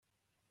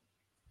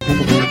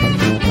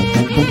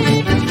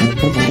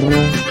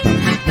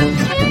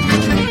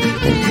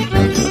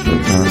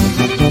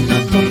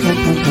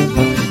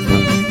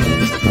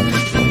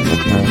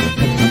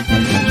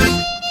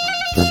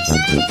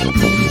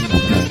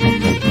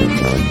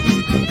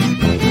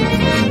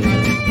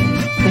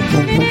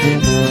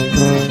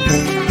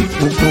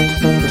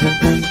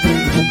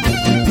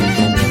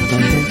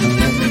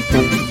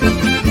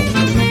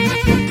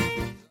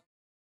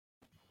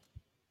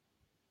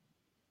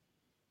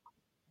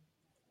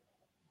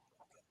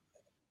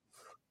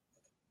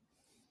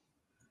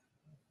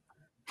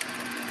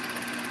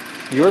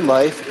Your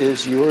life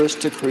is yours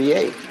to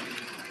create.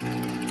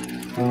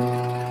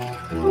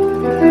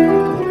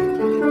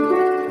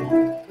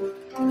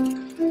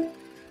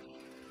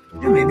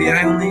 Yeah, maybe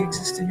I only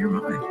exist in your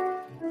mind.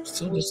 I'm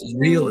still just as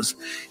real as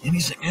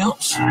anything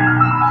else.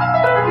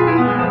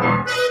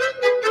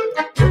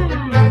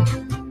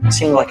 It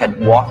seemed like I'd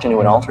walked into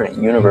an alternate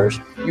universe.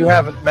 You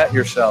haven't met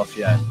yourself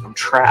yet. I'm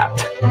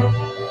trapped.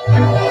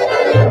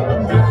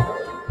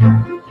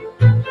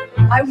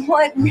 I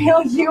want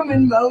real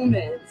human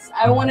moments.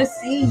 I want to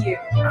see you.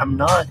 I'm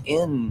not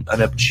in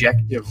an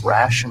objective,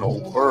 rational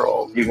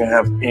world. You can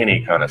have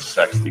any kind of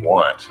sex you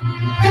want.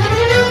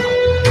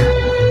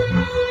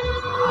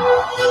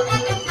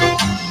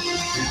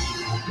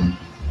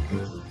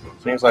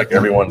 Seems like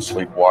everyone's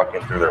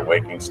sleepwalking through their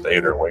waking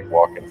state or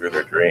walking through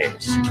their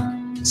dreams.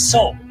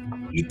 So,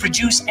 you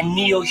produce a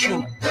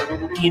neo-human,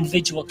 the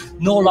individual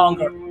no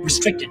longer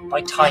restricted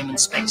by time and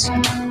space.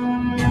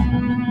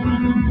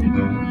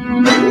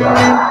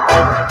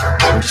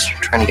 I'm just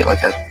trying to get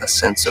like a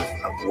sense of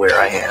where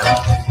I am.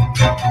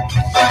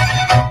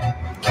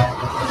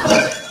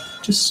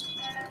 Just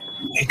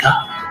wake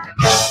up.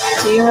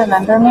 Do you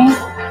remember me?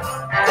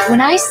 When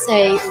I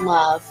say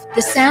love,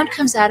 the sound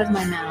comes out of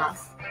my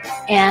mouth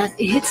and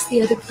it hits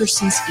the other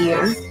person's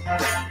ear,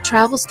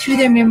 travels through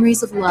their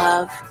memories of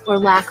love or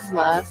lack of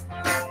love.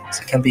 It's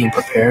like I'm being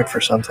prepared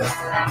for something.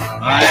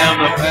 I am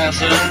the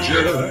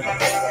passenger.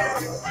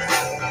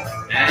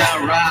 And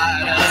I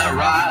ride.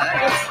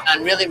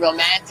 On really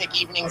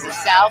romantic evenings of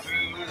South,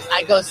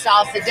 I go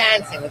salsa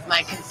dancing with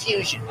my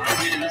confusion.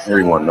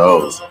 Everyone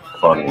knows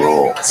fun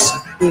rules.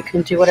 You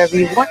can do whatever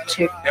you want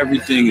to.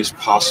 Everything is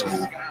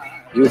possible.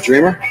 You a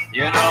dreamer?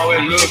 You know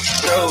it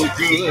looks so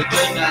good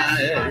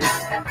tonight.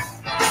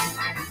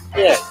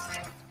 Yeah.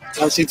 I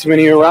don't see too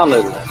many around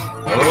lately.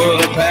 Oh,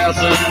 the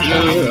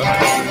passenger.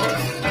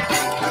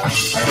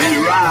 He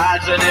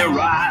rides and he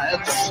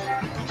rides.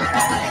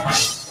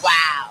 Wow.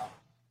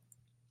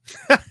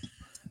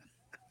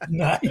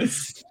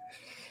 Nice.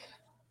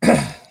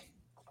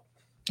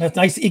 That's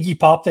nice Iggy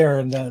Pop there.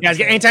 And yeah,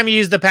 anytime you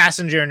use the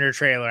passenger in your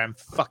trailer, I'm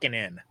fucking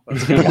in.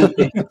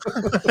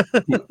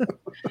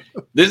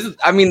 This is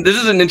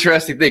an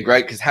interesting thing,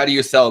 right? Because how do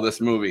you sell this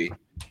movie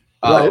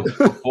Right.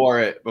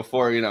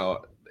 before you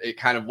know it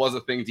kind of was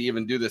a thing to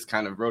even do this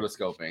kind of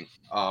rotoscoping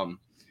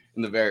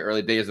in the very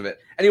early days of it.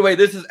 Anyway,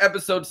 this is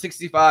episode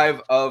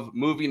 65 of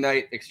Movie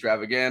Night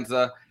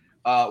Extravaganza.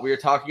 We are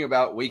talking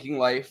about Waking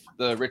Life,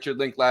 the Richard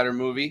Linklater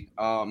movie.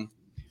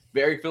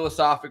 Very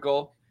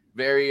philosophical,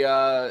 very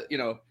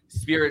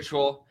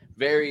spiritual,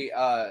 very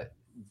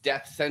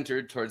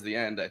death-centered towards the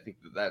end. I think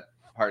that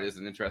part is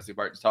an interesting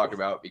part to talk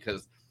about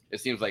because it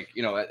seems like,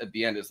 at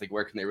the end, it's like,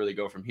 where can they really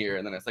go from here?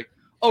 And then it's like,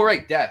 oh,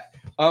 right, death.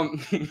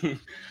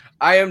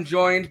 I am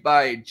joined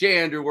by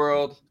Jay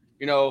Underworld,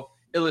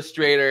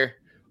 illustrator,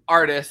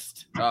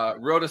 artist,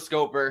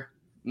 rotoscoper,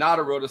 not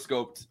a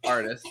rotoscoped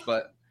artist,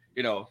 but,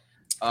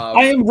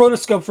 I am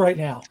rotoscoped right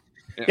now.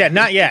 Yeah,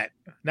 not yet.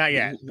 But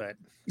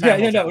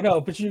no.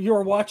 But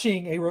you're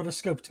watching a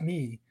rotoscoped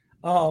me.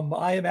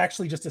 I am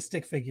actually just a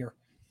stick figure.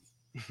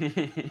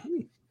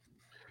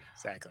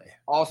 Exactly.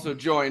 Also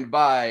joined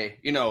by,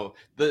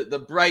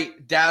 the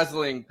bright,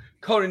 dazzling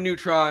Conan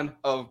Neutron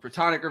of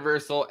Protonic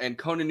Reversal and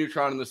Conan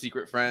Neutron and the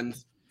Secret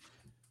Friends.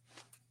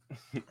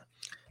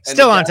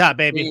 Still on top,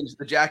 baby.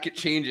 The jacket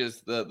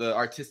changes. The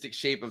artistic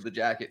shape of the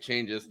jacket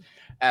changes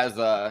as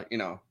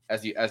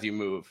you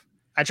move.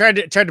 I tried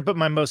to put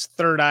my most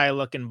third eye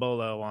looking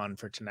bolo on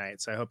for tonight,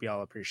 so I hope you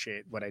all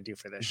appreciate what I do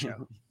for this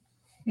show.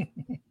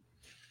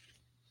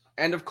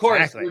 And of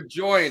course, We're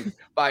joined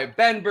by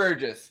Ben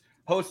Burgis,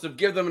 host of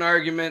Give Them an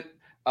Argument,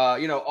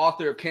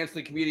 author of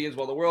Canceling Comedians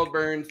While the World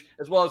Burns,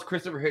 as well as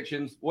Christopher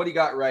Hitchens, What He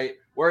Got Right,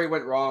 Where He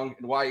Went Wrong,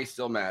 and Why He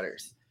Still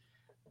Matters.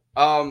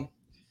 Long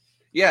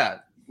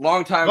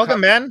time. Welcome,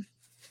 Ben.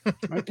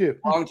 Thank you.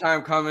 Long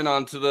time coming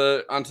onto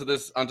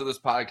this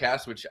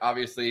podcast, which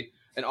obviously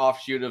an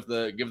offshoot of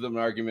the Give Them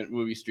an Argument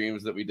movie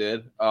streams that we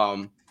did.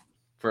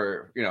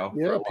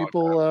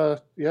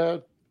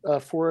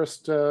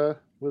 Forrest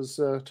was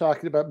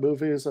talking about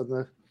movies on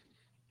the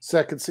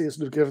second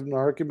season of Give Them an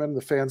Argument.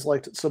 The fans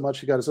liked it so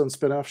much he got his own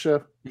spin-off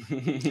show.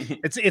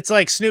 It's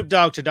like Snoop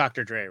Dogg to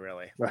Dr. Dre,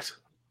 really. Right.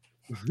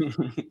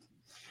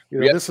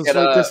 This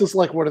is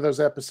like one of those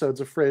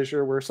episodes of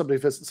Frasier where somebody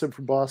visits him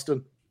from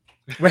Boston.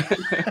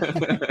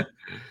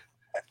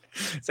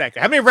 Exactly.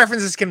 How many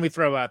references can we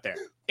throw out there?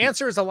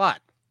 Answer is a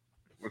lot.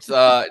 It's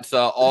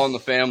all in the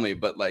family,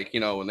 but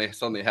when they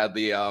suddenly had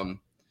the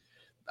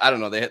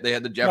they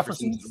had the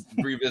Jeffersons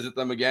revisit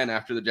them again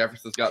after the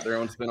Jeffersons got their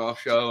own spin-off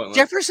show. And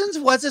Jeffersons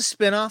was a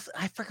spin-off.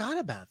 I forgot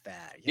about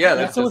that. Yeah,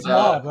 that's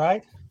odd,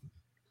 right?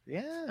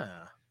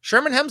 Yeah.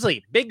 Sherman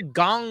Hemsley, big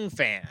Gong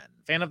fan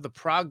of the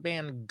prog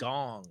band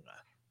Gong.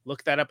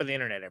 Look that up on the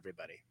internet,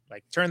 everybody.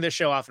 Turn this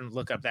show off and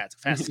look up that. It's a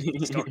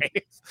fascinating story.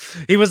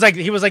 He was like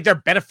their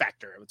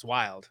benefactor. It's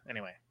wild.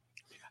 Anyway.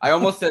 I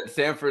almost said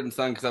Sanford and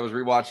Son because I was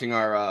rewatching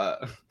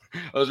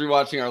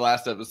our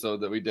last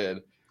episode that we did.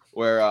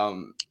 where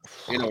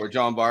where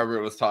John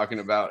Barber was talking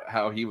about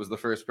how he was the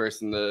first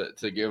person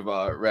to give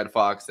Red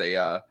Fox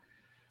a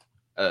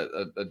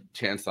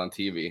chance on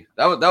TV.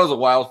 That was a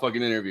wild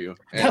fucking interview.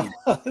 And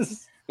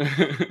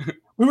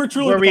we were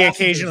truly where we passengers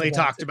occasionally of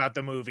that. talked about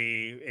the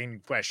movie in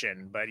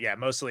question, but yeah,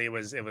 mostly it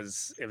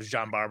was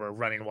John Barber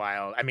running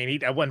wild. I mean,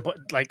 he at one point,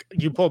 like,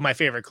 you pulled my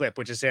favorite clip,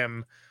 which is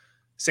him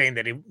saying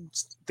that he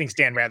thinks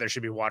Dan Rather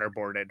should be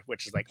waterboarded,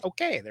 which is like,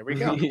 okay, there we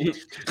go.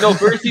 No,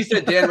 first he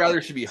said Dan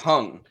Rather should be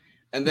hung.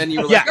 And then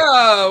you were like,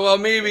 oh, well,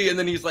 maybe. And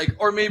then he's like,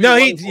 or maybe. No,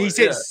 he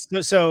says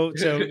so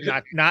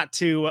not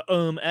to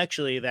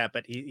actually that,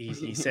 but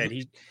he said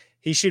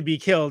he should be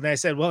killed. And I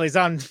said, well, he's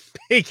on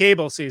pay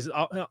cable, so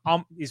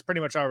he's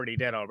pretty much already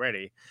dead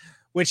already,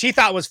 which he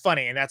thought was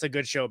funny, and that's a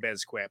good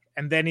showbiz quip.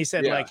 And then he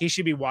said like he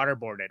should be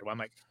waterboarded. Well, I'm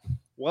like,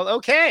 well,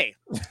 okay,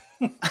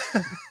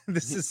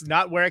 this is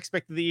not where I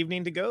expected the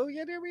evening to go.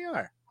 Yet here we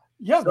are.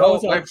 Yeah, so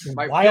that was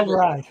a wild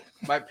ride.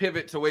 My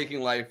pivot to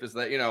waking life is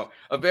that,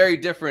 a very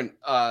different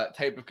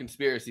type of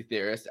conspiracy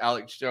theorist,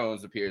 Alex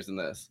Jones, appears in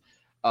this.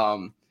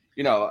 I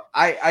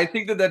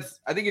think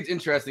I think it's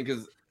interesting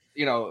because,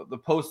 the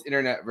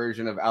post-internet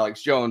version of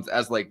Alex Jones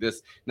as like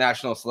this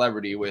national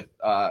celebrity with,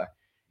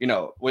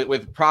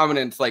 with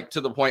prominence, like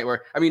to the point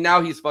where, I mean,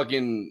 now he's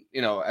fucking,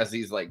 as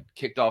he's like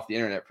kicked off the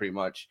internet pretty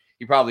much,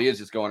 he probably is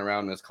just going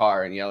around in his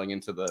car and yelling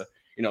into the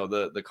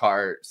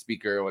car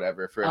speaker or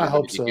whatever for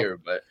everybody to hear,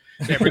 but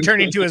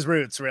returning to his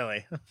roots,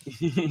 really.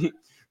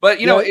 But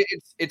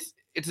it's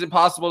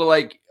impossible to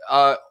like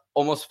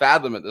almost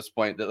fathom at this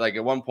point that like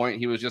at one point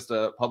he was just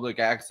a public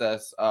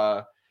access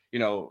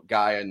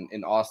guy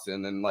in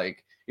Austin, and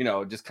like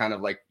just kind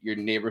of like your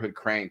neighborhood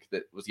crank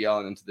that was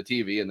yelling into the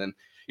TV. And then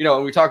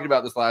and we talked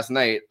about this last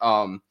night.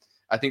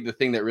 I think the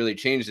thing that really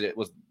changed it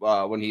was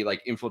when he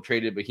like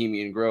infiltrated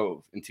Bohemian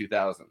Grove in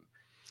 2000.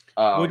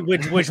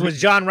 Which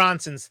was John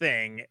Ronson's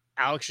thing.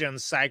 Alex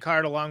Jones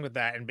sidecard along with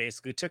that and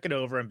basically took it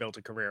over and built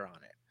a career on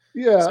it.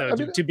 Yeah. So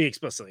to be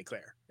explicitly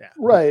clear. Yeah.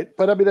 Right.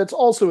 But I mean, it's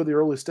also in the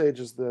early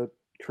stages of the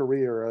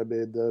career. I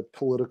mean, the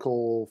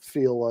political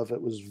feel of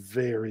it was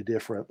very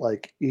different.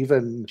 Like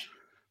even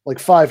like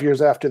 5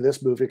 years after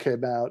this movie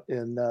came out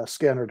in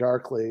Scanner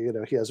Darkly,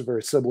 he has a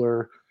very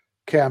similar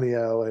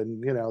cameo,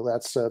 and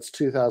that's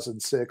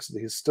 2006, and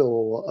he's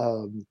still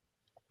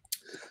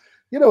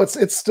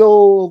it's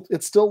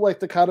still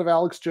like the kind of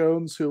Alex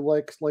Jones who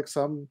like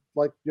some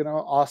like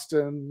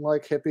Austin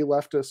like hippie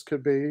leftist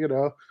could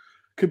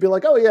be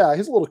like, oh yeah,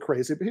 he's a little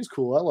crazy, but he's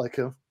cool, I like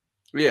him.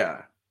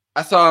 Yeah,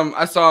 I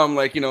saw him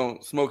like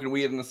smoking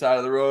weed on the side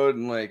of the road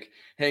and like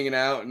hanging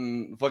out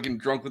and fucking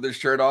drunk with his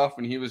shirt off,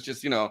 and he was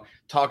just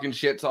talking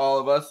shit to all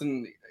of us,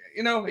 and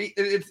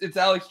it's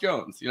Alex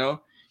Jones,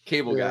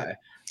 cable guy.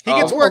 He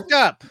gets worked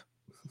up.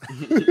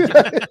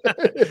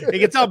 He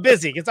gets all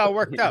busy, gets all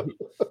worked up.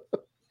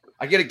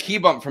 I get a key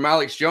bump from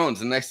Alex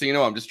Jones, and next thing you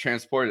know, I'm just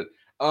transported.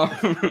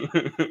 Minor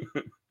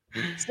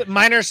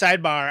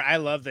sidebar. I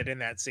love that in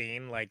that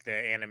scene, like the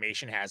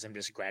animation has him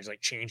just gradually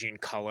changing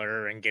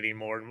color and getting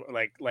more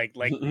like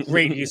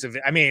great use of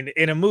it. I mean,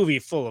 in a movie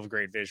full of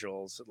great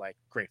visuals, like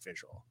great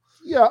visual.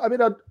 Yeah, I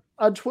mean,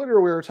 on Twitter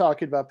we were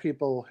talking about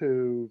people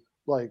who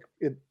like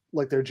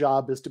their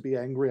job is to be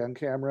angry on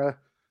camera.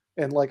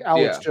 And like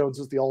Alex Jones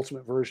is the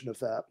ultimate version of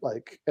that.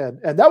 Like,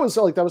 and that was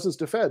his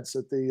defense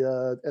at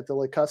the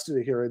like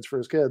custody hearings for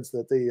his kids,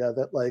 that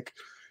that like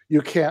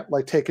you can't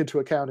like take into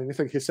account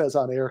anything he says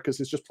on air because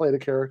he's just playing a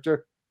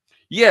character.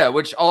 Yeah,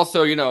 which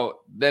also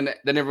then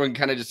everyone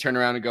kind of just turn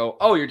around and go,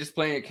 oh, you're just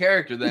playing a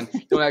character, then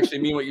you don't actually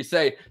mean what you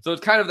say. So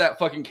it's kind of that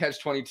fucking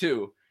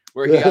catch-22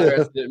 where he either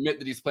has to admit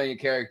that he's playing a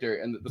character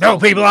and no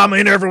people, I'm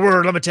in every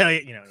word. Let me tell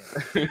you,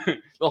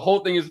 the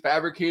whole thing is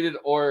fabricated,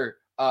 or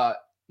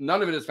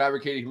none of it is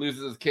fabricated, he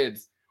loses his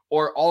kids,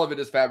 or all of it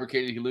is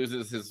fabricated, he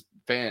loses his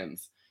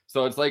fans.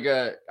 So it's like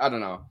I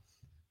don't know.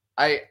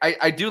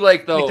 I do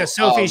like though, like the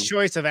Sophie's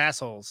Choice of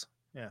assholes.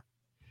 Yeah.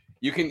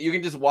 You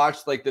can just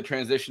watch like the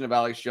transition of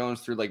Alex Jones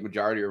through like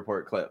Majority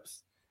Report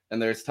clips.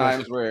 And there's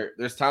times where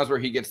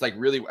he gets like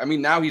really, I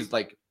mean, now he's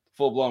like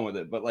full blown with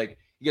it, but like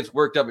he gets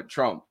worked up at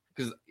Trump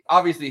because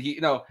obviously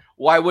he,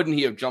 why wouldn't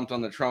he have jumped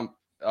on the Trump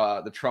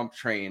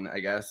train, I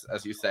guess,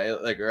 as you say,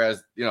 like, or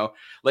as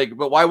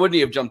but why wouldn't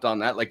he have jumped on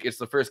that? Like, it's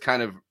the first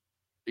kind of,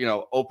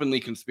 openly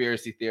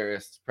conspiracy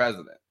theorist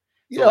president.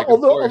 So, yeah. like,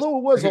 although it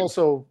was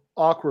also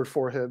awkward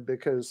for him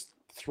because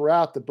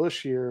throughout the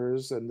Bush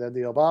years and then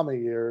the Obama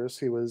years,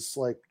 he was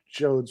like,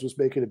 Jones was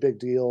making a big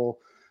deal.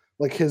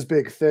 Like his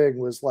big thing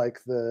was like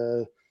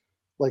the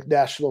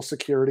national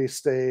security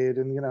state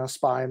and,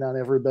 spying on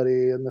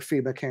everybody in the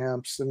FEMA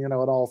camps and, and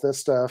all this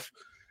stuff.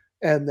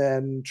 And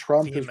then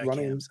Trump is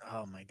running. Camps.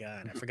 Oh my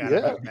God, I forgot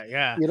about that.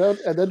 Yeah,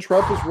 and then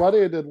Trump is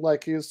running,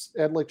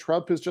 and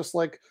Trump is just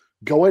like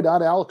going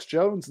on Alex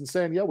Jones and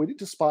saying, "Yeah, we need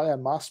to spy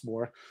on Moss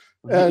more,"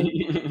 and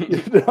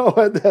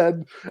and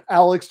then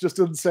Alex just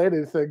didn't say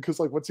anything because,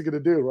 like, what's he going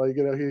to do? Right?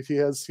 He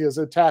has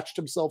attached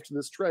himself to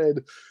this trade,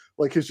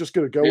 like he's just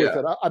going to go with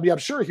it. I mean, I'm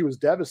sure he was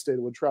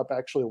devastated when Trump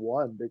actually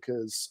won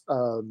because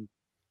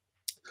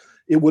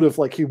he would have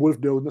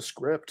known the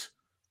script.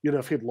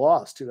 if he'd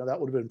lost, that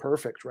would have been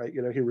perfect, right?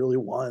 He really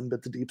won,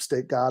 but the deep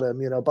state got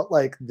him, but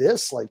like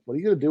this, like, what are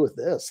you going to do with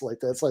this? Like,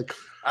 that's like,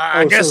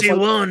 I guess he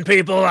won,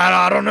 people.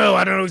 I don't know.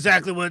 I don't know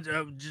exactly what,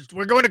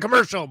 we're going to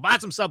commercial, buy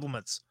some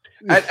supplements.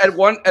 At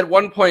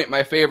one point,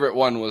 my favorite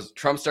one was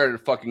Trump started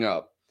fucking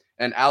up,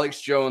 and Alex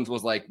Jones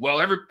was like,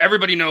 "Well,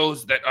 everybody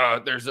knows that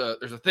there's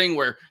a thing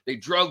where they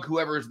drug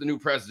whoever is the new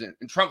president,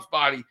 and Trump's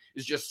body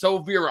is just so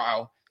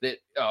virile that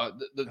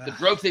the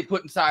drugs they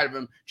put inside of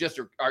him just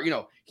are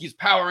he's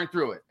powering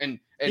through it, and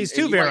he's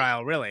too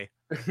virile, really."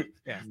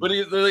 Yeah, but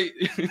he literally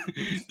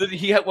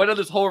he went on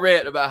this whole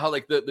rant about how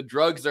like the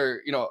drugs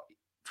are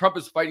Trump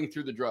is fighting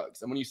through the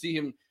drugs, and when you see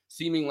him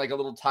seeming like a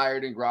little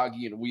tired and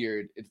groggy and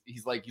weird,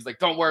 he's like,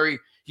 don't worry,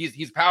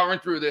 he's powering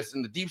through this,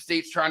 and the deep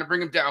state's trying to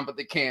bring him down, but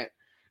they can't.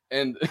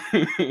 And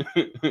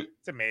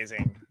it's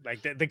amazing,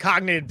 like the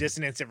cognitive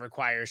dissonance it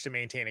requires to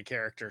maintain a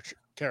character.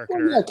 Well,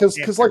 yeah,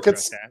 because like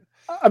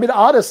I mean,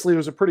 honestly, it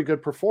was a pretty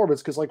good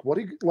performance. Because like, what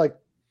do you like?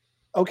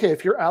 Okay,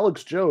 if you're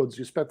Alex Jones,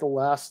 you spent the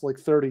last like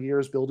 30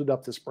 years building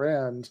up this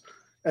brand,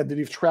 and then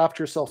you've trapped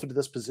yourself into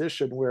this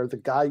position where the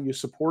guy you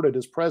supported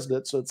is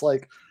president. So it's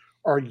like,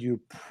 are you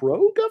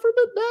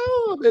pro-government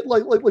now? I mean,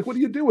 like, what do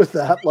you do with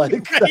that?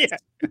 Like, yeah.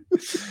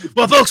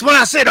 Well, folks, when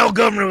I said, "Oh,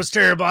 government was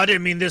terrible," I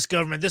didn't mean this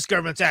government. This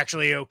government's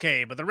actually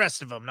okay, but the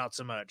rest of them, not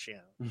so much.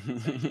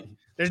 Yeah.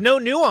 There's no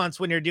nuance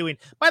when you're doing.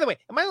 By the way,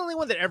 am I the only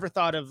one that ever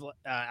thought of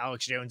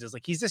Alex Jones as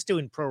like he's just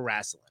doing pro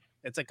wrestling?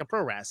 It's like a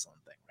pro wrestling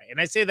thing, right?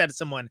 And I say that as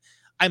someone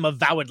I'm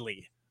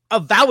avowedly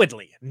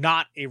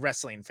not a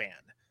wrestling fan,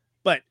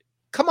 but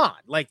come on,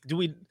 like, do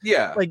we?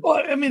 Yeah. Like,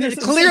 well, I mean,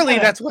 clearly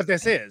that's what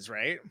this is,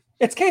 right?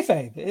 It's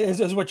kayfabe,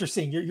 is what you're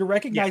seeing. You're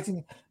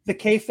recognizing the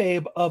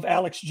kayfabe of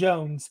Alex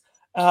Jones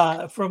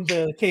from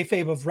the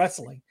kayfabe of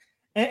wrestling,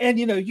 and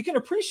you can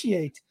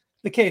appreciate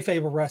the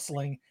kayfabe of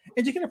wrestling,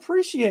 and you can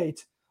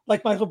appreciate,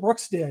 like Michael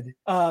Brooks did,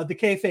 the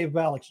kayfabe of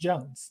Alex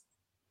Jones.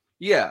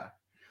 Yeah.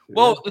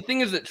 Well, the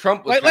thing is that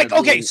Trump was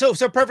okay, so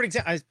perfect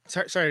example.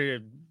 Sorry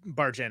to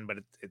barge in, but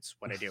it's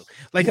what I do.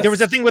 Like there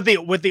was a thing with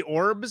the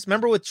orbs.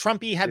 Remember with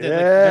Trump, he had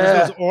there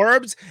was those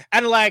orbs,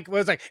 and like it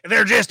was like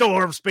they're just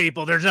orbs,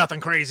 people. There's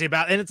nothing crazy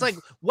about it. And it's like,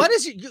 what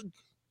is it?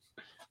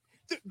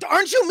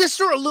 Aren't you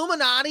Mr.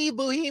 Illuminati,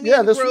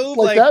 Bohemian Grove?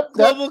 Like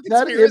global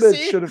that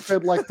conspiracy?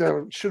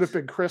 image should have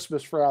been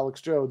Christmas for Alex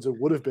Jones. It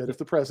would have been if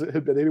the president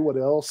had been anyone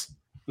else.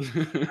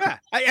 Yeah.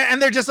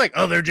 And they're just like,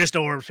 oh, they're just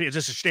orbs. It's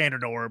just a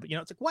standard orb.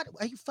 It's like, what?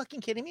 Are you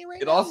fucking kidding me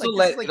right it now? Also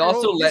like,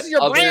 let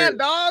your other brand,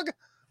 dog.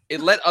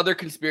 It let other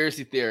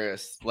conspiracy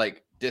theorists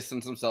like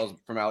distance themselves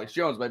from Alex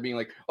Jones by being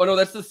like, oh no,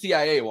 that's the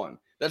CIA one.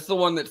 That's the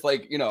one that's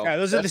like, yeah,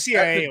 those are the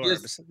CIA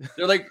orbs.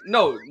 They're like,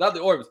 no, not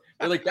the orbs.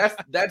 They're like,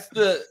 that's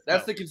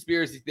the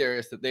conspiracy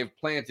theorist that they've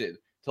planted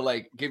to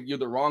like give you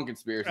the wrong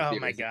conspiracy theories.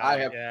 My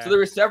God. So there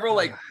were several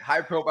like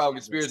high profile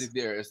conspiracy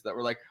theorists that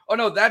were like, oh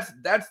no, that's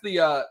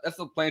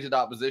the planted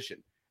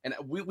opposition. And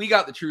we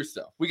got the true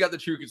stuff. We got the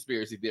true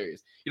conspiracy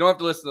theories. You don't have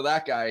to listen to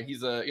that guy.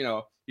 He's a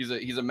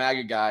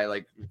MAGA guy.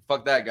 Like,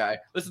 fuck that guy.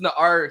 Listen to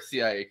our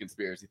CIA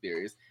conspiracy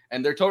theories,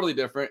 and they're totally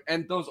different.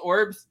 And those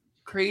orbs,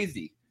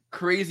 crazy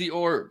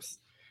orbs.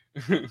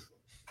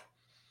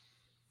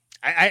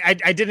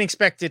 I didn't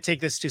expect to take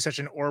this to such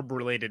an orb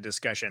related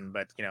discussion,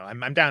 but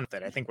I'm down with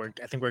it. I think we're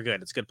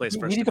good. It's a good place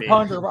for us to be. We need to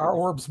ponder our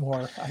orbs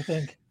more, I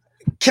think.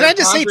 Can I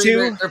just say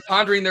too? They're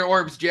pondering their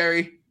orbs,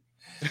 Jerry.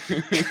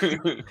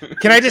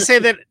 Can I just say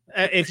that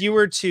if you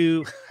were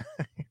to,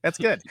 that's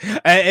good.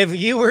 If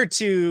you were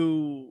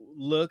to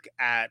look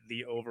at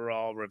the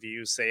overall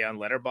reviews, say on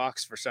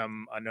Letterboxd for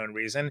some unknown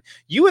reason,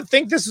 you would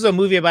think this is a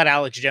movie about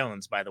Alex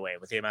Jones, by the way,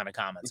 with the amount of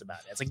comments about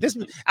it. It's like this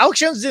Alex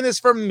Jones is in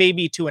this for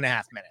maybe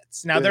 2.5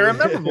 minutes. Now they're a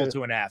memorable 2.5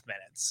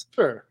 minutes.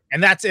 Sure.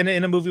 And that's in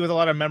a movie with a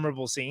lot of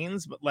memorable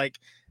scenes, but like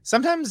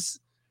sometimes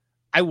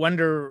I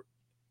wonder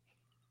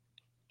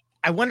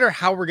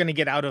how we're going to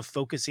get out of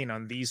focusing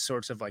on these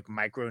sorts of like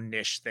micro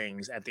niche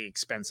things at the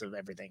expense of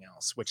everything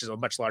else, which is a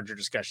much larger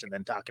discussion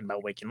than talking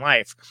about waking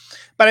life.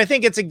 But I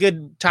think it's a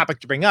good topic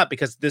to bring up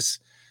because this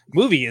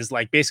movie is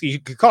like basically you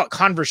could call it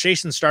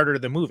conversation starter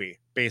of the movie,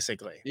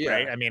 basically. Yeah.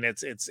 Right. I mean,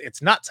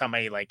 it's nuts how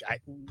many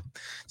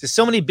there's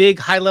so many big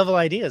high level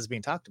ideas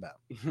being talked about.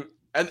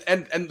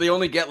 And they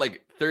only get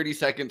like 30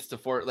 seconds to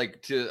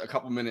a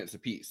couple minutes a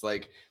piece.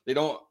 Like they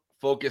don't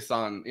focus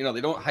on, they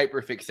don't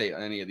hyperfixate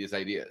on any of these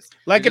ideas.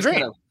 Like a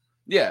dream.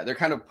 They're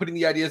kind of putting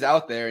the ideas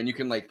out there and you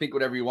can like think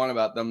whatever you want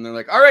about them. And they're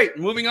like, all right,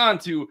 moving on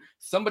to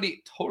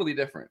somebody totally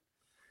different.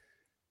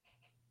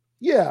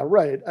 Yeah,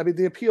 right. I mean,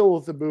 the appeal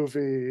of the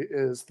movie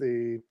is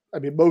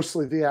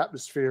mostly the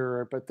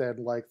atmosphere, but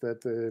then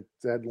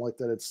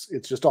it's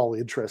just all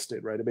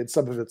interesting, right? I mean,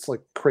 some of it's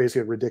like crazy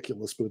and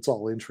ridiculous, but it's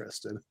all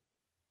interesting.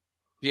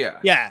 Yeah,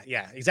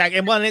 exactly.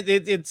 And one,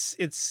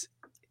 it's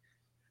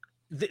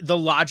the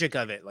logic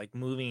of it, like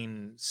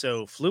moving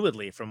so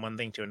fluidly from one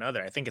thing to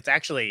another. I think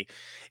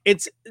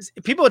it's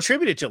people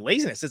attribute it to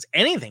laziness. It's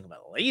anything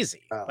but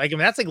lazy. Oh. Like, I mean,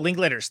 that's like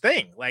Linklater's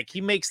thing. Like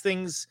he makes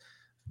things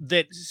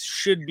that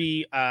should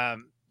be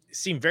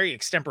seem very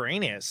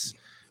extemporaneous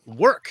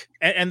work,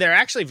 and they're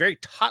actually very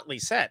tautly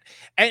set,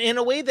 and in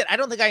a way that I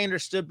don't think I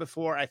understood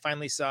before I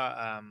finally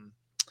saw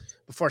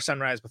Before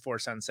Sunrise, Before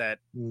Sunset,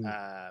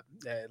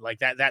 like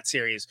that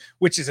series,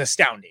 which is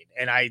astounding.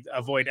 And I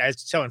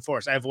was telling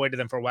Forrest, I avoided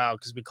them for a while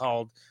because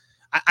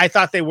I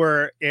thought they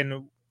were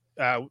in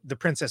The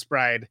Princess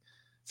Bride.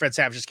 Fred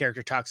Savage's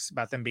character talks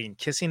about them being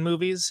kissing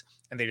movies,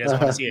 and they doesn't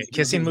want to see a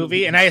kissing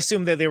movie. And I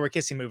assumed that they were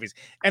kissing movies,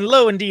 and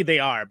lo, indeed they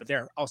are, but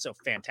they're also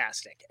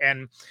fantastic.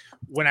 And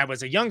when I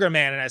was a younger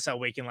man and I saw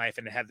Waking Life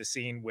and it had the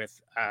scene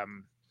with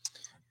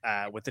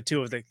the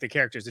two of the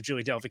characters, the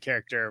Julie Delpy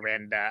character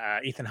and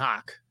Ethan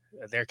Hawke,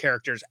 their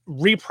characters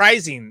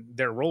reprising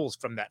their roles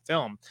from that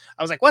film,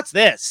 I was like, what's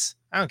this?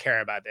 I don't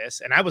care about this.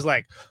 And I was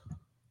like,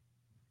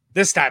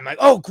 this time, like,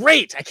 oh,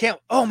 great.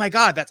 Oh my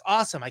God, that's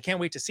awesome. I can't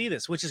wait to see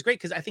this, which is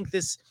great. Cause I think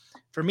this,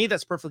 for me,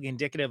 that's perfectly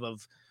indicative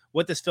of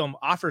what this film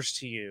offers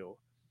to you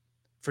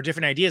for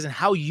different ideas and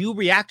how you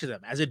react to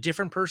them as a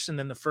different person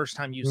than the first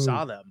time you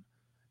saw them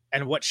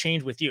and what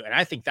changed with you. And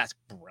I think that's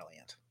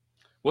brilliant.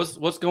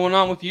 What's going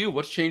on with you?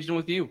 What's changing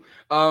with you?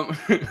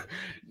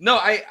 No,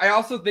 I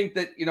also think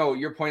that,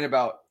 your point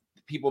about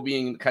people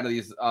being kind of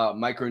these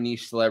micro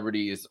niche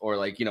celebrities or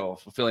like,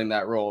 fulfilling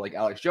that role like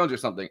Alex Jones or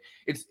something.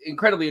 It's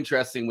incredibly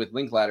interesting with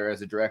Linklater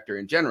as a director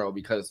in general,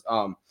 because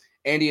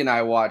Andy and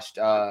I watched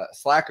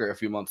Slacker a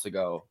few months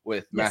ago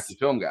with Matthew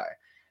Film Guy.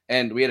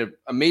 And we had an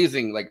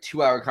amazing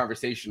 2-hour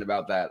conversation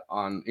about that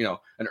on,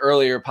 an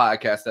earlier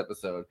podcast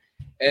episode.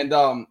 And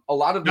a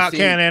lot of the not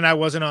canon, I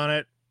wasn't on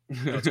it.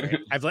 That's great.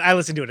 I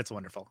listened to it. It's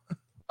wonderful.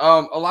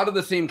 A lot of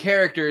the same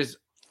characters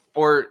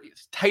or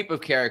type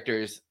of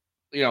characters,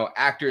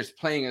 actors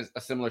playing a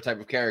similar type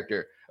of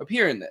character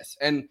appear in this.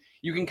 And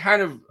you can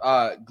kind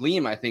of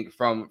glean, I think,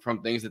 from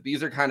things that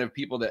these are kind of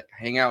people that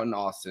hang out in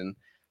Austin,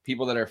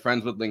 people that are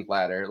friends with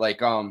Linklater.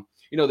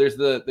 There's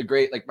the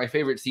great, my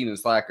favorite scene in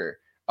Slacker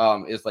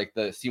is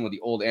the scene with the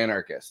old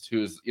anarchist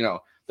who's,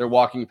 they're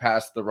walking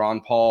past the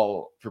Ron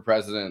Paul for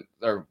president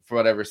or for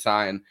whatever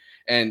sign.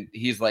 And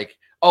he's like,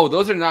 oh,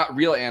 those are not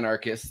real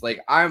anarchists.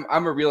 I'm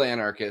a real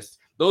anarchist.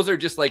 Those are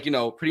just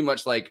pretty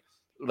much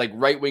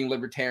right-wing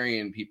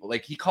libertarian people.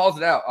 He calls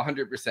it out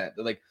 100%.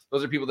 They're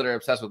those are people that are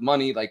obsessed with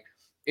money. And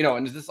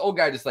there's this old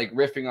guy just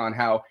riffing on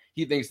how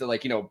he thinks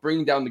that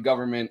bringing down the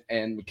government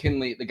and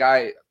McKinley, the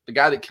guy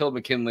that killed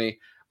McKinley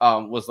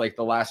was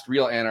the last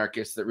real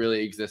anarchist that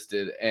really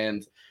existed.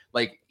 And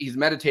he's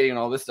meditating on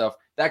all this stuff.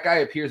 That guy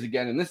appears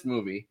again in this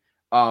movie.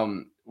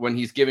 When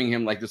he's giving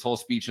him this whole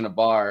speech in a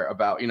bar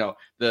about,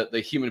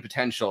 the human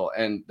potential,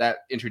 and that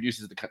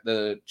introduces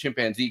the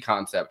chimpanzee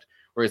concept,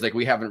 where he's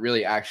we haven't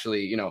really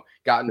actually,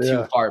 gotten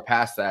too far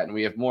past that. And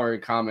we have more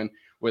in common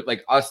with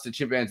us to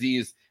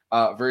chimpanzees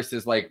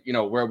versus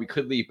where we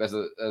could leap as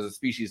a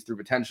species through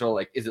potential.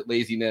 Is it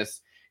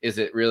laziness? Is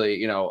it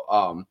really,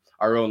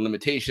 our own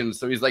limitations?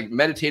 So he's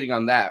meditating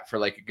on that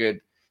for a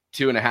good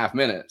 2.5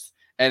 minutes.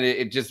 And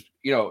it just,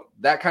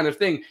 that kind of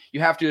thing,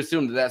 you have to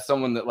assume that that's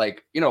someone that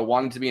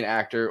wanted to be an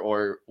actor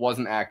or was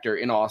an actor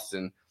in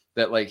Austin,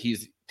 that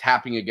he's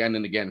tapping again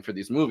and again for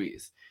these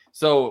movies.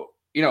 So,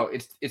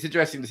 it's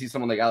interesting to see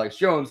someone like Alex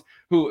Jones,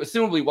 who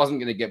assumably wasn't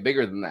going to get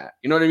bigger than that.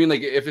 You know what I mean?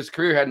 If his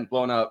career hadn't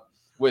blown up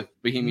with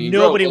Bohemian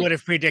Nobody Grove, would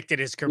have predicted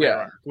his career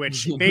arc,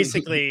 which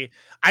basically,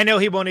 I know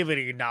he won't even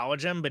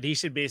acknowledge him, but he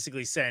should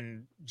basically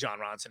send John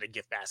Ronson a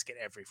gift basket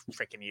every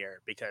freaking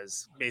year,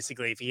 because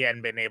basically if he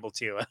hadn't been able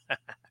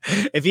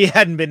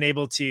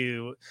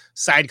to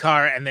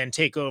sidecar and then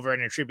take over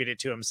and attribute it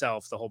to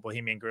himself, the whole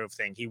Bohemian Grove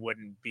thing, he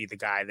wouldn't be the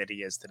guy that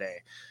he is today.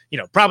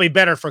 Probably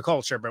better for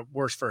culture, but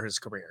worse for his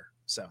career.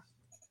 So,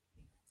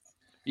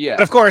 yeah.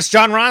 But of course,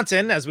 John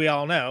Ronson, as we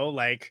all know,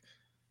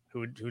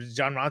 who does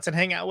John Ronson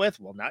hang out with?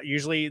 Well, not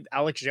usually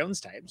Alex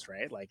Jones types,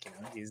 right?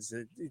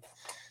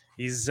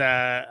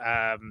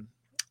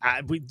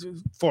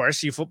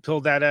 Forrest, you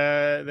pulled that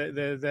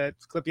that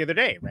clip the other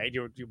day, right?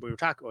 We were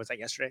talking. Was that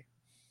yesterday?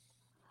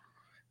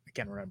 I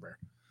can't remember.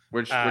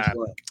 Which one?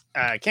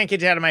 Can't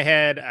get it out of my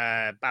head.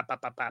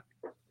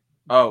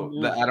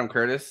 Oh, the Adam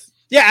Curtis.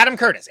 Yeah, Adam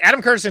Curtis.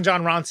 Adam Curtis and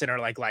John Ronson are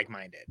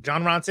like-minded.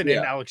 John Ronson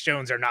and Alex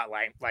Jones are not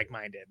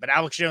like-minded, but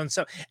Alex Jones.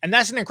 And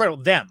that's an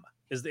incredible. Them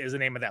is the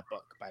name of that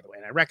book, by the way.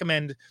 And I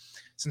recommend,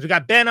 since we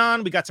got Ben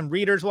on, we got some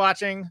readers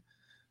watching.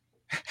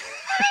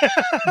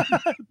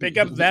 Pick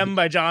up Them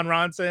by John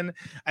Ronson.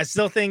 I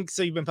still think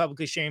So You've Been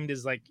Publicly Shamed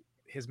is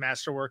his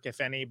masterwork,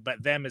 if any,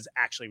 but Them is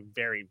actually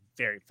very,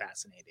 very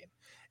fascinating.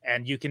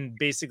 And you can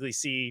basically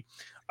see,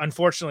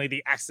 unfortunately,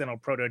 the accidental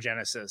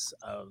protogenesis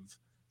of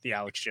the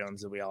Alex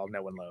Jones that we all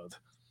know and loathe.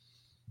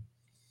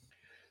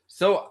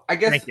 So I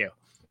guess, thank you.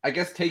 I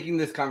guess taking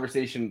this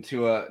conversation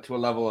to a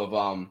level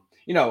of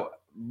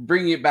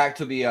bringing it back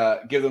to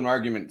the give them an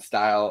argument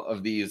style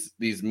of these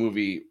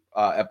movie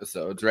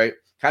episodes, right?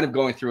 Kind of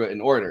going through it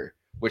in order,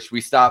 which we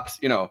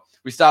stopped doing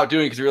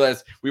because we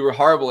realized we were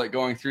horrible at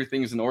going through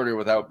things in order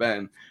without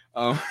Ben.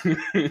 He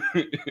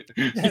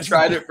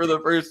tried it for the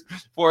first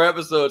 4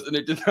 episodes and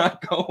it did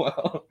not go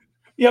well.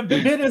 Yeah,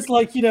 Ben is the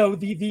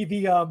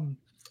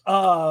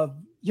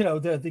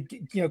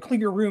clean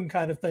your room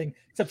kind of thing,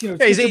 except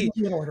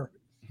in order.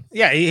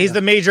 Yeah, he's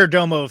the major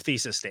domo of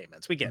thesis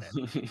statements. We get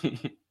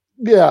it.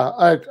 Yeah,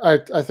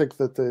 I think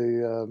that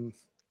the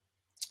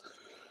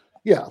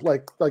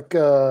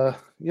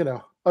you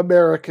know,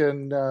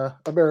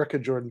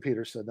 American Jordan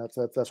Peterson. That's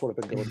what I've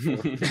been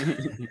going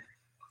for.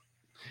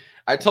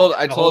 I told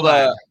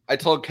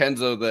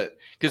Kenzo that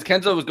because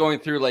Kenzo was going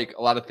through like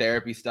a lot of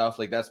therapy stuff.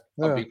 Like that's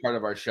a big part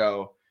of our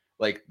show,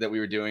 like that we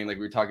were doing. Like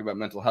we were talking about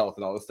mental health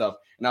and all this stuff.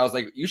 And I was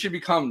like, you should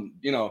become,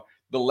 you know,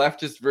 the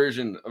leftist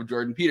version of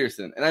Jordan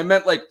Peterson. And I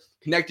meant like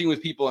connecting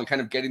with people and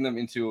kind of getting them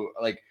into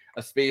like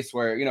a space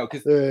where, you know,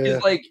 because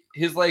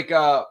his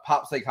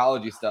pop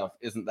psychology stuff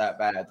isn't that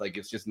bad. Like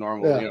it's just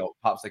normal, you know,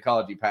 pop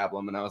psychology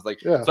pablum. And I was like,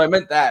 so I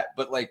meant that,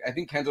 but like I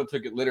think Kenzo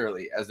took it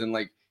literally, as in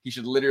like he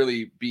should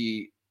literally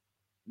be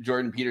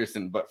Jordan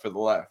Peterson, but for the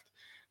left.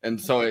 And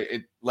so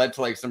it led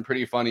to like some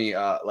pretty funny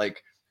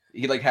like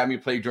he like had me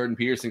play Jordan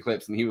Peterson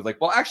clips, and he was like,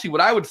 well, actually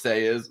what I would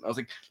say is, I was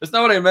like, that's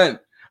not what I meant.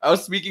 I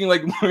was speaking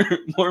like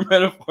more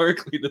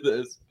metaphorically to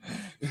this.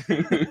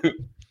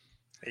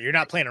 You're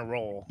not playing a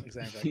role.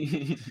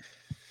 Exactly.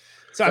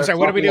 So I'm sorry,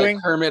 what are we doing?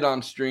 Like Hermit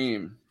on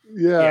stream.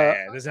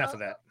 Yeah, there's enough of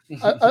that.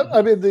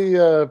 I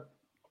mean,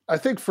 I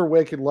think for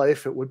Waking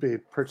Life, it would be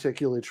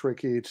particularly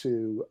tricky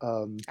to.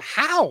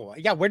 How?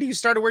 Yeah, where do you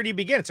start or where do you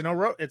begin? It's an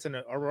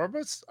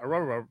Ouroboros?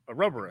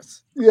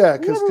 Yeah,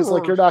 because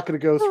like you're not going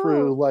to go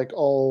through like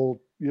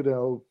all, you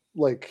know,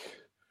 like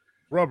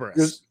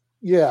Ouroboros.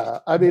 Yeah,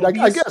 I mean,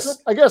 I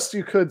guess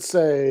you could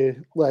say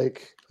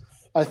like,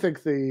 I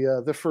think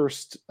the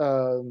first,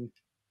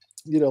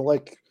 you know,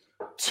 like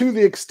to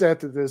the extent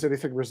that there's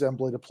anything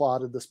resembling a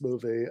plot in this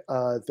movie,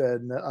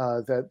 then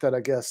that I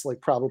guess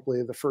like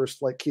probably the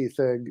first like key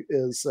thing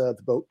is the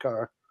boat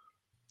car.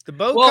 The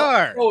boat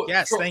car.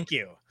 Yes, thank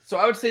you. So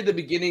I would say the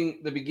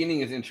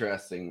beginning is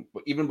interesting,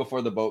 but even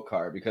before the boat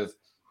car, because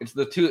it's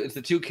the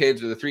two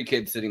kids or the three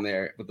kids sitting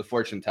there with the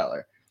fortune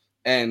teller,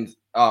 and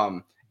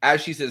as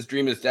she says,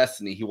 dream is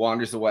destiny, he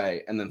wanders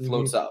away and then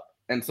floats up.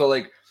 And so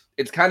like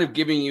it's kind of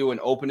giving you an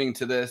opening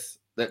to this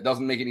that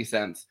doesn't make any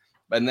sense,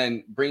 and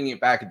then bringing it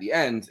back at the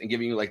end and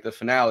giving you like the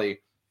finale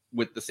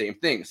with the same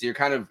thing. So you're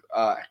kind of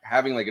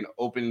having like an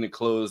open and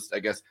closed, I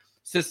guess,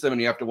 system,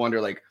 and you have to wonder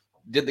like,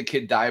 did the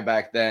kid die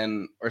back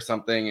then or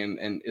something,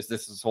 and is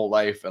this his whole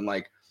life and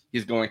like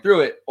he's going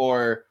through it,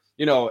 or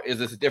you know, is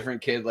this a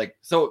different kid? Like,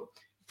 so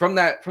from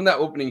that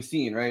opening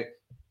scene, right,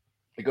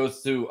 it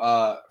goes to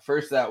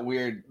first that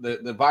weird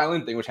the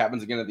violin thing, which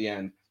happens again at the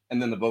end,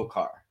 and then the boat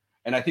car.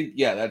 And I think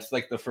that's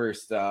like the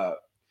first that's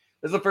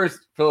the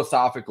first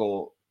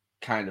philosophical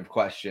kind of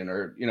question,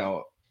 or you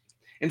know,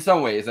 in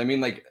some ways, I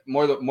mean, like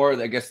more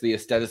I guess the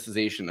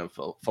aestheticization of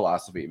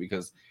philosophy,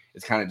 because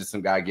it's kind of just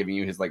some guy giving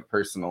you his like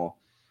personal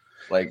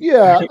like.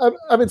 Yeah,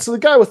 I mean, so the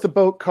guy with the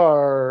boat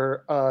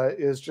car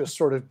is just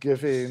sort of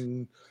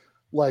giving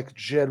like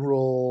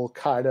general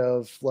kind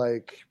of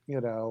like,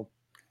 you know,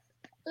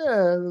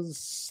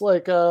 it's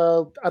like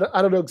I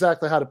don't know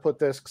exactly how to put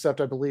this,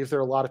 except I believe there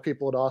are a lot of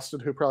people in Austin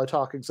who probably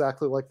talk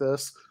exactly like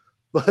this,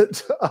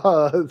 but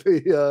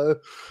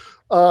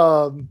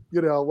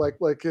you know,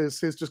 like he's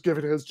just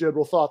giving his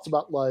general thoughts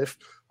about life,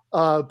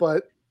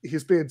 but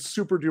he's being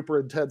super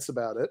duper intense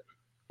about it,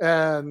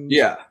 and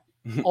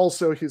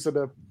also he's in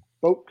a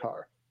boat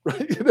car,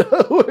 right? You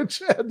know,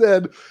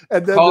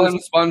 and then call him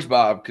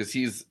SpongeBob because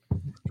he's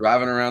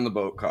driving around the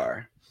boat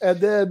car. And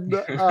then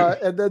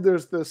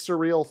there's the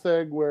surreal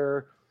thing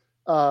where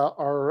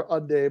our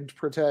unnamed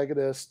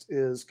protagonist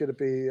is going to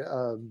be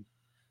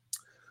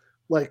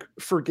like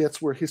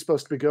forgets where he's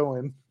supposed to be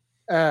going,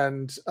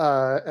 and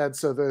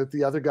so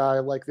the other guy,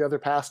 like the other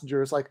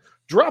passenger, is like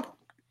drive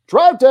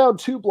down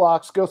 2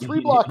 blocks, go 3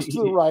 blocks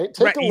to the right,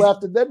 take a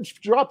left, and then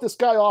drop this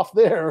guy off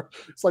there.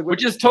 It's like,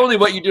 which is totally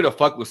what you do to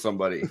fuck with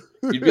somebody.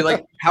 You'd be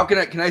like, how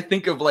can I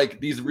think of like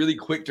these really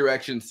quick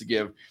directions to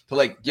give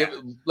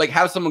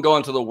have someone go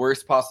onto the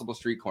worst possible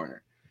street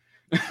corner.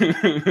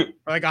 Or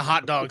like a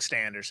hot dog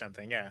stand or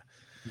something. Yeah.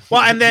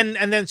 Well, and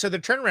then so the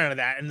turnaround of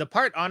that, and the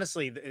part,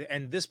 honestly,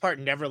 and this part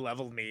never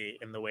leveled me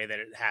in the way that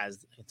it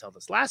has until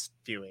this last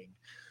viewing,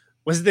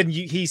 was that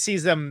he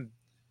sees them,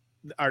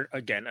 our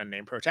again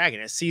unnamed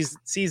protagonist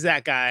sees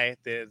that guy,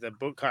 the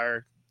boat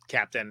car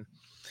captain,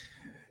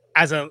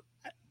 as a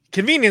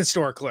convenience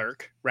store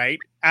clerk, right,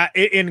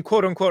 in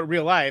quote unquote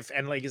real life,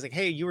 and like he's like,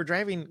 hey, you were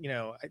driving, you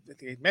know,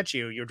 I met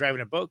you were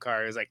driving a boat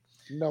car. He's like,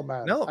 no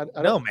man,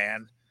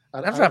 man, I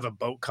don't drive a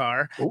boat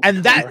car.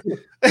 And that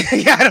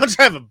yeah, I don't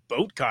drive a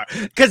boat car,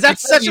 because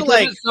that's such a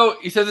like, so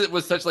he says it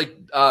was such like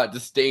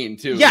disdain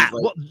too. Yeah,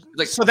 like, well,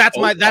 like, so that's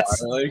my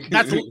like...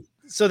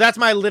 that's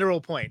my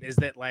literal point, is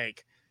that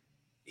like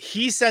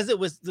he says it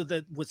was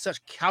with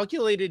such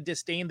calculated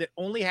disdain that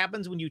only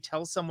happens when you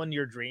tell someone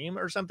your dream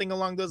or something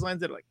along those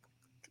lines. That like,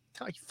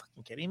 are you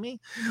fucking kidding me?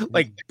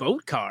 Like,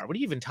 boat car, what are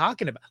you even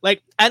talking about?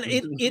 Like, and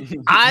it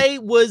I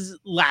was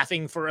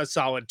laughing for a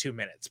solid 2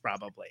 minutes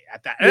probably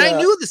at that, and I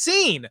knew the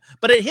scene,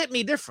 but it hit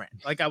me different.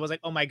 Like, I was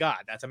like, oh my god,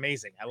 that's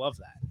amazing, I love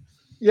that.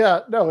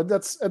 Yeah, no, and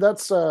that's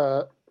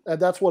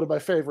one of my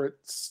favorite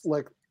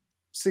like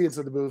scenes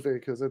in the movie,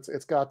 because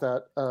it's got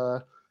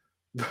that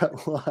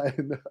that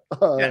line.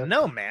 Yeah,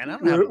 no, man, I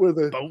don't have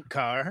a boat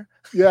car.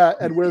 Yeah,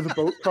 and where the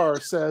boat car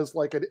says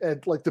like,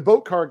 and like the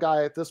boat car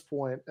guy at this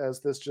point,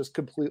 as this just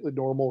completely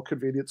normal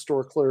convenience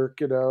store clerk,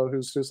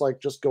 who's like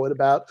just going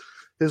about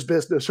his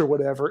business or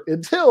whatever,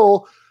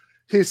 until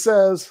he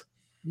says,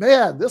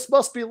 "Man, this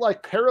must be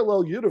like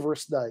parallel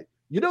universe night.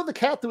 The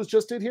cat that was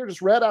just in here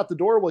just ran out the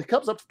door. Well, he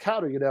comes up to the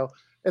counter,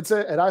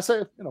 and I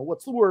say,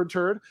 what's the word,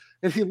 turd?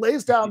 And he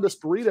lays down this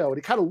burrito and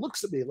he kind of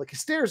looks at me, like he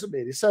stares at me,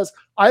 and he says,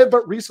 I have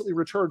but recently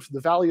returned from the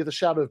valley of the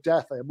shadow of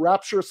death. I am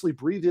rapturously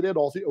breathing in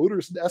all the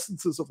odors and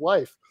essences of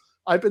life.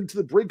 I've been to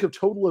the brink of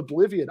total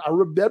oblivion. I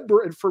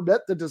remember and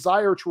ferment the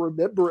desire to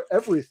remember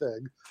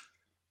everything.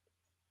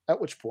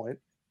 At which point,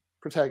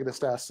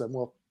 protagonist asks him,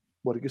 well,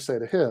 what did you say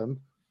to him?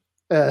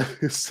 And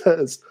he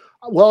says,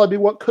 well, I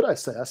mean, what could I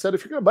say? I said,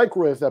 if you're going to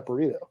microwave that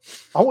burrito,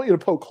 I want you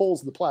to poke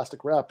holes in the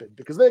plastic wrapping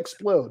because they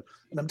explode.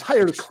 And I'm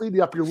tired of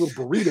cleaning up your little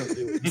burrito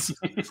dudes.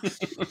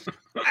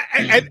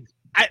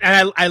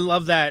 I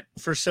love that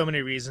for so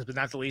many reasons, but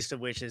not the least of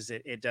which is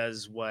it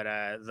does what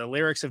the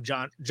lyrics of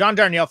John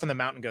Darnielle from the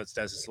Mountain Goats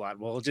does this a lot.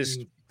 We'll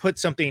just put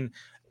something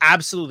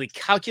absolutely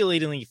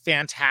calculatingly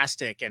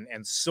fantastic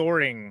and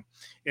soaring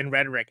in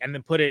rhetoric, and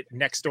then put it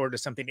next door to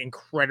something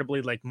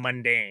incredibly like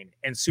mundane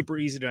and super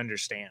easy to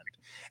understand.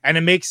 And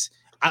it makes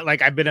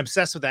I've been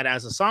obsessed with that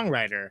as a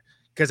songwriter,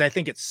 because I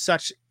think it's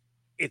such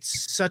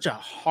a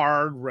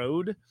hard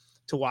road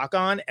to walk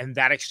on, and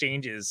that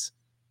exchange is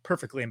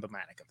perfectly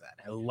emblematic of that.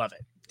 I love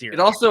it. Dearly. It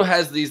also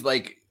has these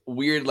like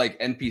weird like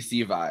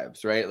NPC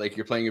vibes, right? Like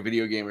you're playing a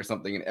video game or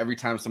something, and every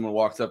time someone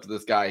walks up to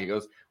this guy, he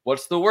goes,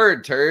 "What's the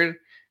word, turd?"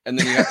 And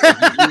then you have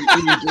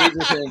to engage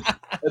with him,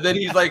 and then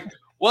he's like,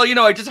 well,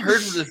 I just heard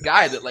from this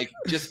guy that like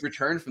just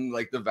returned from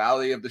like the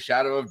valley of the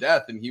shadow of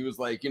death, and he was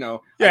like,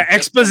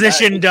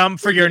 exposition dump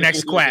for your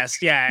next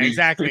quest. Yeah,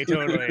 exactly,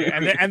 totally.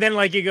 And then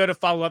like you go to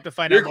follow up to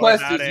find your out more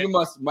quest about is it. You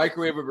must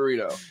microwave a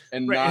burrito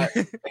and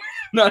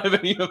not have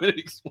any of it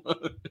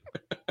explode.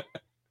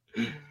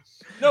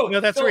 No,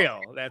 that's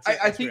real.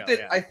 I think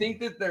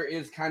that there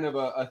is kind of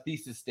a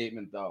thesis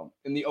statement though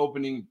in the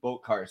opening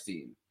boat car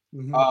scene.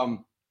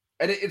 Mm-hmm.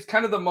 And it's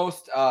kind of the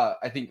most,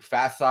 I think,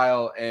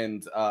 facile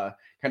and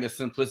kind of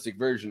simplistic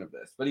version of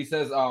this. But he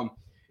says,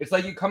 it's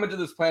like you come into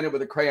this planet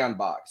with a crayon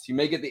box. You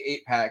may get the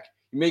 8-pack,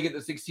 you may get the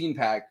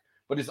 16-pack,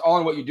 but it's all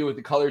in what you do with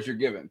the colors you're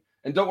given.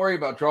 And don't worry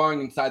about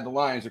drawing inside the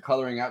lines or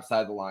coloring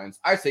outside the lines.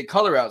 I say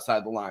color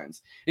outside the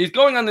lines. And he's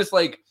going on this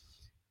like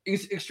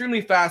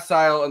extremely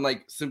facile and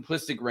like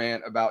simplistic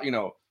rant about,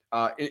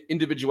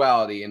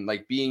 individuality and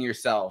like being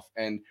yourself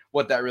and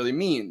what that really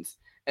means.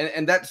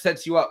 And that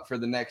sets you up for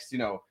the next,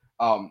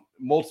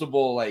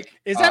 multiple like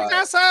is that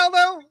facile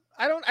though?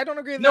 I don't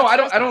agree with no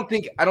that. I don't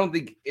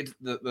think it's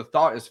the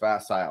thought is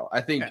facile.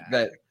 I think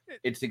that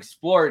it's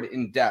explored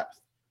in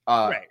depth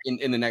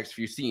in the next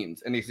few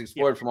scenes, and it's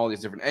explored from all these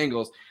different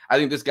angles. I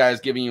think this guy is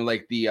giving you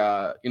like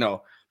the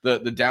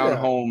the down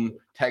home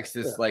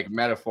Texas like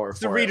metaphor. It's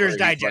the Reader's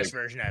Digest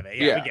version of it.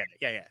 Yeah, we get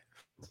it.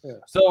 Yeah.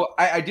 So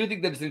I do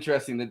think that it's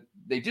interesting that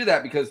they do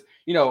that because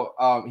he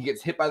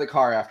gets hit by the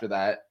car after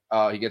that.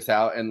 He gets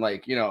out and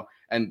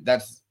and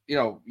that's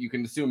you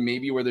can assume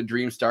maybe where the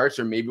dream starts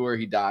or maybe where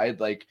he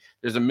died. Like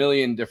there's a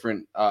million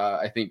different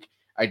I think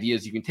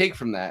ideas you can take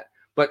from that.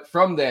 But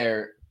from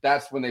there,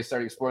 that's when they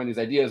start exploring these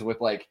ideas with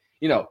like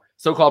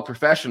so-called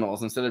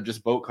professionals instead of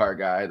just boat car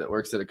guy that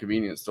works at a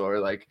convenience store.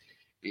 Like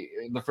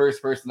the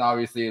first person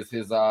obviously is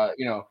his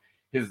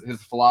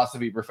his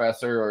philosophy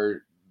professor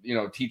or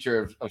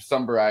teacher of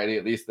some variety,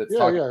 at least. That's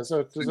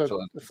So there's a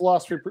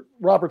philosophy.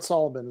 Robert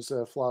Solomon is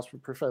a philosophy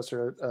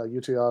professor at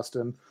UT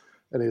Austin,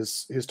 and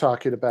he's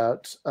talking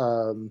about.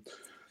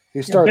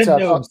 He starts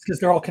out because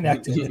they're all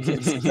connected.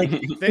 It's like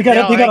they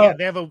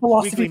have a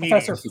philosophy weekly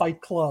professor meetings.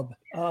 fight club.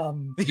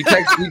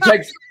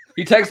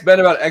 He texts Ben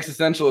about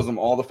existentialism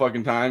all the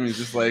fucking time. He's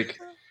just like,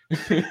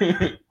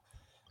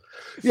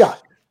 yeah.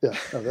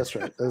 No, that's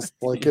right. That's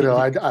like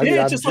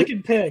just like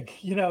in Pig,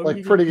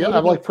 like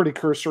I'm like pretty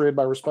cursory in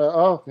my response.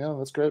 Oh, yeah,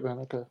 that's great, man.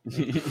 Okay.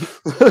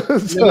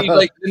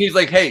 Then he's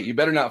like, hey, you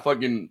better not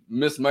fucking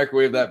miss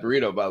microwave that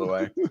burrito, by the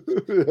way.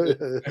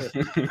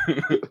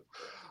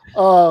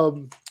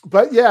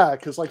 But yeah,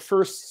 because like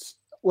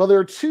there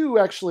are two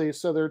actually.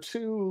 So there are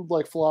two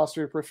like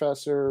philosophy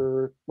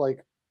professor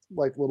like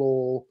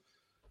little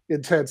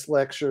intense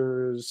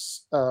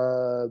lectures.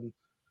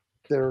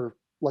 They're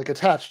like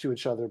attached to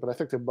each other, but I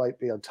think they might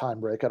be on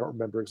time break. I don't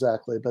remember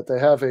exactly, but they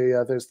have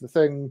there's the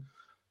thing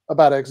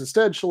about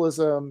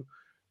existentialism,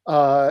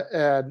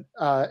 and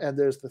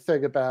there's the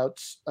thing about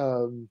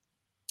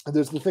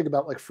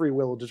like free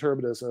will and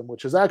determinism,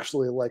 which is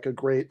actually like a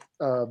great.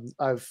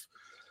 I've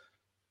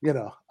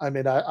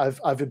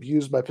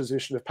abused my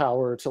position of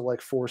power to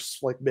like force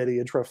like many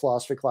intro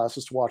philosophy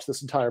classes to watch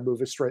this entire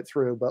movie straight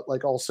through, but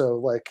like also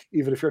like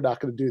even if you're not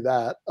going to do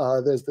that,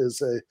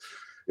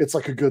 it's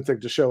like a good thing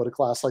to show in a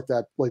class like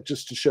that, like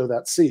just to show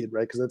that scene,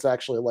 right? Because it's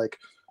actually like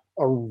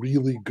a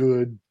really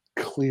good,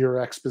 clear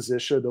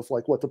exposition of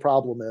like what the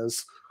problem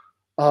is,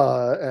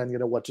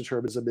 and what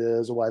determinism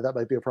is, and why that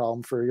might be a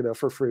problem for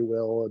for free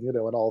will, and and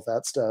all of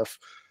that stuff.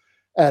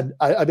 And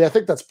I mean, I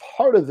think that's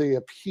part of the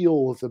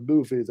appeal of the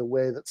movie, the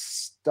way that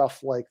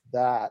stuff like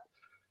that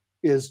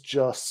is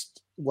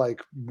just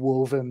like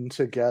woven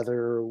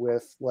together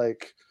with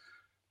like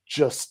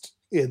just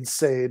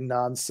insane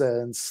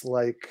nonsense,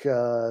 like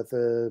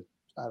the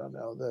I don't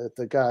know,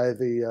 the guy,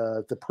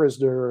 the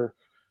prisoner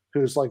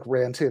who's like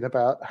ranting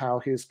about how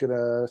he's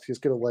gonna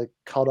like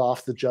cut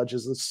off the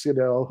judge's, you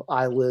know,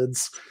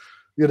 eyelids,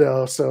 you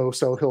know, so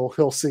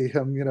he'll see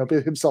him, you know,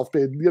 himself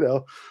being, you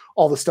know,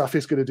 all the stuff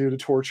he's going to do to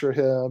torture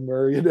him,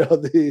 or you know,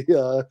 the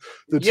yeah,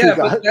 two guys.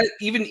 but that,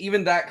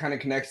 even that kind of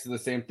connects to the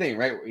same thing,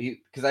 right?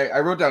 Because I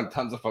wrote down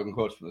tons of fucking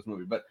quotes from this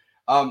movie, but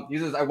he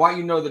says, "I want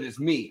you to know that it's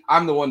me.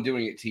 I'm the one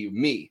doing it to you,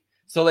 me."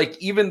 So like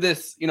even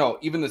this, you know,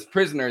 even this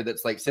prisoner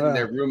that's like sitting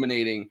there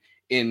ruminating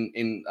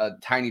in a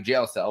tiny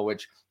jail cell,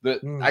 which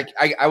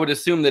I would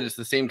assume that it's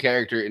the same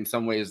character in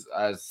some ways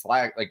as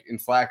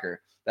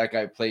Slacker. That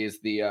guy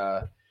plays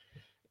the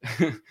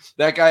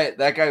that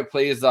guy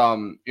plays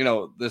you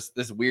know,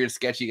 this weird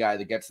sketchy guy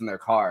that gets in their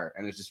car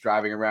and is just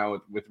driving around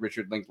with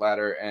Richard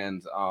Linklater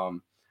and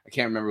I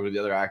can't remember who the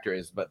other actor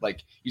is, but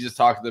like he's just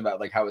talking about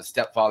like how his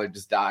stepfather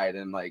just died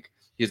and like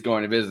he's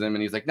going to visit him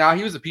and he's like, nah,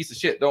 he was a piece of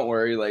shit, don't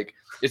worry. Like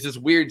it's this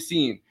weird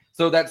scene.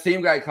 So that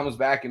same guy comes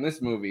back in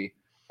this movie.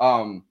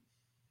 And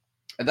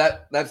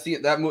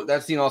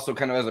that scene also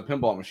kind of has a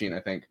pinball machine, I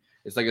think.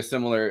 It's like a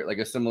similar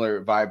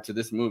vibe to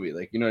this movie,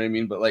 like, you know what I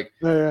mean? But like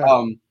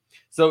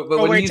so, but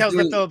when he tells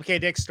the Philip K.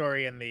 Dick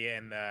story in the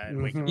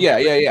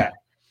yeah.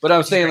 But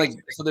I'm saying like,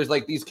 so there's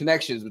like these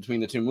connections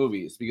between the two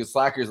movies because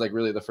Slacker is like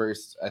really the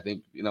first, I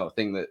think, you know,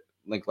 thing that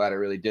Linklater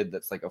really did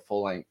that's like a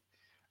full length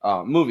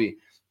movie,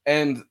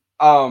 and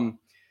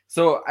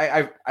so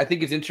I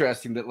think it's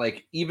interesting that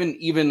like even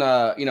you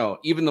know,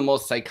 even the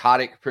most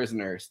psychotic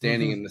prisoner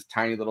standing in this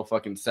tiny little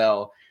fucking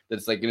cell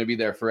that's like going to be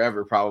there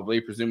forever,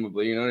 probably,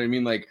 presumably, you know what I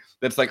mean? Like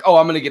that's like, oh,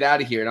 I'm going to get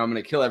out of here and I'm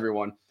going to kill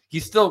everyone. He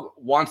still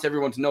wants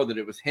everyone to know that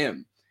it was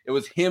him. It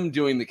was him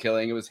doing the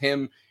killing. It was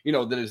him, you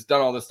know, that has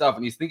done all this stuff.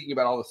 And he's thinking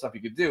about all the stuff he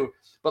could do.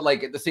 But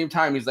like at the same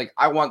time, he's like,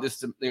 I want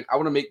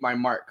to make my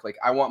mark. Like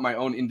I want my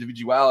own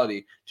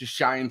individuality to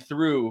shine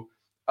through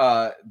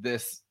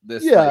this.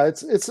 Yeah, like,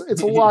 it's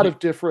a lot of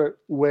different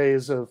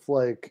ways of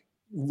like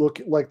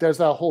like there's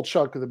that whole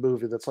chunk of the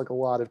movie that's like a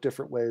lot of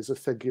different ways of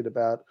thinking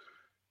about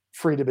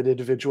freedom and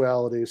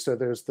individuality. So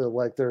there's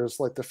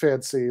the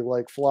fancy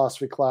like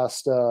philosophy class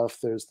stuff,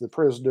 there's the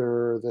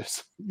prisoner,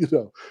 there's, you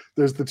know,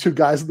 there's the two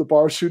guys in the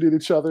bar shooting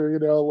each other, you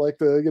know, like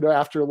the, you know,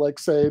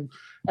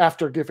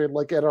 after giving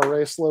like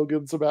NRA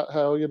slogans about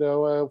how, you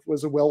know,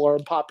 was a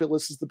well-armed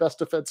populace is the best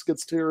defense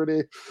against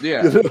tyranny.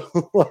 Yeah. You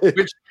know, like,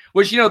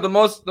 which you know, the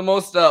most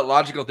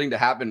logical thing to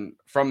happen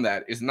from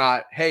that is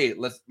not, hey,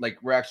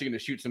 we're actually going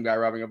to shoot some guy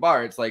robbing a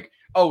bar. It's like,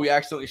 oh, we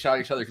accidentally shot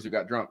each other because we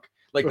got drunk.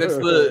 Like that's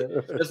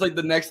like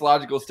the next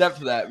logical step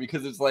to that,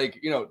 because it's like,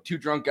 you know, two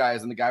drunk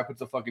guys and the guy puts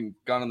a fucking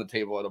gun on the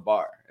table at a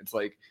bar. It's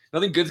like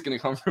nothing good's gonna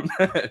come from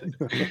that.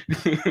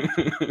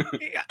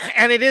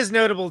 And it is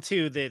notable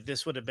too that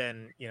this would have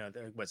been, you know,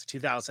 what's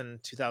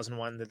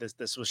 2001 that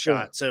this was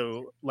shot. Yeah.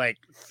 So like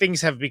things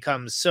have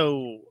become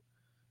so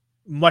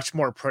much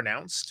more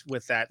pronounced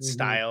with that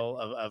style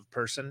of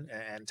person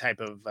and type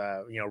of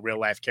you know, real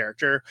life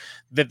character,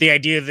 that the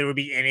idea that there would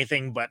be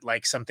anything but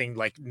like something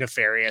like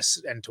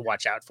nefarious and to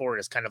watch out for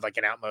is kind of like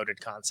an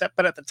outmoded concept.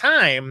 But at the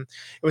time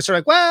it was sort of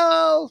like,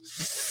 well,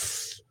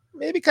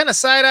 maybe kind of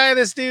side eye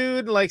this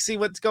dude, like see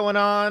what's going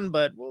on,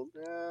 but we'll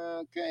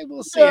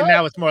see. Yeah, and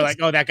now it's more like,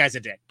 oh, that guy's a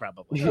dick,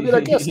 probably. I mean,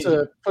 I guess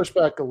to push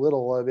back a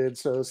little, I mean,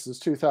 so this is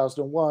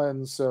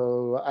 2001,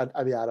 so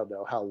I mean, I don't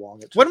know how long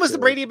it took. When was the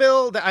Brady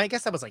Bill? I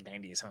guess that was like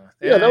 90s, huh?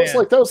 Yeah, that was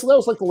like that was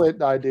like the late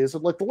 90s,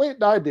 and like the late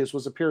 90s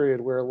was a period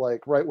where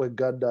like right-wing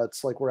gun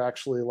nuts like were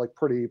actually like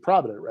pretty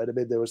prominent, right? I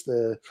mean, there was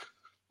the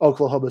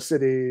Oklahoma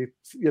City,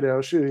 you know,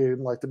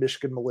 shooting, like the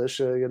Michigan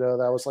militia, you know,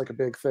 that was like a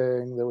big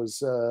thing. There was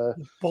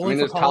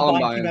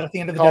Columbine came out at the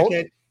end of the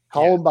decade.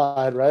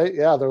 Columbine, right?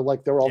 Yeah, there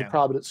were all the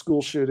prominent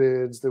school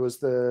shootings. There was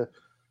the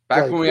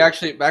back when we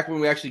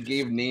actually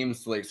gave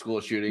names to like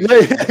school shootings.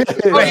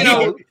 You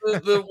know,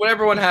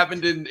 whatever one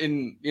happened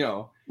in you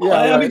know.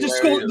 Yeah, I mean,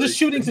 just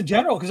shootings in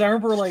general. Because I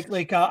remember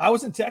like I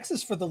was in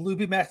Texas for the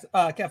Luby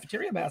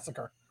cafeteria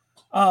massacre.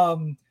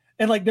 And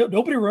like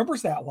nobody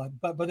remembers that one,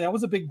 but that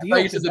was a big deal. I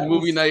thought you said the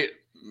movie night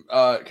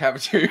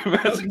cafeteria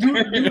massacre.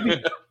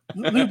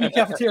 Luby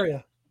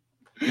cafeteria.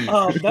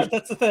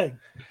 That's the thing.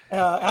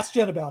 Ask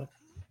Jen about it.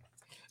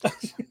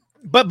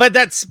 but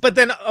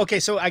then okay.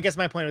 So I guess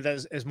my point with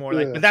that is more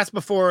like, but that's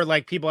before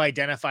like people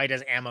identified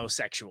as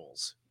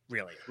ammosexuals.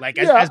 Really, like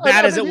as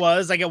bad as it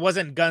was, like it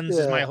wasn't guns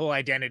is my whole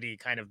identity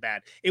kind of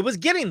bad. It was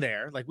getting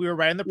there. Like we were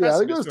right in the precipice. Yeah, I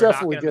think it was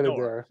definitely getting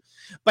there.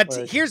 But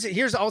like,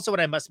 here's also what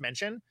I must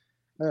mention.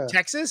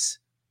 Texas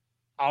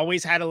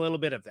always had a little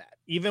bit of that,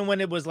 even when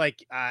it was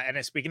like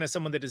and speaking of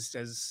someone that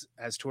has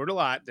toured a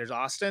lot, there's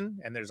Austin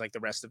and there's like the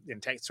rest of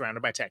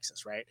surrounded by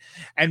Texas, right?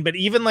 But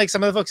even like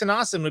some of the folks in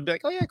Austin would be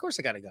like, oh yeah, of course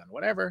I got a gun,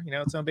 whatever, you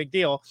know, it's no big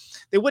deal.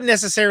 They wouldn't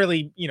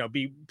necessarily, you know,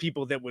 be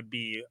people that would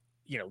be,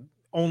 you know,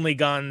 only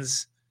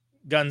guns,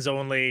 guns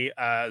only,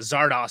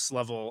 Zardos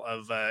level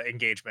of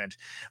engagement.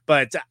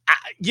 But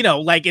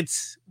like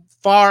it's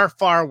far,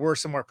 far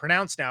worse and more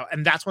pronounced now,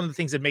 and that's one of the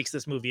things that makes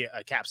this movie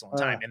a capsule in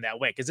time in that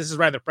way, because this is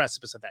right on the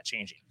precipice of that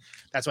changing.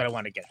 That's what I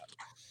want to get out.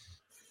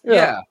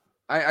 Yeah,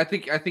 I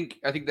think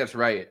that's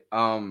right.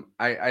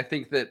 I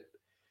think that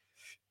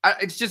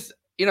it's just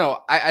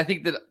I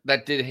think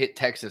that did hit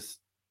Texas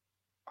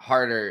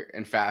harder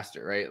and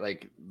faster, right?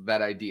 Like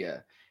that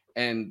idea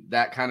and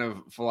that kind of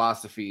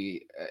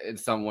philosophy in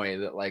some way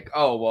that like,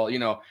 oh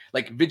well,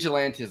 like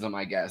vigilantism,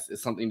 I guess,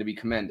 is something to be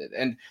commended.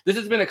 And this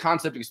has been a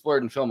concept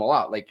explored in film a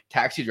lot, like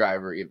Taxi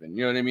Driver, even,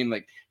 you know what I mean?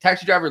 Like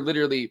Taxi Driver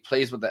literally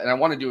plays with that, and I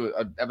want to do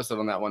an episode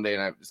on that one day,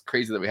 and it's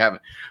crazy that we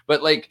haven't.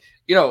 But like,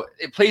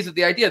 it plays with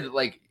the idea that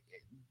like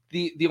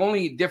the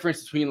only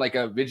difference between like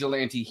a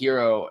vigilante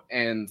hero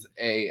and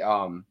a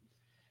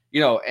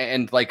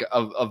and like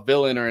a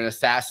villain or an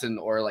assassin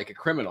or like a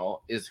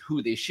criminal is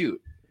who they shoot.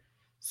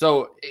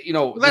 So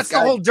well, that's the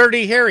whole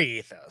Dirty Harry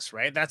ethos,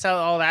 right? That's how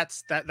all that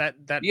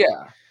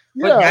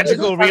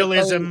magical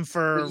realism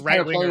for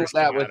right wingers.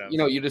 That with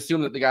you'd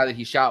assume that the guy that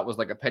he shot was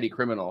like a petty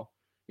criminal.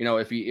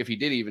 If he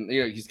did even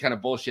he's kind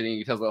of bullshitting.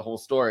 He tells the whole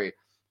story,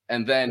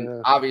 and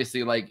then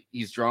obviously like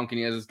he's drunk and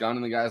he has his gun,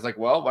 and the guy's like,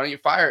 "Well, why don't you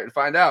fire it and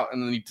find out?"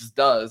 And then he just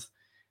does,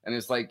 and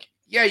it's like,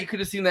 yeah, you could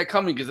have seen that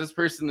coming because this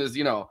person is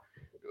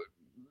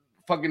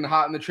fucking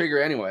hot in the trigger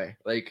anyway.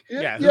 Like who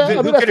I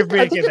could have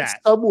predicted that?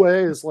 In some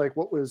ways, like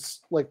what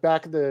was like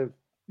back in the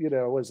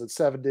was it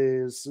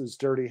 70s? It was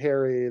Dirty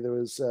Harry. There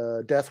was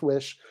Death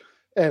Wish,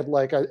 and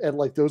like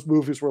those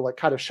movies were like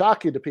kind of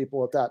shocking to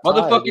people at that time.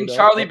 Motherfucking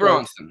Charlie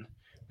Bronson.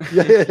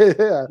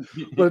 Yeah.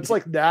 But it's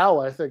like now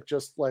I think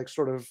just like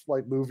sort of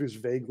like movies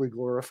vaguely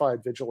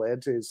glorified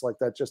vigilantes like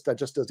that just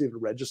doesn't even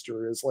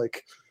register as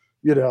like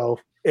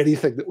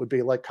anything that would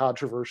be like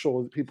controversial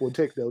and people would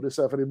take notice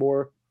of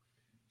anymore.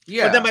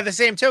 Yeah. But then by the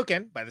same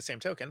token,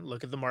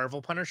 look at the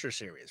Marvel Punisher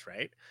series,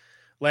 right?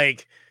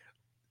 Like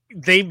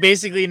they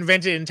basically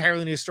invented an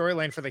entirely new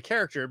storyline for the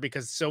character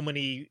because so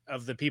many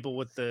of the people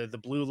with the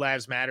Blue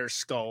Lives Matter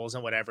skulls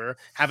and whatever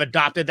have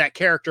adopted that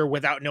character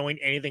without knowing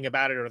anything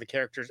about it or the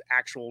character's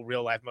actual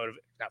real life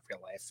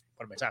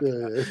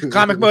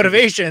comic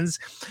motivations.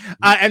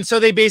 And so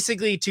they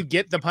basically, to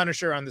get the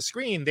Punisher on the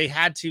screen, they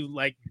had to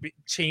like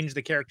change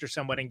the character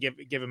somewhat and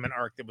give him an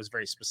arc that was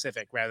very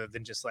specific rather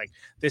than just like,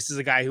 this is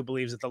a guy who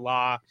believes that the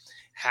law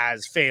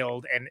has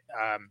failed and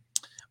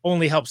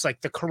only helps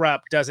like the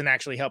corrupt, doesn't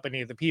actually help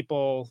any of the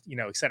people,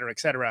 et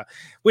cetera,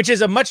 which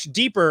is a much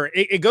deeper,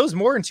 it goes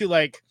more into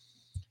like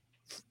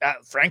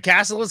Frank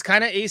Castle is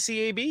kind of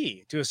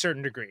ACAB to a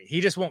certain degree.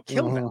 He just won't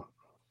kill them.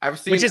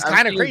 Which is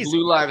kind of crazy.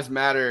 Blue Lives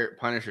Matter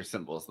Punisher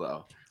symbols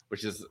though,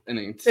 which is an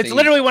insane. It's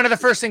literally one of the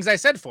first things I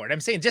said for it.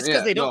 I'm saying just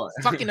because they don't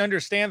fucking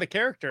understand the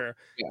character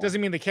doesn't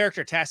mean the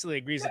character tacitly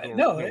agrees with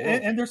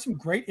and there's some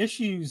great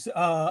issues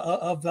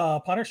of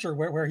the Punisher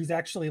where he's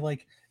actually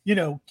like,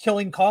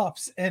 killing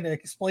cops and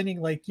explaining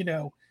like,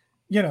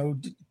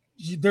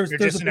 there's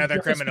just another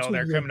criminal.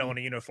 They're criminal in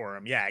a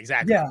uniform. Yeah,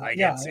 exactly.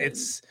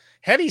 It's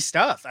heavy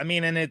stuff. I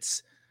mean, and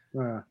it's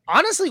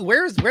honestly,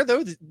 where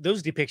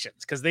those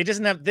depictions? Because they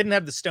didn't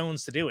have the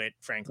stones to do it,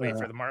 frankly,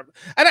 for the Marvel.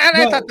 And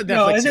I thought the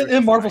Netflix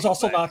and Marvel's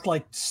also not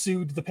like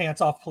sued the pants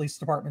off police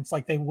departments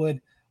like they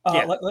would,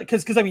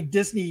 because I mean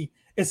Disney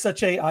is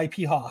such a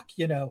IP hawk,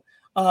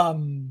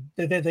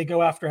 they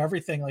go after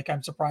everything. Like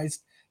I'm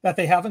surprised that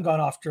they haven't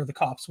gone after the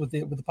cops with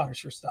the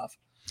Punisher stuff.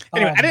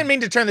 Anyway, I didn't mean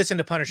to turn this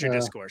into Punisher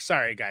discourse.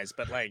 Sorry, guys,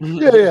 but like,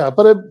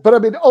 but I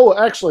mean,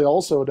 actually,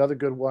 also another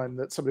good one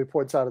that somebody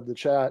points out in the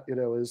chat,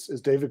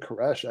 is David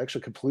Koresh. I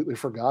actually completely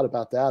forgot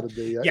about that in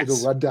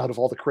the rundown of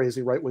all the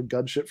crazy right wing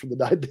gun shit from the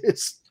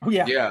 90s. Oh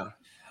yeah.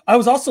 I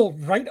was also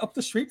right up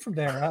the street from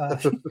there.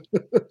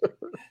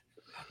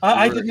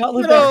 I did not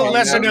live there.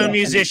 Lesser known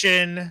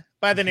musician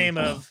by the name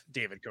of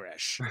David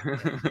Koresh.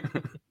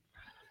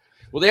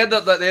 Well, they had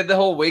the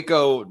whole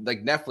Waco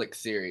like Netflix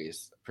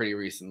series pretty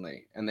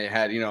recently, and they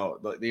had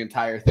the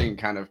entire thing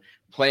kind of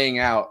playing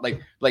out like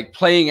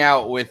playing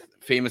out with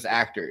famous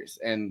actors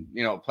and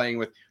playing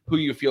with who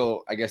you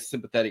feel I guess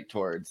sympathetic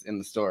towards in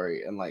the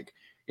story, and like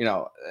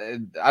I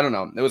don't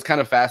know, it was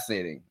kind of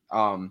fascinating.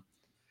 No,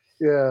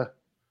 I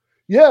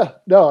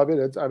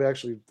mean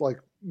actually like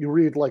you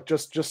read like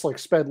just like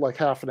spend like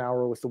half an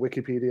hour with the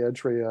Wikipedia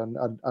entry on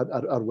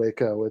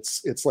Waco.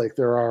 It's like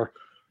there are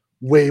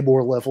way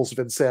more levels of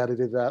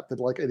insanity than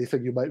like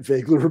anything you might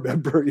vaguely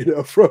remember,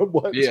 from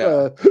what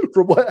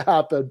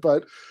happened.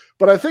 But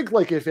I think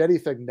like if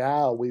anything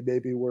now we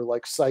maybe were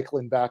like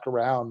cycling back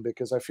around,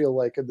 because I feel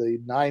like in the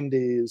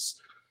 90s,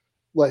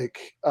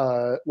 like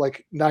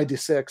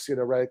 96,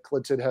 right,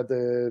 Clinton had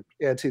the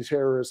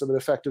Anti-Terrorism and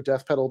Effective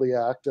Death Penalty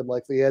Act, and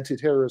like the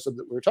anti-terrorism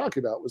that we were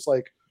talking about was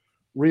like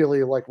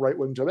really like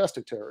right-wing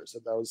domestic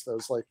terrorism. That was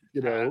like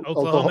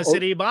Oklahoma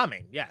City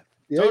bombing. Yeah,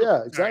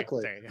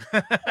 exactly.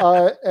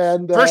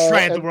 And first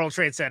try at the World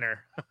Trade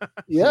Center. I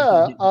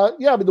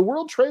mean the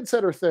World Trade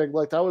Center thing,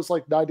 like that was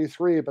like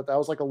 93, but that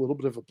was like a little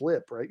bit of a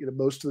blip, right?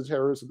 Most of the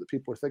terrorism that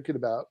people were thinking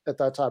about at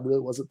that time really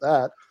wasn't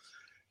that.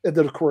 And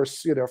then of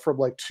course, from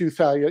like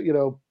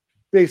 2000,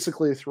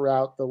 basically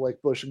throughout the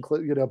like Bush and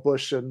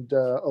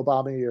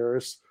Obama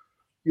years,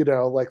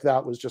 like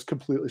that was just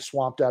completely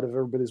swamped out of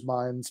everybody's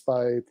minds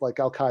by like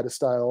Al Qaeda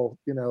style,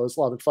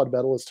 Islamic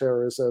fundamentalist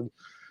terrorism.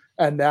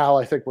 And now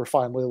I think we're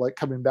finally like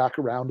coming back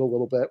around a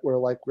little bit where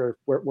like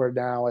we're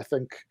now, I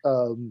think,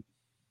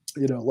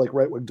 like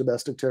right wing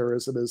domestic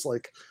terrorism is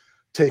like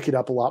taking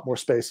up a lot more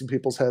space in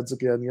people's heads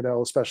again,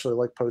 especially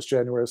like post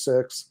January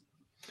 6th.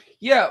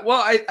 Yeah,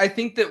 well, I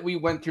think that we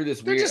went through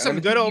this They're weird. just some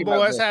good old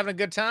boys having a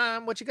good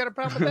time. What you got a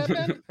problem with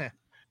that, man?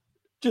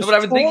 No, but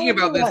I've been thinking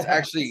about this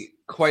actually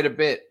quite a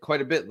bit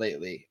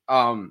lately.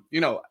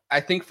 I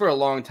think for a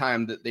long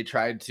time that they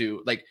tried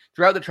to, like,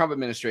 throughout the Trump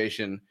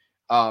administration,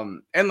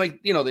 and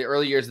like, the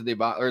early years of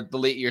the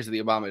late years of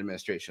the Obama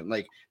administration,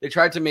 like they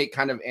tried to make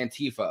kind of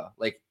Antifa,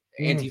 like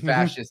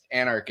anti-fascist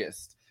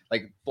anarchist,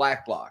 like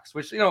black blocs,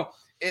 which,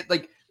 it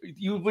like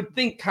you would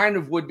think kind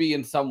of would be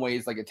in some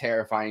ways like a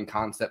terrifying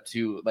concept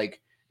to, like,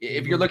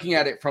 if you're looking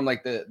at it from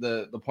like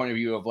the point of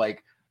view of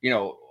like,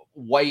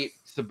 white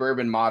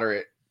suburban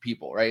moderate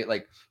people, right?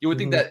 Like you would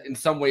think that in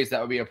some ways that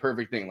would be a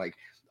perfect thing. Like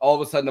all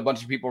of a sudden a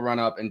bunch of people run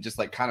up and just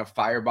like kind of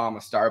firebomb a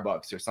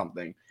Starbucks or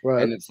something.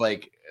 Right. And it's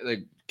like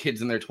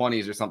kids in their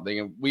 20s or something.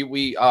 And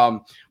we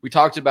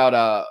talked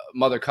about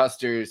Mother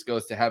Custer's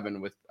Goes to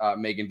Heaven with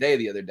Megan Day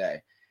the other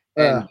day.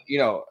 And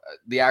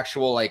the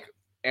actual like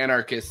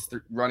anarchists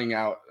running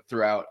out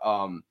throughout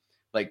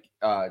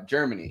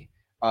Germany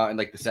in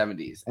like the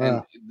 70s,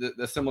 and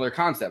the similar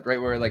concept,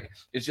 right, where like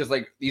it's just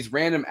like these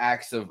random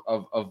acts of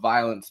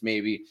violence,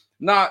 maybe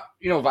not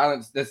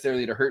violence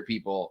necessarily to hurt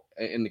people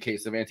in the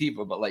case of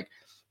Antifa, but like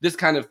this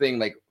kind of thing,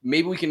 like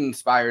maybe we can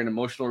inspire an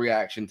emotional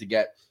reaction to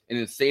get an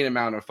insane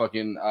amount of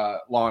fucking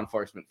law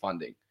enforcement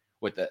funding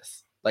with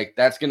this. Like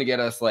that's going to get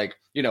us like,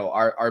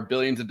 our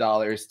billions of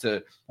dollars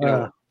to,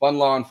 fund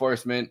law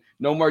enforcement,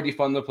 no more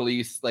defund the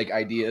police, like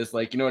ideas,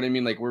 like, you know what I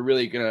mean? Like we're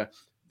really going to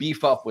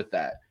beef up with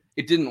that.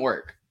 It didn't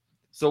work.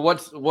 So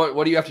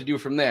what do you have to do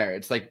from there?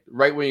 It's like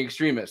right-wing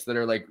extremists that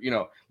are like,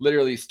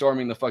 literally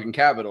storming the fucking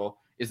Capitol.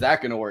 Is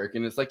that going to work?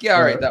 And it's like, yeah,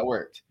 all right, that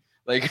worked.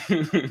 Like,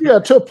 yeah,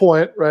 to a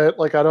point, right?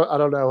 Like, I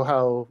don't know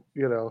how,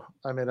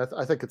 I mean,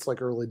 I think it's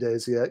like early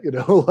days yet,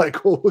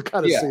 like we'll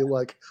kind of see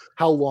like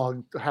how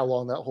long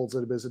that holds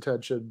into his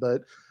attention.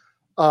 But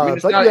I mean,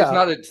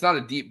 it's not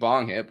a deep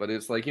bong hit, but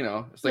it's like,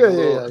 it's like a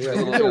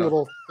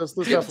little. There's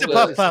it's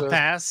definitely a puff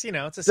pass,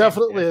 it's a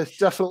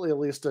definitely at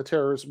least a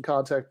terrorism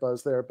contact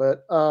buzz there.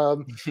 But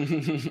but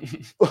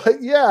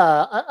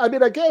yeah, I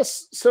mean, I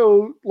guess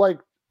so. Like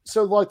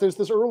there's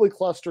this early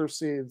cluster of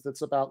scenes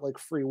that's about like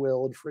free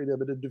will and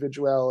freedom and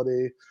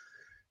individuality,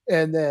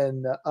 and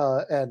then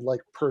and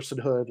like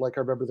personhood. Like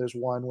I remember there's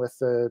one with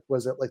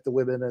was it like the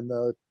women in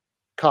the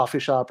coffee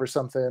shop or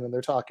something, and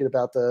they're talking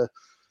about the,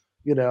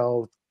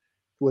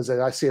 was it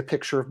I see a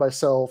picture of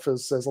myself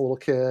as a little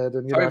kid,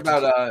 and talking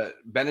about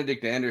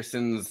Benedict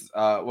Anderson's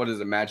what is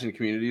it, Imagine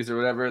Communities or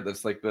whatever.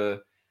 That's like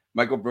the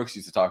Michael Brooks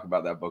used to talk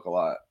about that book a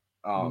lot.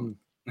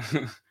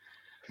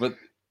 But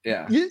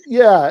yeah,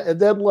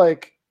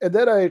 and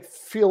then I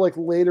feel like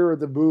later in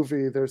the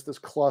movie there's this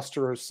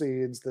cluster of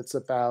scenes that's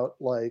about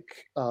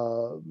like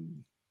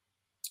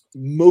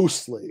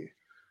mostly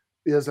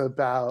is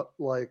about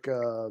like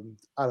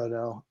I don't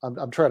know,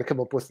 I'm trying to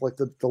come up with like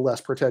the less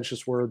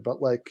pretentious word,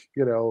 but like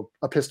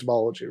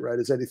epistemology, right?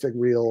 Is anything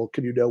real?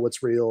 Can you know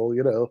what's real?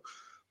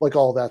 Like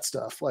all that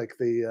stuff, like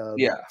the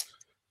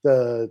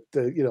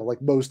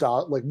like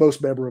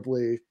most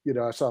memorably,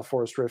 I saw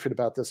Forrest riffing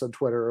about this on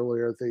Twitter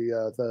earlier,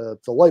 the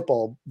light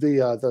bulb,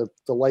 the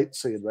light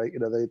scene, right?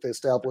 They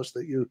established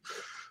that you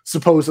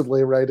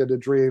supposedly, right, in a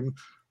dream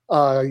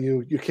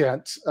you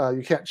can't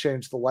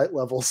change the light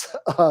levels,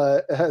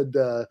 and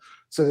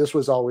so this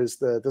was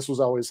always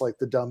like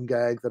the dumb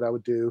gag that I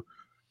would do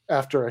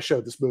after I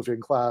showed this movie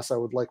in class. I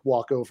would like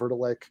walk over to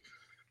like,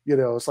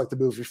 it's like the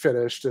movie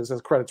finished as the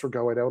credits were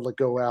going. I would like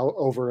go out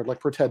over and like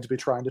pretend to be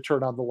trying to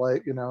turn on the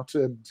light,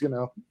 to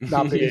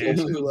not be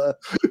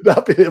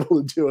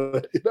able to do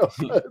it,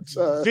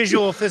 but,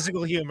 visual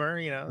physical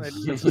humor,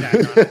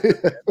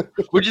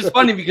 which is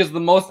funny because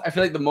I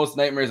feel like the most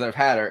nightmares I've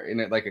had are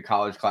in like a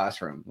college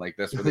classroom. Like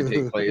that's where they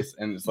take place,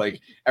 and it's like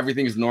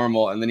everything's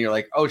normal, and then you're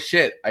like, oh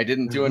shit, I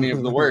didn't do any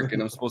of the work,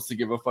 and I'm supposed to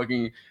give a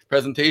fucking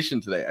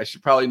presentation today. I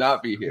should probably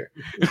not be here.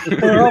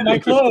 Where are my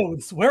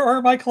clothes? Where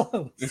are my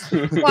clothes?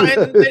 Well,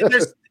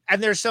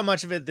 and there's so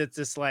much of it that's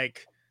just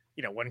like,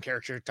 one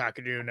character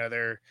talking to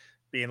another,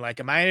 being like,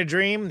 "Am I in a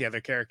dream?" The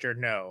other character,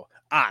 "No."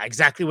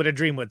 Exactly what a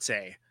dream would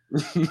say.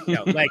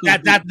 Like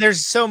that.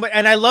 There's so much,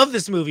 and I love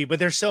this movie, but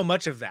there's so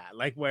much of that.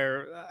 Like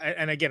where,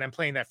 and again, I'm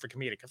playing that for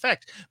comedic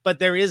effect, but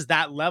there is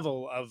that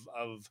level of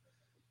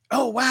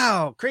oh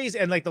wow, crazy,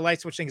 and like the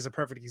light switch thing is a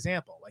perfect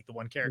example. Like the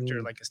one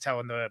character like is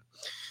telling the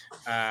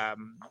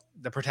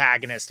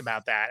protagonist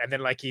about that, and then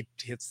like he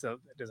hits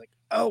it's like,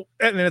 oh,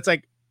 and then it's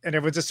like. And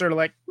everyone's just sort of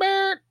like,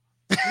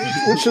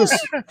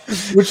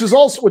 which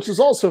is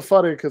also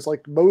funny because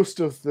like most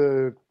of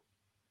the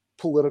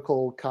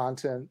political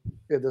content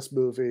in this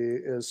movie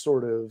is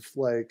sort of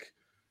like,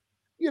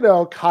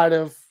 kind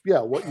of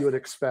what you would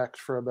expect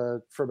from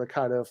a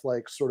kind of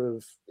like sort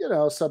of,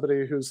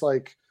 somebody who's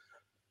like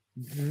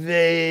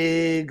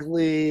vaguely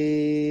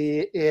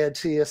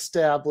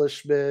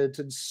anti-establishment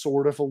in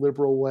sort of a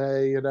liberal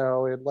way, in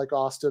like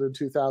Austin in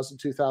 2000,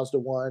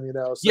 2001,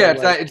 So yeah,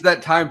 it's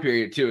that time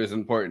period too is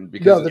important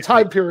because the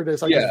time period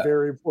is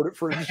very important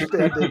for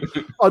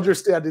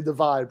understanding the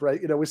vibe, right?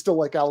 We still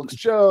like Alex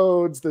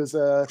Jones. There's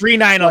a pre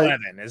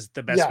 9/11 is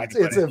the best. Yeah,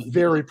 it's a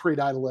very pre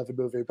 9/11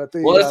 movie, but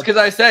that's because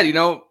I said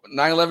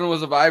 9/11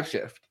 was a vibe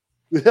shift.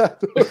 Yeah,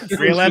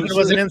 311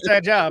 was an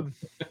inside job.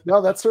 No,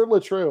 that's certainly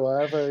true.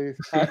 I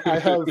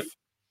have.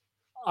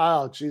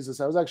 Oh Jesus!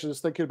 I was actually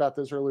just thinking about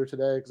this earlier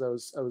today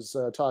because I was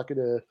talking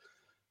to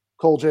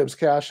Cole James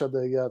Cash on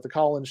the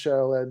Collins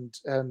show, and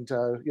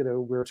we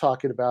were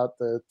talking about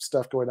the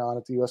stuff going on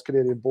at the U.S.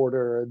 Canadian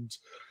border, and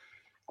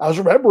I was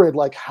remembering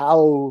like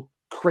how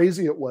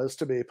crazy it was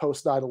to me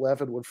post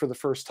 9/11 when for the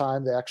first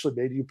time they actually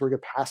made you bring a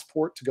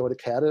passport to go to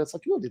Canada. It's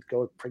like, you don't need to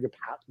go and bring a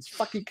passport. It's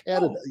fucking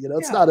Canada.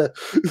 It's not a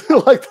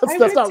like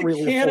that's not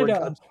really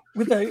Canada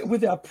with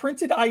a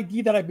printed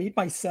ID that I made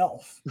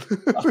myself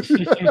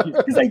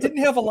because I didn't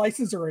have a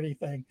license or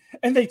anything,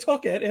 and they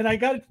took it, and I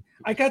got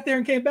there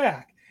and came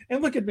back.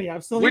 And look at me,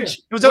 I'm still here.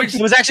 It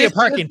was actually a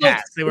parking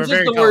pass. They were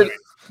very tolerant.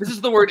 This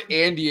is the word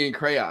Andy in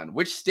crayon.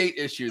 Which state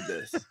issued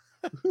this?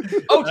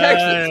 Oh,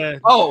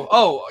 Texas.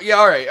 Yeah.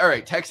 All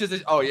right. Texas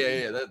is. Oh,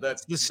 yeah.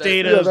 That's the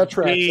state of that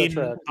tracks.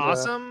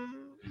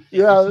 awesome.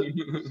 Yeah.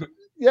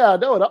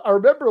 No, and I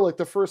remember like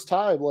the first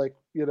time, like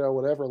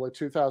whatever, like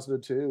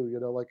 2002.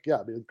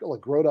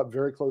 Grown up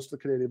very close to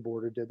the Canadian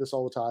border, did this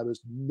all the time. It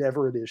was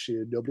never an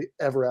issue. Nobody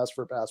ever asked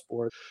for a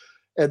passport.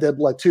 And then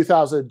like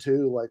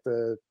 2002, like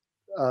they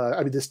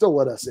still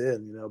let us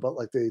in, but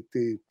like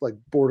the like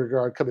border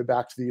guard coming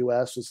back to the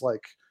U.S. was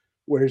like,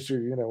 "Where's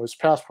your his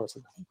passport?" I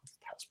was like,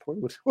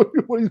 passport? What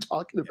are you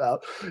talking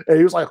about? And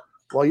he was like,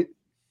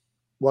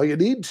 well, you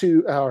need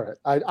to. All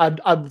right,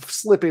 I'm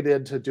slipping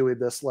into doing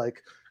this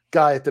like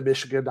guy at the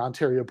Michigan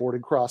Ontario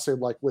boarding crossing,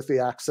 like with the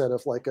accent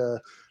of like a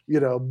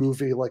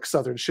movie like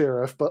Southern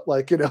Sheriff, but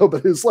like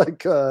but it's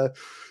like but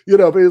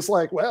it's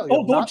like, well,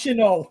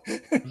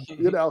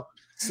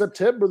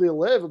 September the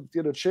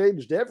 11th,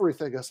 changed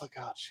everything. I was like,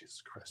 God,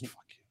 Jesus Christ,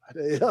 fuck you.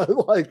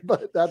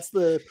 But that's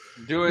the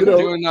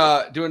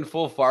doing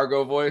full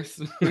Fargo voice.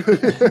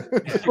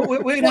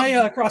 When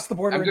I crossed the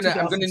border in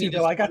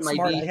 2002, I got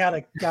smart. I had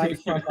a guy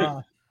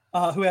from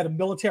who had a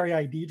military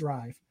ID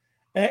drive,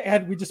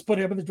 and we just put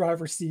him in the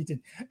driver's seat, and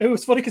it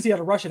was funny because he had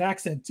a Russian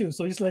accent too.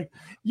 So he's like,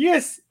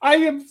 "Yes, I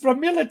am from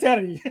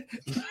military."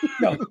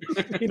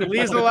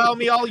 Please allow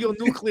me all your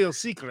nuclear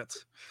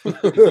secrets.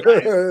 but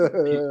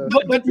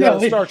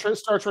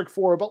Star Trek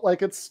 4, but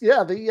like it's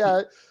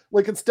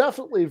like it's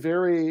definitely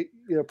very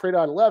pre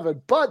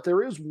 9/11, but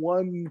there is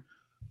one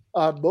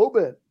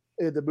moment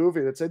in the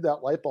movie that's in that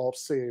light bulb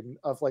scene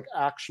of like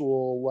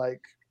actual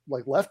like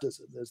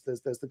leftism. There's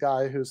the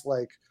guy who's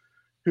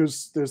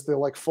there's the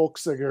like folk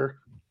singer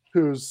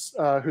who's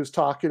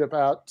talking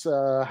about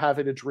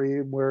having a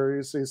dream where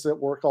he's at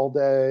work all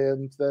day,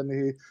 and then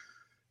he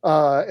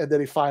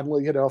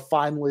finally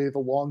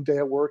the long day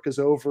at work is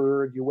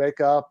over, and you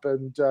wake up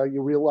and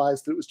you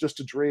realize that it was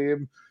just a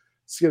dream.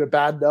 It's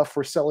bad enough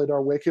we're selling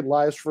our waking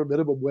lives for a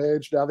minimum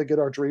wage. Now they get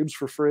our dreams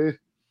for free.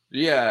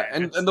 Yeah,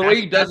 and the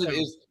way he does it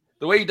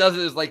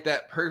is like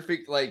that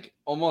perfect, like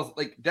almost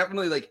like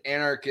definitely like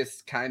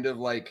anarchist kind of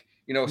like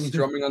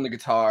strumming on the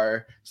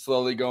guitar,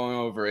 slowly going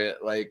over it.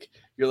 Like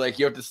you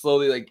have to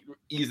slowly like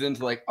ease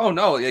into like, oh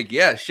no, like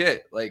yeah,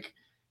 shit. Like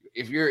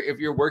if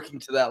you're working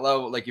to that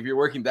level, like if you're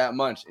working that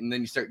much, and then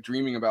you start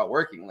dreaming about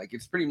working, like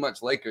it's pretty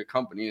much like a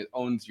company that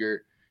owns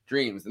your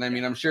dreams. And I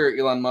mean, I'm sure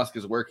Elon Musk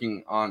is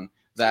working on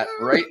that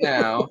right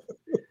now.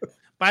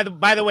 By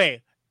the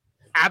way,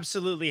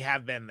 absolutely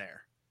have been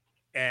there,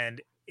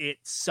 and it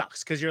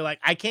sucks because you're like,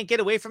 I can't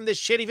get away from this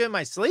shit even in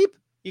my sleep.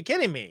 You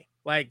kidding me?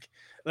 Like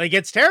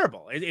it's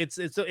terrible. It's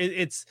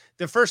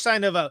the first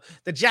sign of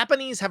the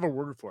Japanese have a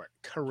word for it,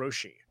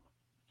 karoshi,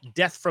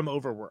 death from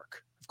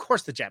overwork. Of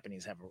course, the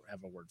Japanese have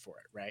a word for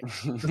it, right?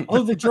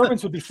 Oh, the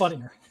Germans would be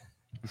funnier.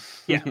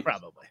 Yeah,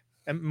 probably.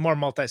 And more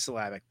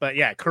multisyllabic, but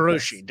yeah,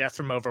 karoshi, death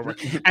from overwork,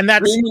 and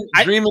that's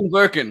dreaming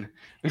working.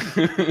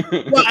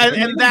 Well,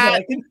 and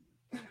that,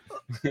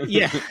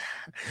 yeah.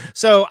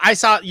 So I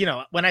saw,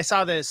 when I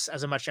saw this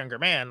as a much younger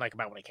man, like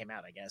about when it came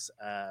out, I guess,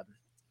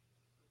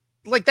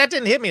 like that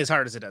didn't hit me as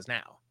hard as it does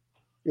now.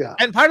 Yeah,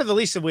 and part of the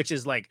least of which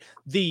is like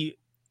the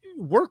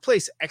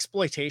workplace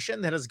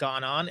exploitation that has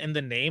gone on in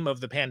the name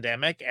of the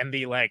pandemic, and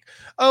the like,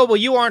 oh well,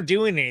 you aren't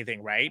doing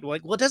anything, right?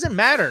 Like, well, it doesn't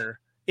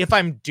matter if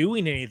I'm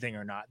doing anything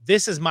or not.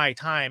 This is my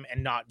time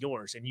and not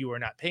yours, and you are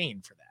not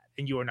paying for that,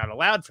 and you are not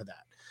allowed for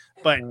that.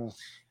 But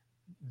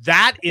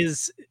that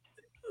is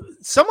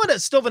somewhat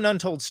still of an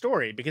untold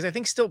story, because I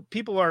think still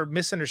people are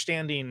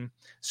misunderstanding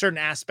certain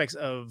aspects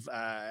of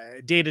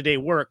day-to-day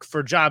work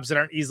for jobs that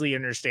aren't easily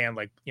understand,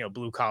 like,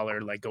 blue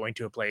collar, like going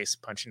to a place,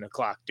 punching a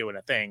clock, doing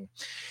a thing.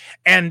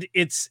 And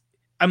it's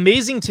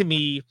amazing to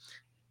me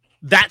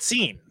that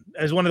scene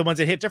is one of the ones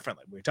that hit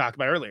differently. We talked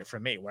about earlier for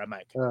me, where I'm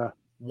like,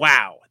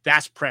 wow,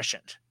 that's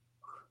prescient.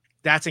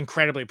 That's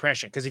incredibly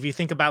prescient. Because if you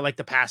think about like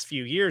the past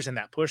few years and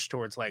that push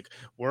towards like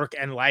work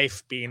and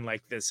life being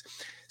like this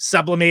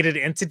sublimated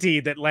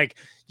entity that like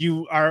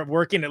you are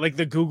working at like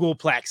the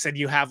Googleplex and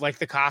you have like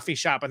the coffee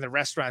shop and the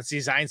restaurants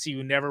designed so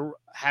you never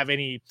have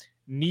any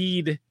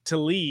need to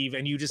leave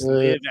and you just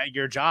live at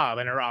your job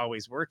and are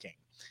always working.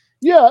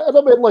 Yeah, and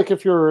I mean, like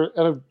if you're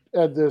and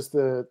there's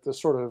the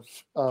sort of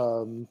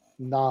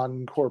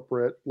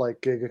non-corporate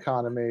like gig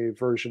economy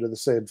version of the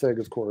same thing,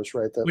 of course,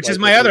 right? That which like, is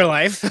my other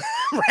life,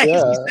 right?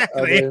 Yeah,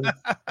 Exactly.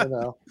 I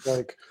mean,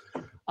 like,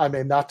 I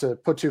mean, not to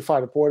put too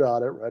fine a point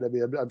on it, right? I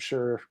mean, I'm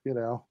sure,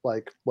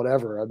 like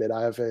whatever. I mean,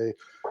 I have a,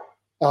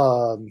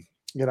 I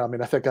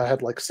mean, I think I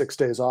had like 6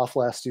 days off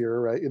last year,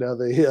 right?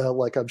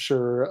 Like I'm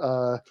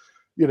sure.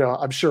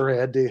 I'm sure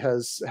Andy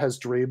has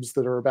dreams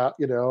that are about,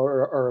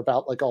 are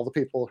about like all the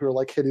people who are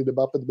like hitting him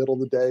up in the middle of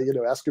the day,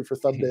 asking for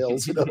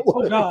thumbnails.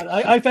 Oh God,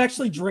 I've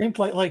actually dreamed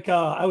like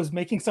I was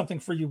making something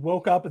for you,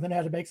 woke up and then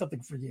had to make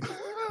something for you.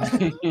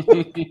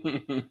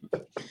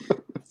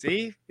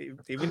 See,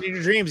 even in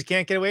your dreams, you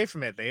can't get away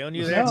from it. They own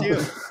you there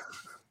too.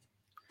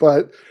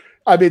 But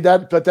I mean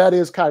that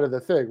is kind of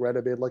the thing, right?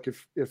 I mean, like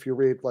if you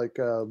read like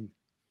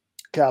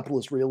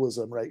capitalist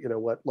realism, right?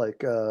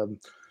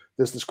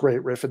 There's this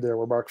great riff in there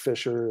where Mark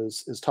Fisher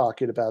is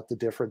talking about the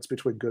difference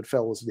between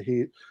Goodfellas and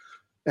Heat,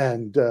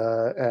 and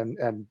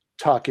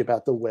talking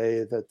about the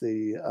way that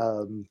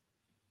the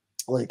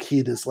like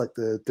Heat is like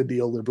the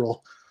neoliberal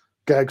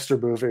gangster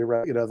movie,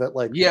 right? That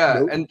like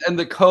and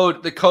the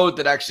code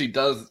that actually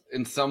does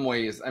in some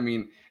ways, I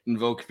mean,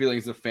 invoke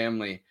feelings of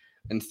family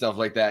and stuff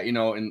like that, in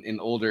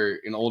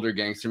older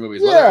gangster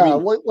movies. Yeah,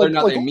 whether or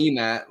not they mean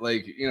that,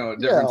 like,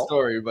 different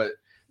story, but.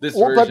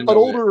 But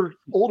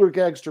older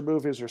gangster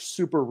movies are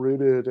super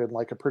rooted in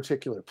like a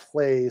particular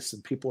place,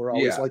 and people are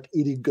always like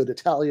eating good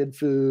Italian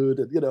food,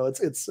 and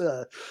it's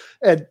the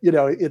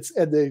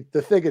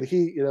thing in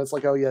Heat, it's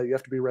like, oh yeah, you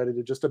have to be ready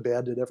to just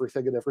abandon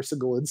everything in every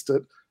single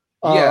instant.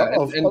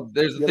 And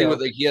there's the thing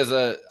with like he has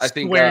I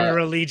think swearing your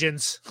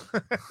allegiance.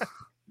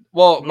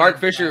 Well, Mark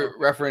Fisher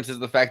references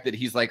the fact that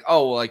he's like,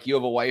 oh, well, like you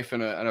have a wife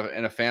and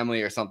a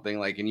family or something,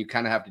 like, and you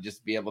kind of have to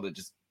just be able to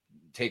just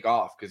take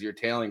off because you're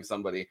tailing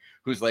somebody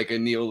who's like a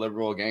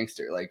neoliberal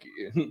gangster. Like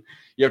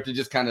you have to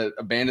just kind of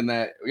abandon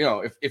that.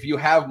 If you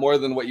have more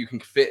than what you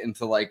can fit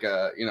into like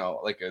a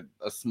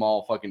a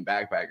small fucking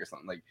backpack or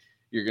something, like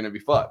you're gonna be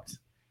fucked.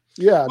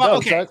 Yeah, well, no,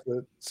 okay. Exactly.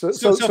 So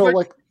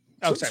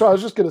I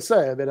was just gonna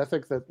say, I mean, I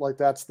think that like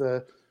that's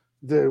the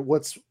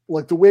what's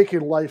like the waking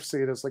life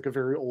scene is like a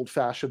very old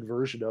fashioned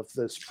version of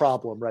this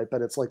problem, right?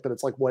 But it's like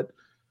what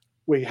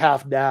we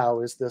have now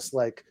is this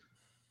like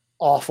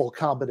awful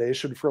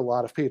combination for a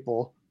lot of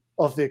people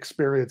of the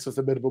experience of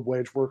the minimum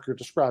wage worker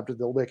described in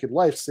the Waking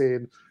Life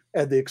scene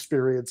and the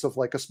experience of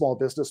like a small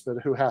businessman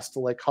who has to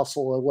like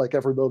hustle like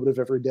every moment of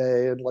every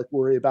day and like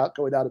worry about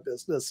going out of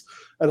business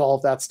and all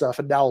of that stuff.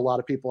 And now a lot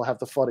of people have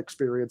the fun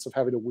experience of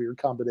having a weird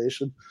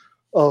combination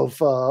of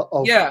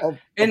both.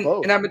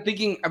 And I've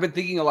been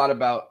thinking a lot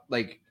about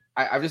like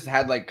I've just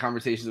had like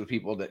conversations with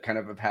people that kind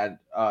of have had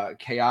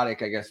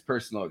chaotic, I guess,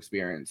 personal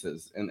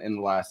experiences in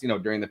the last,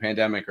 during the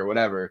pandemic or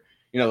whatever.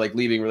 Like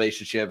leaving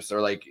relationships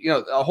or like,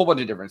 a whole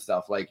bunch of different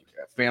stuff, like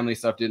family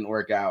stuff didn't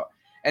work out.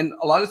 And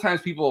a lot of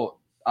times people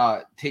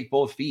take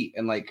both feet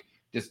and like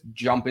just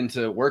jump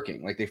into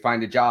working. Like they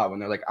find a job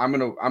and they're like, I'm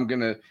gonna,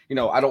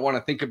 I don't want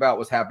to think about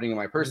what's happening in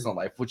my personal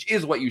life, which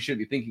is what you should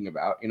be thinking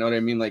about. You know what I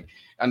mean? Like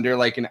under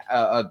like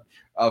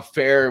a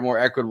fair, more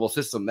equitable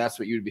system, that's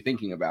what you'd be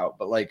thinking about.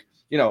 But like,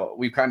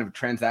 we've kind of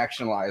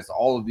transactionalized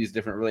all of these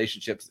different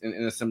relationships in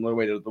a similar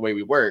way to the way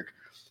we work.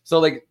 So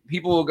like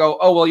people will go,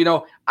 oh,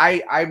 well,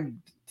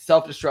 I'm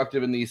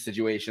self-destructive in these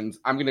situations.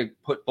 I'm going to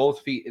put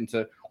both feet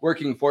into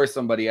working for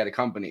somebody at a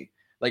company.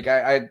 Like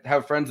I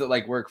have friends that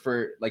like work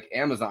for like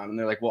Amazon and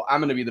they're like, well, I'm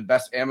going to be the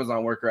best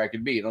Amazon worker I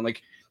could be. And I'm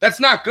like, that's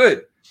not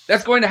good.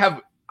 That's going to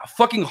have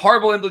fucking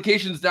horrible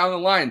implications down the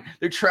line.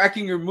 They're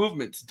tracking your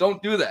movements.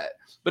 Don't do that.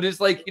 But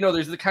it's like,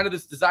 there's the kind of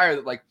this desire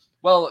that like,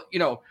 well,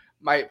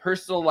 my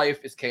personal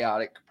life is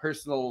chaotic.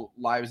 Personal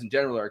lives in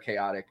general are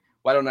chaotic.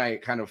 Why don't I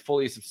kind of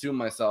fully subsume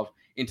myself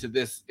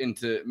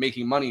into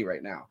making money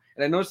right now?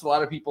 And I noticed a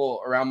lot of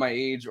people around my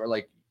age or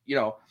like,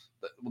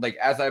 like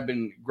as I've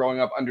been growing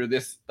up under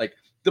this, like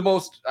the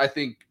most, I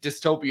think,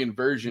 dystopian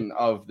version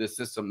of this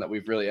system that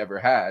we've really ever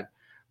had.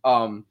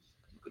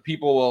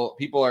 People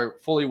are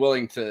fully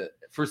willing to,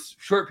 for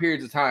short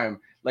periods of time,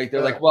 like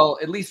they're like, well,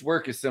 at least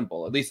work is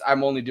simple. At least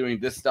I'm only doing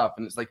this stuff.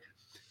 And it's like,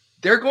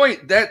 they're going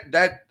that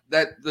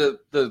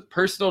the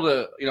personal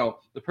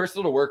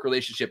to work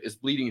relationship is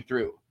bleeding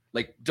through.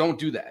 Like, don't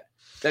do that.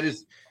 That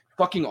is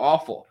fucking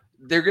awful.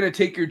 They're going to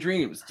take your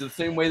dreams to the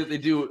same way that they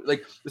do,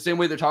 like the same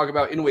way they're talking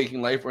about in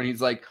Waking Life, when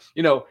he's like,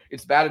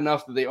 it's bad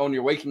enough that they own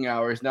your waking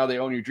hours. Now they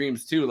own your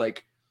dreams too.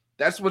 Like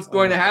that's what's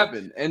going to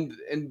happen. And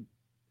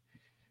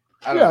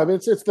I mean,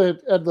 it's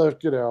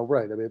the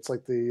right. I mean, it's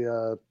like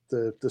the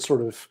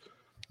sort of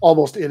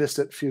almost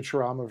innocent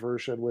Futurama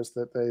version was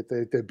that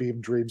they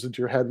beam dreams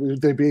into your head.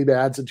 They beam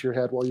ads into your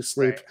head while you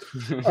sleep.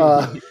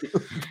 Right.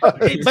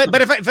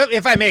 But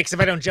if I may, because if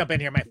I don't jump in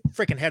here, my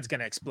freaking head's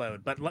gonna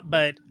explode. But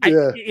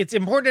it's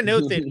important to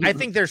note that I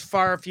think there's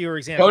far fewer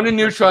examples. Conan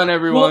Neutron,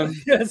 everyone.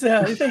 Well, yes,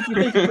 thank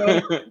you,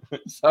 Conan.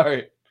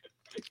 Sorry.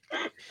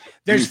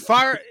 There's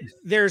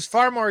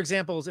far more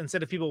examples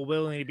instead of people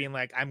willingly being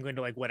like, I'm going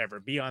to like whatever,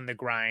 be on the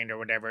grind or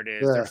whatever it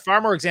is. Yeah. There's far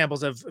more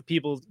examples of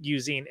people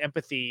using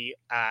empathy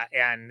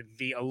and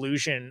the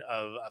illusion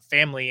of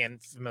family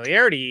and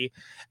familiarity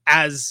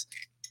as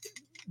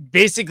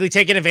basically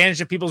taking advantage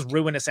of people's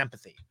ruinous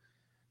empathy.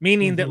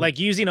 Meaning that like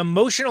using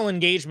emotional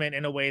engagement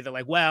in a way that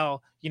like,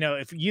 well, you know,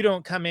 if you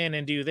don't come in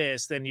and do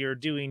this, then you're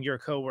doing your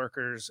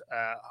coworkers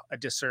a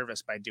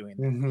disservice by doing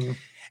that.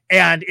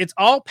 And it's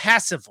all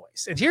passive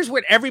voice. And here's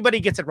what everybody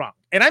gets it wrong.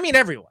 And I mean,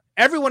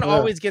 everyone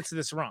always gets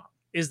this wrong,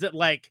 is that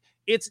like,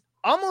 it's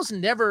almost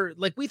never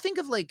like, we think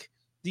of like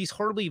these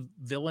horribly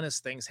villainous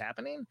things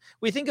happening.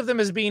 We think of them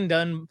as being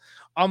done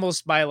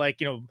almost by like,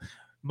 you know,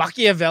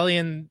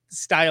 Machiavellian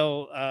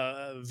style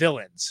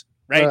villains.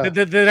 Right,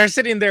 they're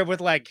sitting there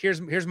with like,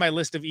 here's my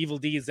list of evil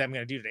deeds that I'm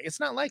going to do today.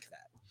 It's not like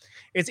that.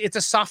 It's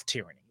a soft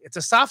tyranny. It's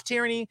a soft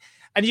tyranny,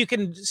 and you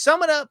can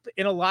sum it up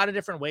in a lot of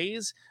different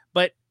ways.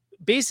 But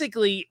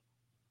basically,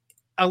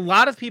 a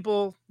lot of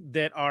people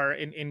that are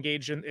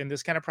engaged in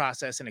this kind of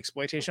process and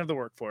exploitation of the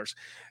workforce,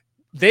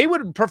 they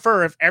would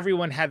prefer if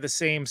everyone had the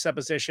same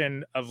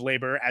supposition of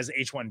labor as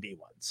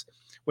H-1B1s,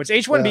 which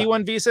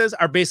H-1B1 visas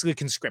are basically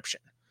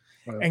conscription,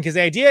 and because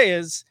the idea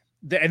is.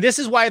 And this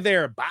is why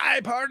they're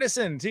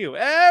bipartisan too.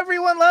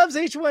 Everyone loves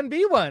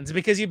H-1B1s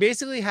because you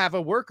basically have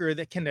a worker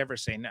that can never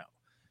say no.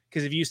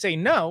 Because if you say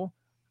no,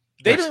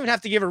 they don't even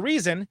have to give a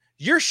reason.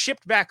 You're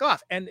shipped back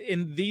off. And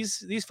in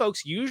these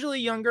folks,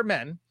 usually younger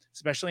men,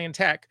 especially in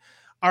tech,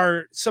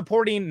 are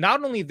supporting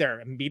not only their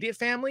immediate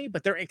family,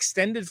 but their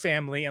extended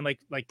family and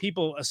like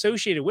people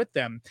associated with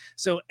them.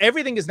 So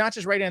everything is not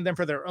just right on them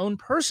for their own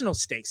personal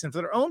stakes and for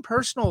their own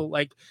personal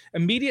like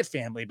immediate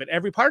family, but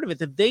every part of it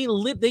that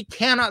they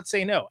cannot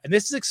say no. And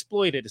this is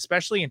exploited,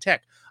 especially in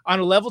tech,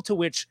 on a level to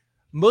which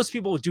most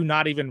people do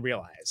not even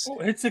realize.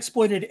 It's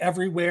exploited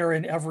everywhere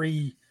in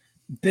every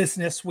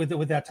business with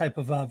that type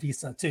of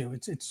visa too.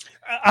 It's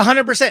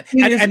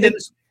 100%. And then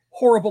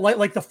horrible,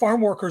 like the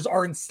farm workers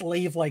are in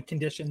slave-like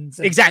conditions.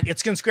 Exactly,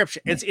 it's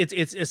conscription. It's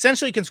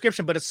essentially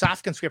conscription, but it's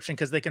soft conscription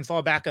because they can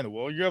fall back on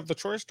well, you have the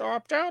choice to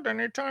opt out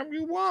anytime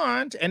you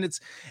want, and it's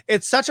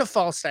such a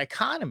false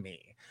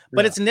dichotomy.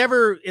 But it's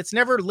never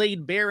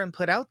laid bare and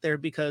put out there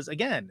because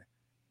again,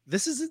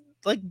 this is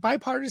like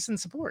bipartisan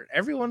support.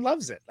 Everyone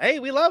loves it. Hey,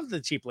 we love the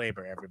cheap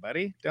labor,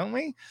 everybody, don't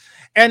we?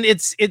 And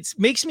it's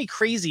makes me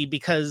crazy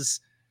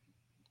because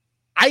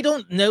I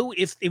don't know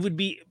if it would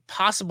be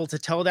possible to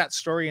tell that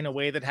story in a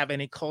way that have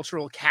any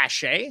cultural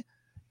cachet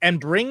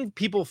and bring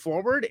people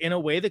forward in a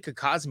way that could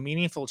cause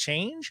meaningful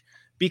change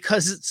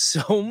because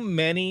so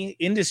many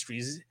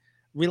industries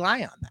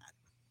rely on that.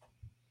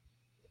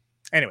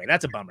 Anyway,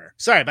 that's a bummer.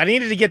 Sorry, but I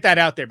needed to get that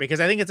out there because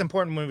I think it's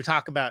important when we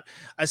talk about,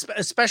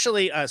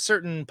 especially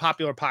certain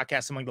popular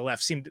podcasts among the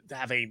left seem to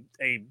have a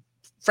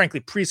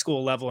frankly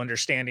preschool level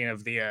understanding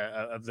of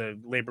the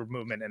labor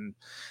movement and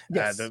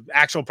the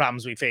actual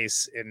problems we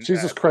face in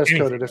Jesus Christ,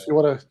 Conan,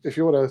 if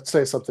you want to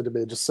say something to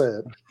me, just say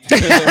it.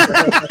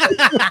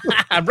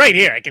 I'm right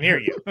here. I can hear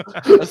you.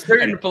 A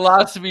certain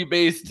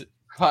philosophy-based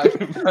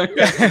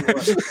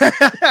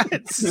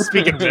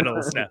speaking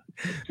riddles now.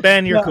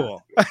 Ben, you're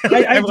cool.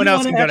 Everyone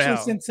else can go to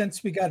hell.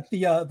 Since we got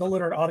the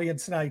literate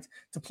audience tonight,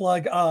 to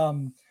plug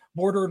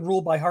Border and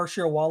Rule by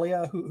Harshir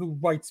Walia, who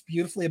writes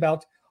beautifully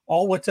about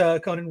all what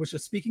Conan was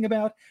just speaking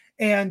about,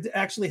 and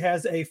actually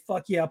has a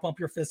fuck yeah, pump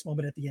your fist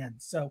moment at the end.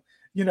 So,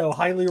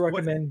 highly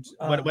recommend.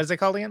 What is it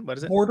called again? What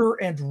is it? Border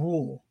and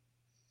Rule.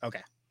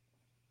 Okay.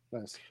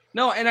 Nice.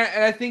 No, and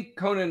I think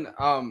Conan,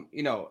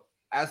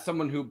 as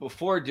someone who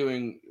before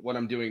doing what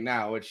I'm doing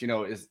now, which,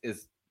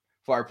 is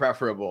far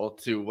preferable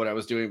to what I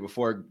was doing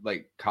before,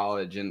 like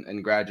college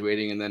and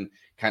graduating, and then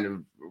kind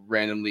of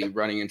randomly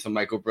running into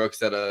Michael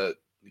Brooks at a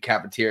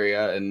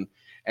cafeteria and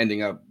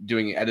ending up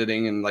doing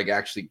editing and like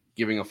actually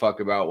giving a fuck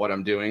about what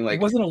I'm doing. Like,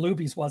 it wasn't a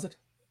Luby's, was it?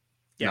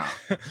 Yeah.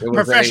 No,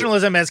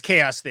 professionalism as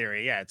chaos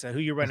theory. Yeah. It's who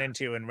you run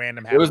into in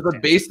random. It was the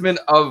basement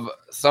of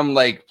some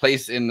like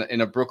place in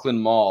a Brooklyn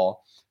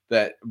mall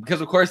that,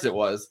 because of course it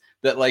was,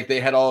 that like they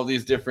had all of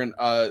these different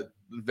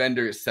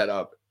vendors set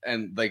up,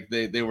 and like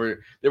they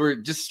were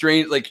just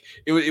strange. Like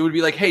it would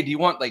be like, hey, do you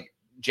want like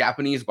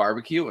Japanese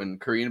barbecue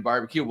and Korean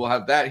barbecue? We'll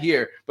have that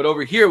here, but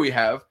over here we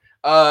have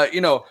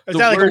is that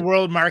like a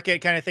world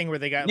market kind of thing where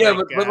they got here's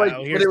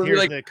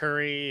like the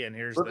curry and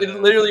here's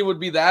it literally would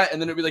be that,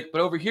 and then it'd be like,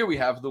 but over here we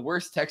have the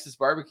worst Texas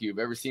barbecue you've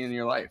ever seen in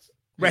your life.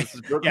 Right.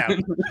 Yeah.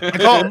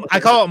 I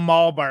call it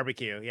mall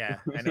barbecue. Yeah,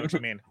 I know what you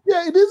mean.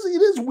 Yeah, it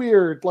is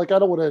weird. Like I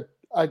don't want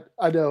to.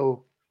 I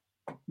know.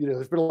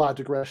 There's been a lot of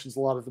digressions. A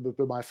lot of them have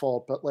been my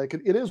fault, but like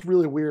it is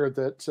really weird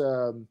that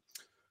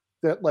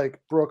that like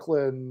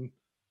Brooklyn,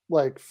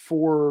 like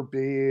for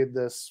being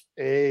this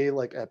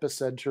like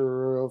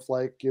epicenter of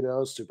like, you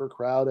know, super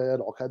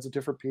crowded, all kinds of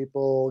different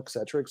people, et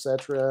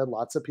cetera,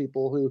 lots of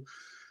people who,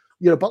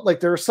 you know, but like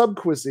there are some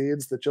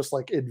cuisines that just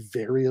like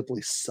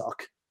invariably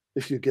suck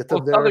if you get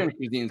them there. Southern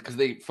cuisines, because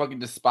they fucking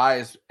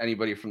despise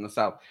anybody from the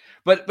South.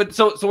 But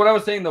so what I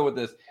was saying though with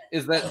this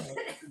is that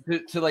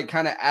to like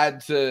kind of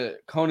add to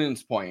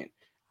Conan's point,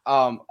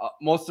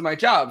 most of my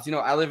jobs, you know,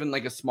 I live in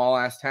like a small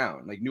ass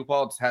town. Like New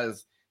Paltz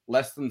has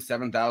less than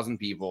 7,000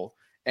 people.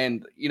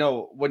 And you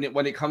know, when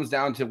it comes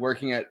down to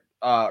working at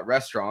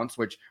restaurants,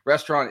 which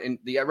restaurant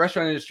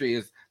industry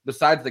is,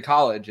 besides the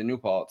college in New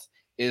Paltz,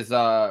 is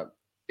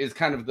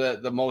kind of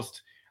the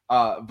most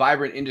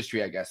vibrant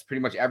industry, I guess.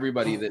 Pretty much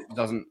everybody that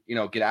doesn't, you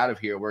know, get out of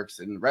here works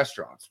in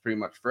restaurants pretty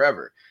much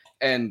forever.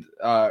 And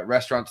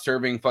restaurants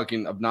serving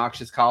fucking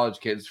obnoxious college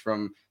kids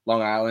from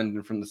Long Island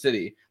and from the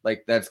city.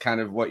 Like that's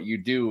kind of what you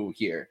do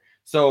here.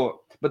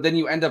 So, but then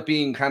you end up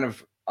being kind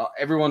of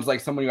everyone's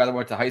like someone you either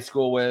went to high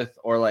school with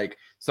or like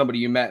somebody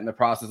you met in the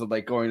process of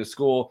like going to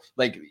school.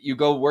 Like you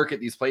go work at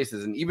these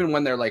places, and even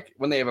when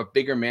they have a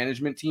bigger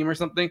management team or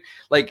something,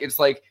 like it's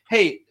like,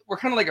 hey, we're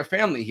kind of like a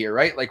family here,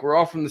 right? Like we're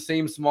all from the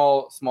same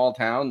small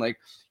town. Like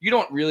you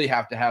don't really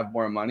have to have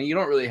more money. You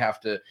don't really have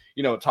to,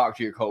 you know, talk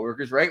to your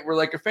coworkers, right? We're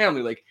like a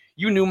family. Like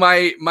you knew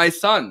my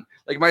son.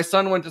 Like my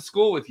son went to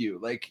school with you.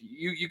 Like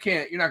you're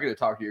not going to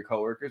talk to your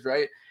coworkers,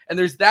 right? And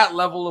there's that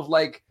level of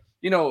like,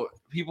 you know,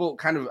 people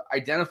kind of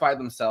identify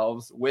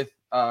themselves with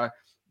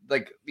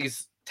like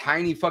these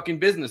tiny fucking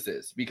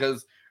businesses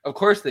because of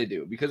course they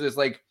do, because it's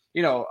like,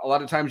 you know, a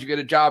lot of times you get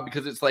a job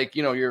because it's like,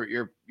 you know,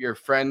 your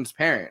friend's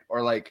parent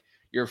or like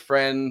your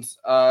friends,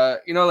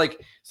 you know, like,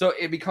 so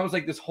it becomes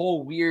like this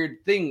whole weird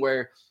thing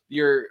where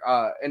you're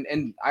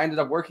and I ended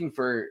up working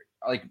for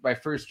like my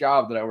first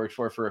job that I worked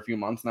for a few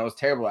months, and I was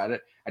terrible at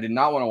it. I did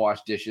not want to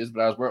wash dishes,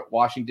 but I was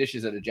washing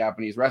dishes at a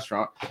Japanese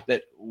restaurant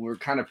that were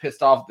kind of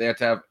pissed off. They had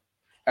to have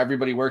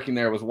everybody working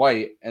there was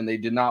white, and they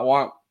did not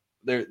want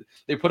they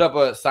put up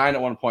a sign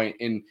at one point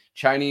in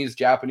Chinese,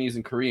 Japanese,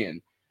 and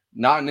Korean,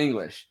 not in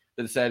English,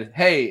 that said,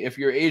 "Hey, if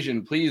you're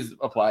Asian, please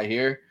apply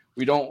here.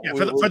 We don't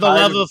for the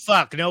love of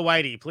fuck, no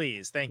whitey,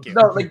 please, thank you."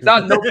 No, like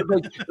not no,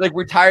 like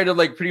we're tired of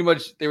like pretty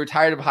much they were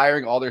tired of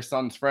hiring all their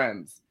son's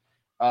friends,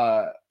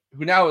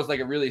 who now is like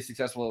a really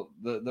successful.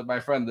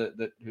 My friend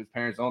that whose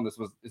parents own this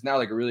is now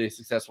like a really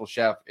successful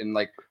chef in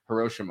like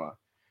Hiroshima.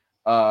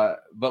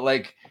 But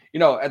like, you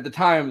know, at the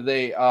time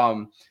they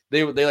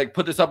like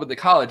put this up at the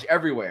college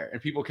everywhere,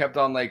 and people kept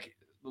on like,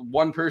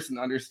 one person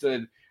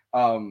understood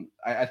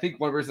I think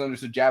one person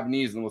understood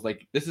Japanese and was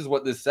like, this is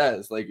what this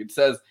says. Like it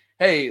says,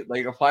 hey,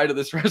 like apply to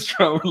this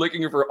restaurant. We're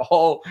looking for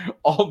all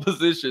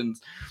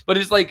positions. But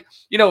it's like,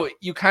 you know,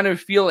 you kind of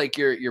feel like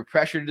you're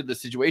pressured into the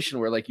situation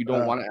where like you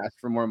don't want to ask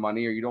for more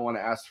money, or you don't want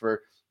to ask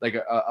for like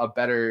a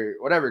better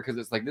whatever, because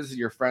it's like this is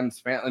your friend's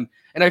family.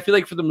 And I feel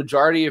like for the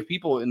majority of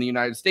people in the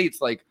United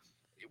States, like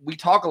we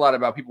talk a lot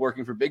about people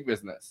working for big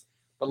business,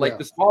 but like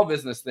the small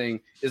business thing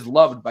is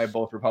loved by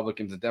both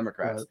Republicans and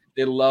Democrats. Right.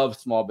 They love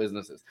small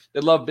businesses. They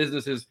love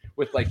businesses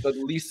with like the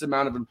least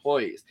amount of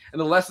employees,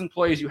 and the less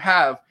employees you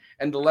have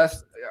and the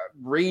less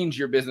range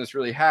your business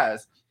really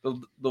has, the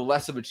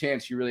less of a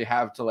chance you really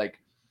have to like,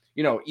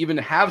 you know, even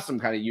have some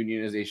kind of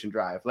unionization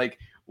drive. Like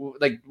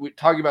we're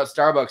talking about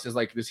Starbucks as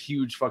like this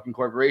huge fucking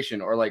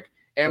corporation, or like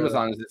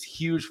Amazon is this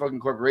huge fucking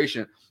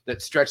corporation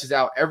that stretches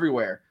out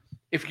everywhere.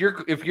 If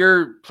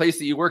your place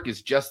that you work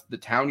is just the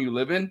town you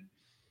live in,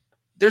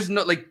 there's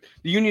no like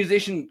the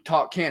unionization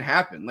talk can't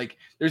happen. Like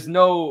there's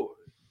no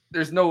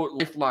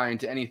lifeline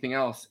to anything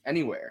else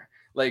anywhere.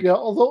 Like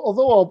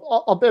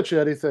although I'll bet you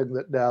anything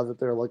that now that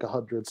there are like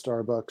 100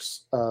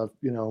 Starbucks,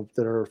 you know,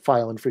 that are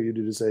filing for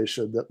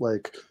unionization,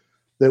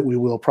 that we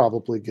will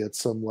probably get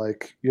some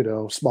like, you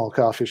know, small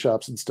coffee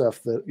shops and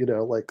stuff that, you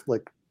know, like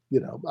you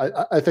know,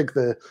 I think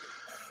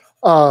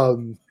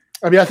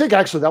I mean, I think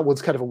actually that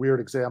one's kind of a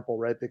weird example,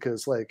 right?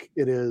 Because like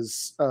it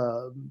is,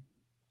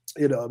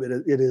 you know, I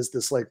mean, it is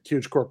this like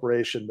huge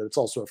corporation, but it's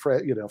also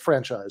a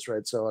franchise,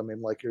 right? So I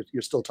mean, like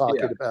you're still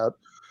talking about,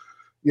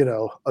 you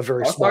know, a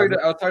very small. I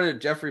was talking to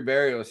Jeffrey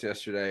Barrios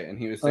yesterday, and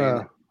he was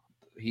saying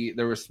he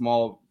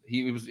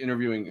was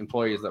interviewing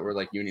employees that were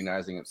like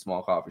unionizing at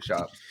small coffee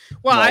shops.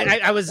 Well,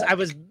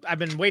 I've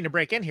been waiting to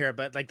break in here,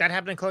 but like that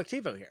happened in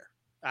Collectivo here.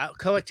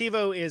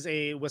 Collectivo is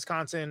a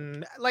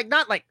Wisconsin, like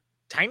not like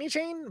tiny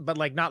chain, but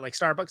like not like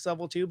Starbucks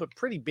level too, but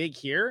pretty big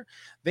here.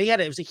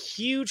 It was a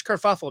huge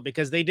kerfuffle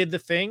because they did the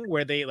thing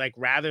where they like,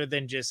 rather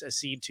than just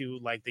accede to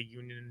like the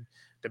union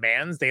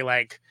demands, they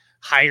like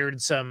hired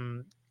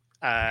some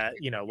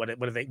you know, what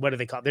do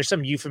they call it? There's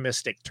some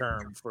euphemistic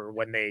term for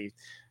when they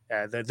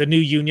the new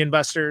union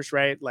busters,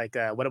 right? Like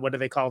what do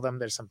they call them?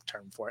 There's some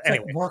term for it.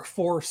 Anyway, like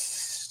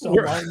workforce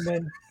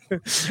alignment.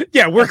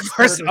 Yeah,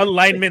 workforce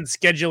alignment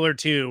scheduler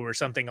 2 or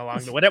something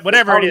along the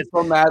whatever it is.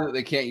 So mad that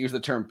they can't use the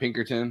term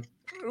Pinkerton.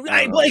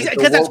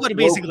 Because that's what it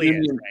basically is.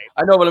 Union, right?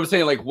 I know what I'm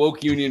saying. Like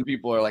woke union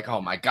people are like,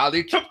 oh my god,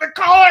 they took the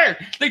color.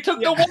 They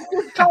took the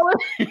woke color.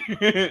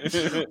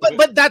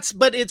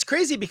 but it's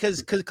crazy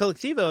because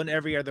Collectivo in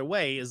every other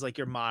way is like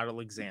your model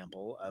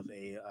example of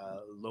a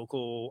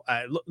local,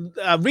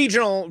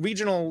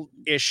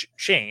 regional-ish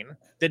chain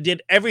that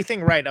did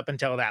everything right up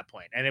until that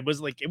point, and it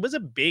was a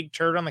big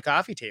turd on the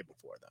coffee table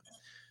for them.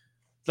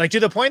 Like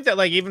to the point that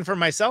like even for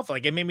myself,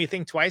 like it made me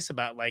think twice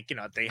about like, you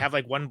know, they have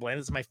like one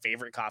blend. It's my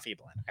favorite coffee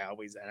blend. I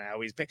always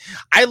pick.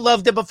 I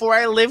loved it before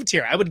I lived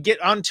here. I would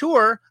get on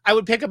tour. I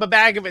would pick up a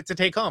bag of it to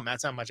take home.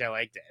 That's how much I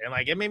liked it. And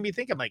like it made me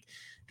think, I'm like,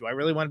 do I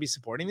really want to be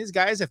supporting these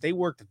guys if they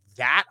worked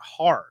that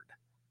hard?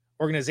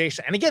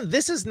 Organization. And again,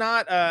 this is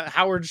not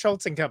Howard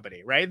Schultz and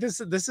company, right?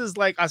 This is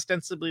like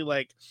ostensibly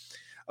like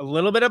a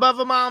little bit above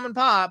a mom and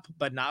pop,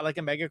 but not like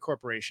a mega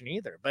corporation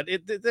either. But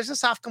there's a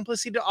soft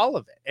complicity to all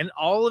of it. And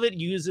all of it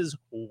uses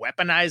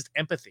weaponized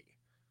empathy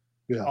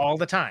all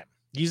the time.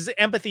 Uses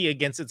empathy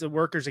against its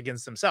workers,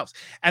 against themselves.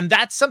 And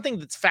that's something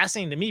that's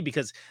fascinating to me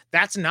because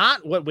that's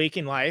not what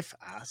Waking Life,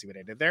 see what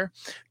I did there,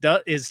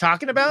 is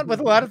talking about with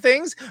a lot of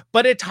things,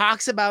 but it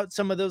talks about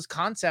some of those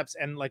concepts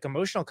and like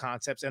emotional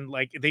concepts. And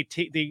like they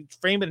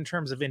frame it in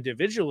terms of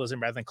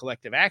individualism rather than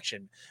collective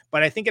action.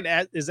 But I think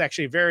it is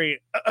actually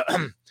very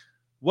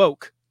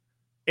woke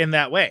in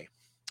that way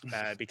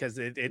because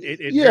it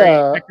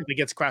very effectively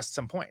gets across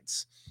some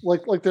points.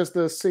 Like there's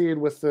the scene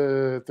with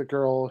the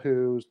girl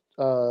who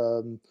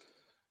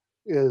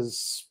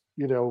is,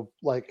 you know,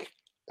 like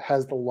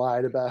has the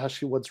line about how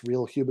she wants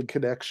real human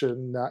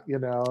connection, not, you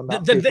know,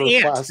 not the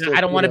ant. plastic,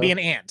 I don't want to be an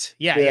ant.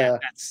 Yeah.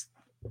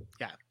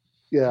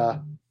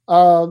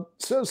 So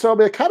I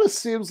mean, it kind of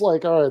seems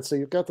like, all right, so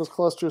you've got this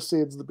cluster of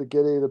scenes in the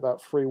beginning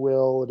about free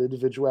will and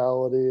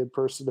individuality and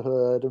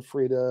personhood and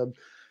freedom,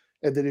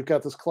 and then you've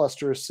got this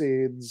cluster of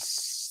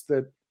scenes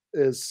that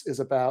is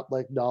about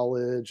like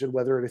knowledge and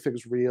whether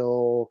anything's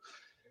real.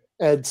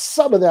 And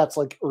some of that's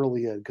like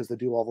early in because they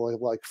do all the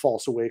like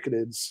false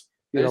awakenings.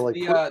 You know, like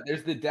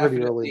there's the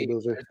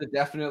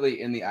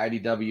definitely in the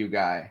IDW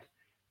guy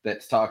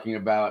that's talking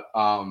about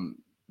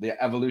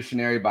the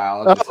evolutionary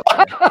biologist.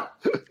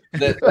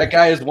 that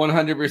guy is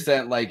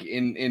 100% like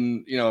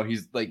in you know,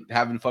 he's like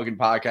having fucking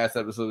podcast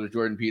episodes with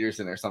Jordan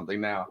Peterson or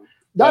something now.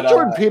 Not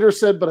Jordan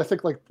Peterson, but I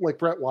think like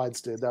Brett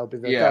Weinstein. That would be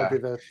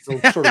the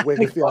sort of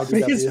wing of the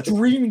IDW. His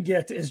dream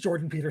get is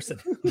Jordan Peterson.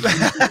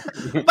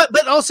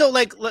 but also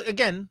like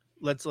again,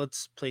 let's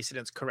place it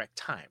in its correct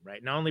time,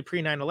 right? Not only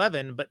pre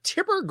 9/11, but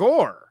Tipper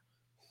Gore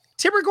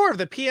of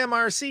the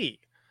PMRC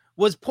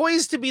was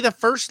poised to be the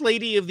first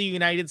lady of the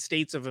United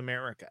States of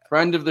America.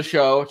 Friend of the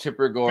show,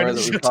 Tipper Gore,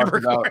 that we talked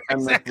about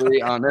endlessly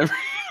on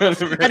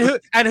every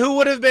and who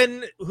would have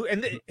been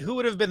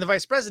the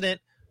vice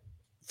president?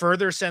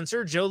 Further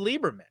censor Joe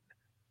Lieberman,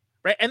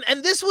 right?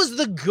 And this was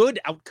the good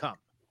outcome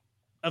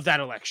of that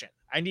election.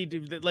 I need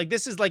to like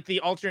this is like the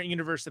alternate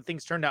universe that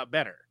things turned out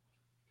better.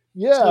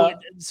 Yeah.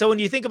 So when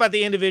you think about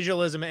the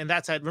individualism and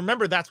that side,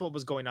 remember that's what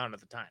was going on at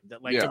the time.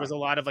 That like there was a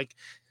lot of like,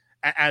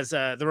 as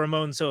the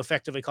Ramones so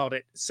effectively called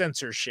it,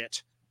 censor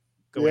shit.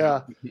 Going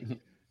on.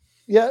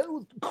 Yeah.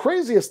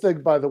 Craziest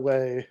thing, by the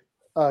way,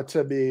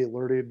 to me,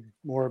 learning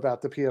more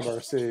about the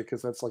PMRC,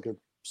 because that's like a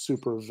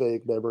super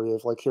vague memory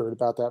of like hearing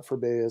about that for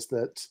me, is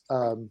that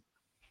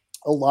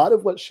a lot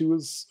of what she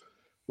was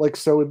like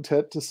so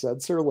intent to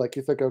censor, like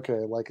you think, okay,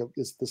 like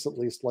is this at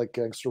least like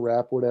gangster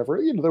rap or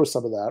whatever? You know, there was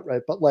some of that,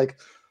 right? But like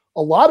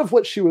a lot of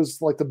what she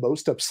was like the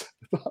most upset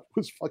about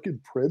was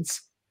fucking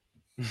Prince.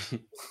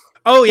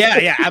 Oh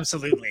yeah,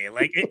 absolutely.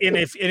 Like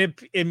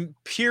in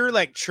pure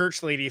like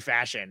church lady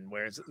fashion,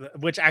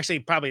 which actually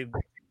probably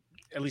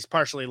at least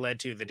partially led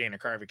to the Dana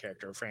Carvey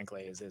character.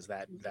 Frankly, is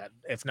that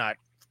if not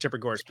Tipper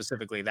Gore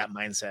specifically, that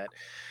mindset.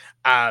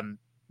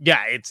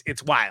 Yeah,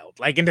 it's wild.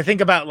 Like, and to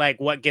think about like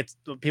what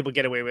people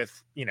get away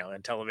with, you know,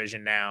 in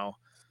television now,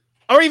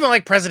 or even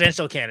like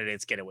presidential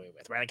candidates get away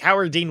with, right? Like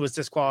Howard Dean was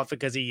disqualified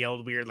because he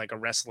yelled weird like a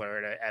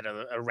wrestler at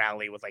a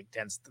rally with like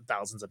tens of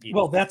thousands of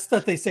people. Well, that's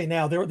what they say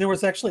now. There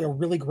was actually a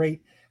really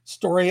great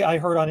story I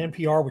heard on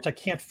NPR, which I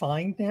can't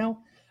find now,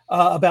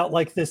 about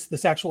like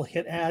this actual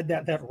hit ad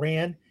that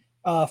ran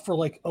for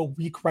like a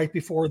week right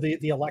before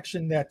the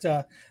election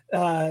that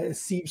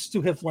seems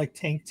to have like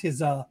tanked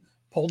his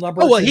poll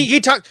numbers. Oh, well, he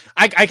talked.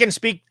 I can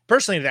speak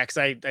personally to that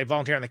because I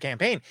volunteer on the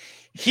campaign.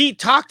 He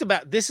talked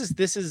about this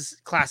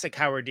is classic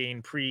Howard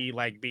Dean pre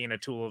like being a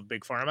tool of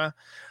big pharma.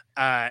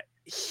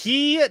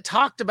 He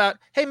talked about,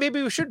 hey,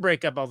 maybe we should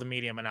break up all the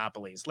media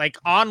monopolies, like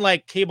on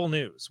like cable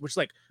news, which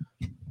like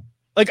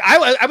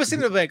I was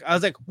sitting there like I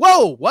was like,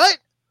 whoa, what?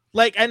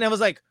 Like, and I was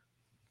like,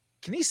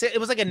 can he say it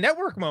was like a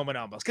network moment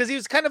almost because he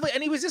was kind of like,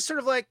 and he was just sort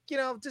of like, you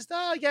know, just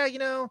yeah, you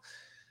know.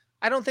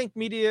 I don't think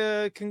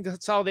media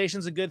consolidation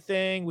is a good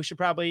thing. We should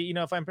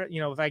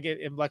if I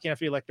get lucky enough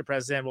to be elected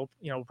president,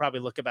 we'll probably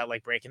look about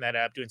like breaking that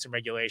up, doing some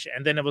regulation.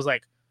 And then it was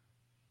like,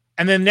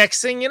 and then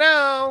next thing you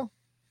know,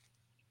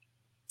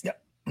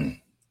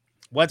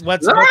 What's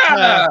what is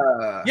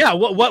Yeah.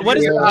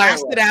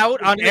 blasted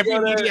out on He's every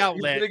gonna- media he's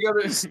outlet? gonna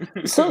go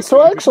to-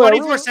 So actually, I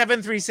really-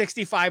 24/7,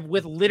 365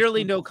 with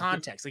literally no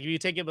context. Like if you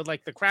take it with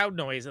like the crowd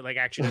noise, it like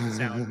actually doesn't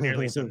sound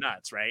nearly so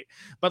nuts, right?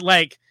 But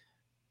like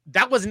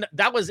that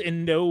was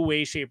in no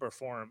way, shape, or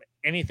form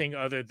anything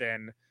other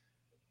than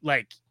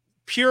like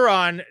pure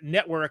on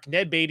network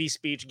Ned Beatty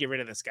speech. Get rid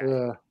of this guy.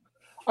 Yeah.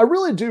 I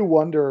really do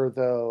wonder,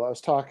 though. I was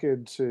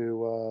talking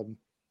to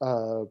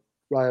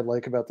Ryan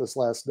Lake about this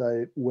last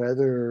night.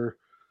 Whether,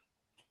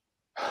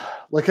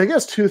 like, I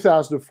guess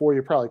 2004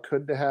 you probably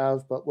couldn't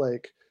have, but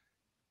like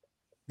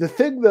the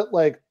thing that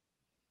like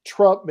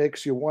Trump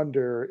makes you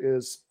wonder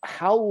is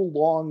how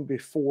long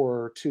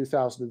before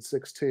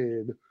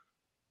 2016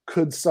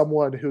 could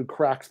someone who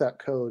cracked that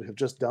code have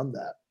just done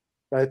that,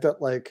 right?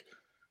 That like,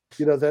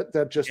 you know,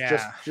 that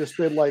just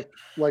been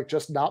like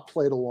just not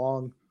played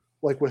along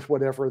like with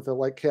whatever the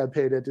like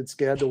campaign ended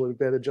scandal would have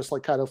been, and just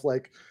like kind of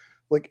like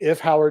if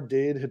Howard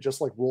Dean had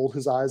just like rolled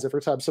his eyes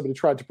every time somebody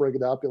tried to bring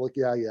it up, be like,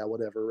 yeah,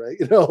 whatever, right?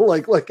 You know,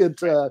 like it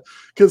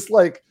because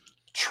like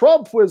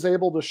Trump was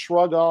able to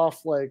shrug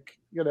off like,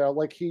 you know,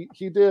 like he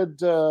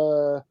did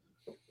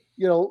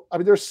you know, I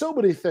mean, there's so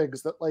many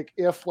things that like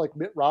if like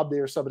Mitt Romney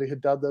or somebody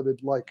had done them,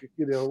 it like,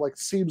 you know, like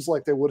seems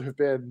like they would have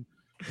been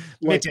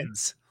like,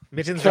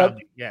 Mittens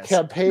Romney, yes.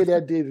 Campaign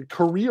ended,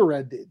 career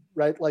ended,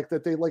 right? Like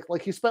that they like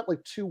he spent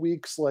like 2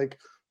 weeks like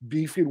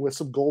beefing with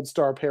some Gold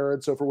Star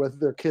parents over whether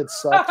their kids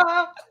suck.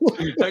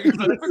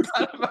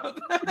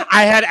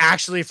 I had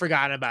actually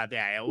forgotten about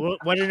that.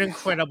 What an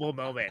incredible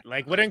moment.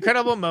 Like what an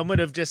incredible moment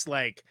of just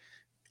like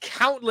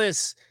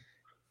countless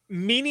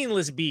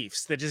meaningless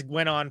beefs that just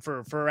went on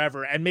for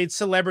forever and made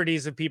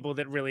celebrities of people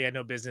that really had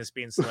no business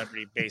being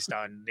celebrity based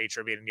on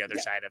nature being on the other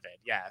side of it.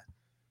 Yeah.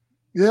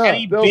 Yeah,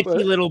 Any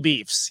bitchy little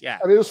beefs. Yeah.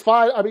 I mean, it was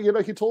fine. I mean, you know,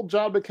 he told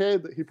John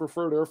McCain that he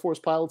preferred Air Force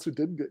pilots who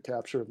didn't get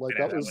captured. Like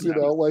that was, you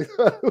know, like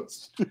that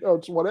was, you know,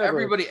 it's whatever.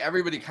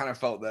 Everybody kind of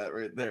felt that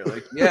right there.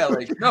 Like, yeah,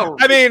 like no.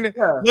 I mean,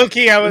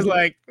 low-key, I was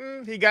like,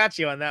 he got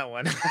you on that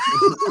one.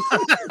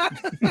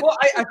 Well,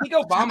 I think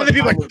Obama. And then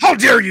people are like, how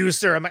dare you,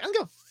 sir? I'm like, I don't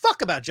give a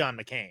fuck about John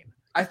McCain.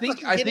 I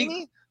think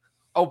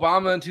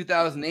Obama in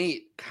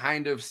 2008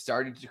 kind of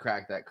started to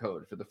crack that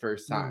code for the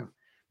first time.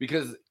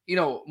 Because, you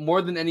know,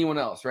 more than anyone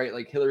else, right?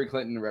 Like Hillary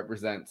Clinton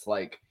represents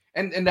like,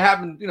 and it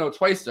happened, you know,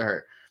 twice to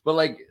her, but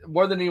like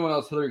more than anyone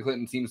else, Hillary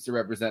Clinton seems to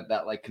represent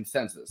that like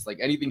consensus. Like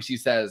anything she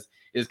says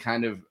is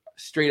kind of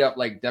straight up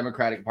like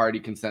Democratic Party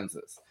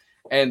consensus.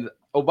 And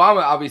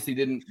Obama obviously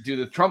didn't do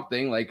the Trump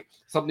thing. Like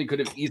something could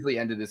have easily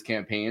ended his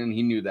campaign, and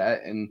he knew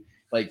that. And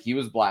like he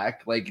was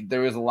black. Like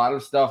there was a lot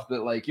of stuff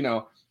that like, you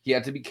know, he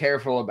had to be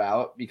careful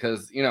about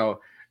because, you know,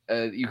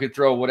 you could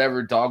throw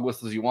whatever dog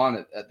whistles you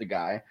want at the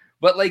guy.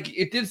 But like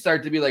it did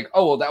start to be like,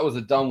 oh, well, that was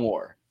a dumb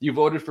war. You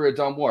voted for a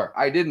dumb war.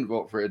 I didn't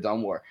vote for a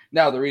dumb war.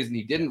 Now, the reason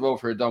he didn't vote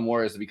for a dumb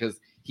war is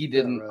because he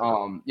didn't,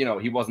 you know,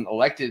 he wasn't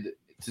elected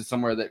to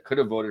somewhere that could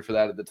have voted for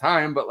that at the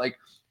time. But like,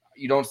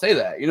 you don't say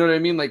that. You know what I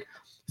mean? Like,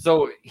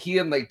 so he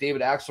and like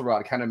David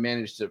Axelrod kind of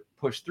managed to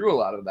push through a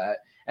lot of that.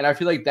 And I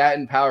feel like that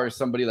empowers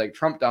somebody like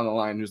Trump down the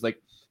line who's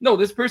like, no,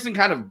 this person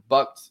kind of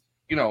bucked,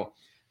 you know,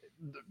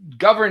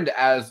 governed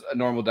as a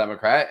normal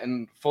Democrat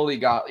and fully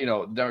got, you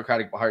know, the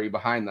Democratic Party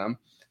behind them.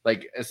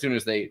 Like as soon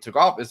as they took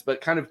office, but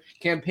kind of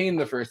campaigned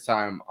the first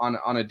time on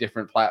a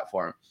different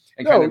platform.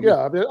 And I mean,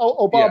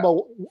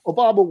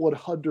 Obama would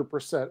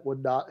 100%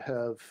 would not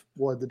have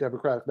won the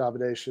Democratic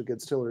nomination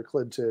against Hillary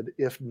Clinton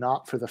if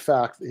not for the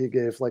fact that he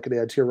gave like an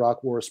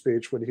anti-Iraq war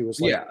speech when he was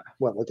like,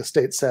 like a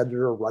state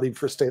senator or running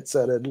for state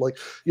senate. Like,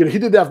 you know, he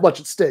didn't have much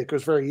at stake. It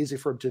was very easy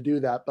for him to do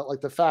that. But like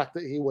the fact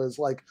that he was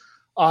like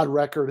on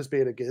record as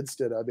being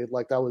against it, I mean,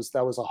 like that was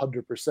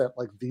 100%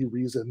 like the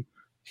reason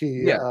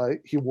he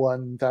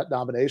won that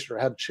nomination or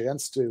had a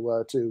chance to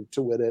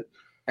win it.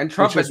 And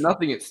Trump had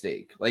nothing at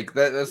stake. Like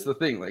that's the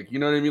thing. Like, you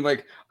know what I mean?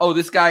 Like, oh,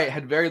 this guy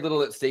had very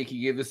little at stake. He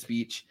gave the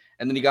speech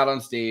and then he got on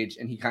stage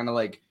and he kind of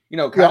like, you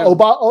know,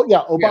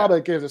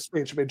 Obama gave the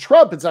speech. I mean,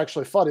 Trump, it's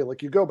actually funny.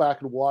 Like you go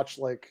back and watch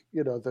like,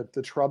 you know,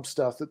 the Trump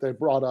stuff that they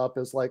brought up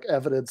as like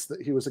evidence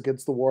that he was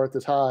against the war at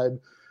the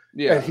time.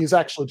 Yeah. And he's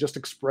actually just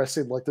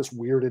expressing like this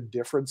weird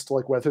indifference to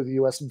like whether the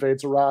US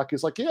invades Iraq.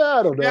 He's like, yeah,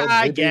 I don't know. Yeah,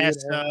 I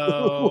guess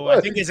so.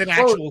 I think it's an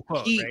actual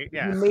quote, right?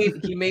 Yeah.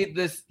 He made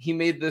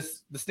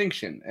this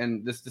distinction,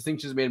 and this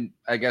distinction is made,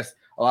 I guess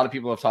a lot of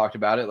people have talked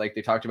about it. Like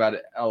they talked about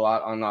it a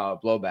lot on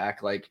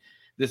Blowback, like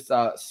this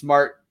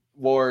smart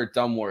war,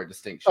 dumb war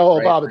distinction. Oh,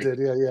 right? Obama like, did.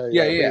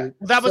 Yeah.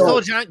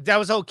 Well, that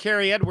was old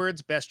Carrie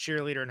Edwards, best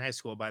cheerleader in high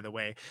school, by the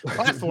way.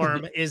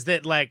 Platform is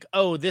that like,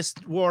 oh, this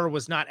war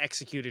was not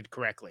executed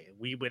correctly.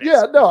 We would.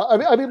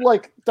 I mean,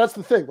 like that's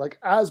the thing. Like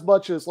as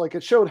much as like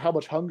it showed how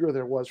much hunger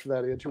there was for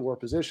that anti-war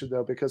position,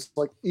 though, because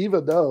like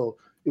even though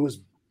it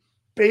was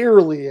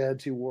barely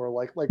anti-war,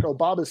 like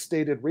Obama's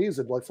stated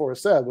reason, like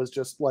Forrest said, was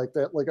just like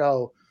that, like,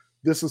 oh,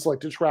 this is like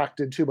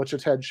detracting too much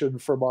attention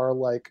from our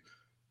like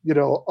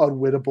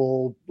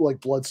unwinnable, like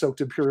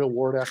blood-soaked imperial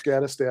war in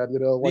Afghanistan.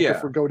 Like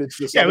if we're going into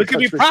this, we could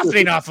be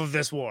profiting off of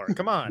this war.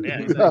 Come on,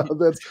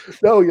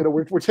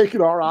 we're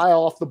taking our eye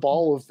off the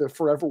ball of the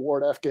forever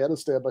war in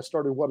Afghanistan by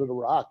starting one in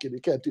Iraq, and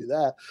you can't do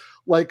that.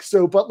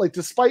 But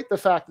despite the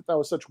fact that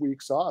was such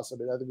weak sauce, I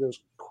mean, I think there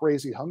was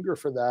crazy hunger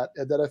for that,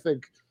 and then I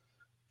think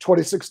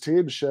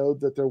 2016 showed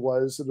that there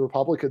was, and the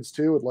Republicans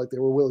too, and they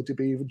were willing to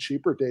be even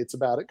cheaper dates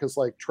about it, because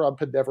Trump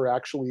had never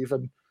actually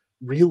even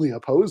really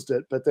opposed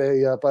it, but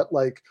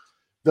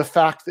the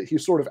fact that he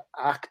sort of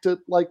acted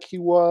like he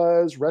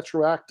was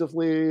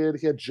retroactively, and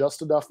he had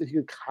just enough that he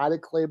could kind of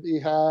claim that he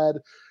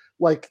had,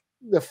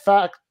 the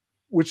fact,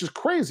 which is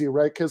crazy,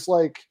 right? Because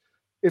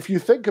if you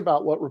think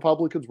about what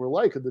Republicans were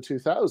like in the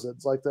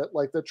 2000s,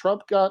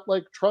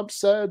 that Trump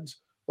said,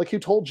 he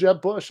told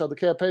Jeb Bush on the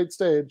campaign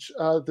stage,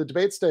 the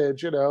debate stage,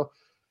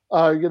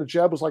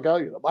 Jeb was like,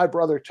 oh, my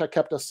brother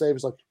kept us safe.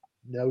 He's like,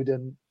 no, he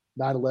didn't.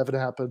 9/11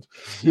 happened.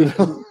 Yeah,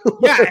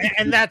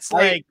 and that's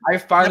I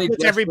finally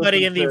puts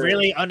everybody in the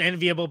really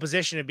unenviable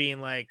position of being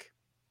like,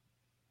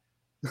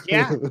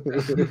 yeah,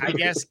 I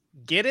guess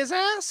get his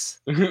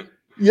ass.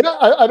 Yeah,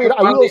 I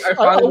will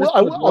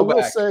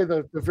say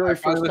the very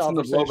first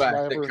conversation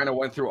that kind of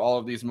went through all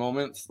of these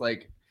moments. I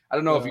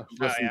don't know if you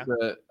listened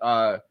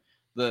to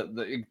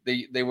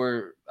they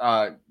were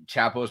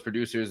Chapo's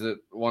producers at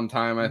one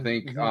time, I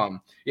think.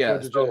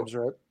 James,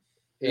 right?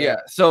 Yeah.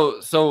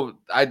 So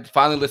I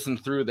finally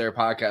listened through their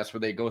podcast where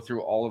they go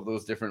through all of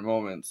those different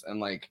moments,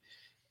 and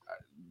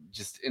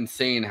just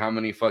insane how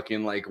many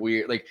fucking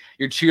weird,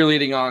 you're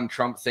cheerleading on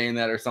Trump saying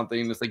that or something,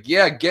 and it's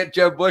yeah, get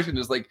Jeb Bush, and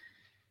it's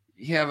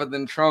yeah, but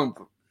then Trump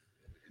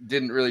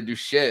didn't really do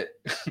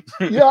shit.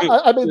 Yeah,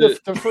 I mean the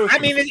first. I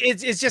mean,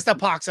 it's just a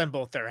pox on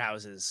both their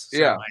houses.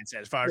 Yeah,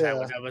 mindset, as far as I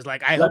was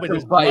I hope it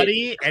is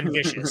bloody and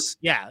vicious.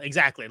 Yeah,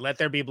 exactly. Let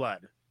there be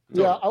blood.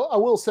 Yeah, I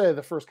will say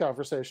the first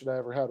conversation I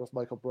ever had with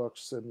Michael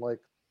Brooks in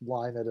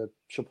line at a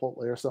Chipotle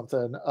or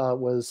something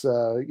was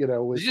did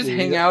you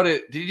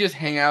just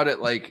hang out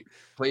at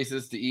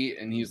places to eat,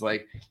 and he's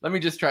like, let me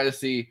just try to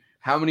see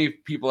how many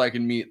people I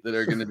can meet that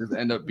are going to just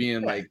end up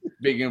being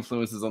big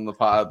influences on the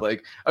pod.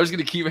 I was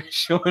going to keep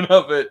showing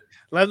up at.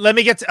 Let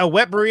me get a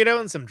wet burrito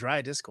and some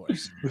dry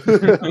discourse.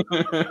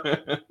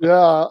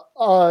 Yeah.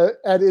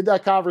 And in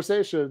that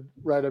conversation,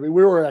 right, I mean,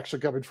 we were actually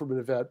coming from an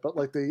event, but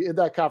in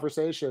that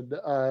conversation,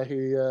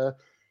 he,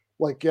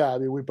 I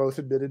mean, we both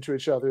admitted to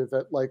each other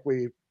that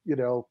we, I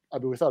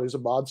mean, we thought he was a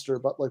monster,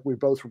 but we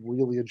both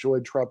really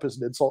enjoyed Trump as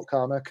an insult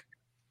comic.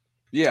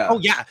 Yeah. Oh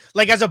yeah.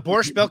 As a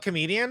Borscht Belt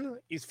comedian,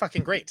 he's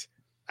fucking great.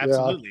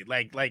 Absolutely.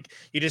 Yeah.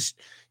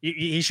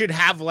 He should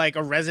have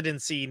a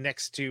residency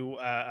next to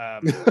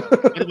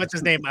what's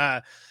his name?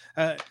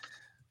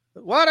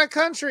 What a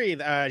country.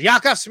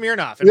 Yakov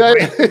Smirnoff in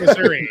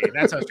Missouri.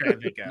 That's what I was trying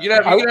to think of. You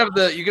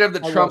could have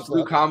the Trump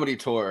Blue Comedy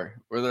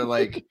Tour where they're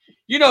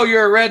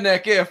you're a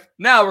redneck if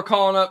now we're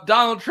calling up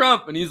Donald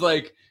Trump, and he's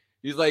like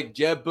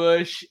Jeb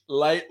Bush,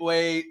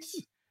 lightweight.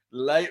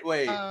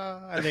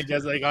 And he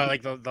does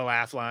the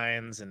laugh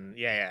lines, and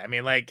I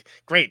mean,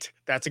 great.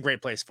 That's a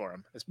great place for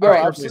him. As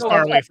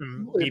far away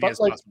from media as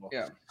possible.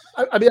 Yeah.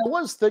 I mean, I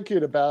was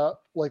thinking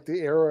about the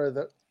era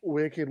that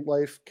Waking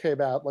Life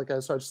came out.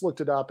 So I just looked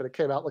it up, and it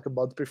came out a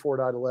month before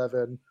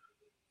 9/11.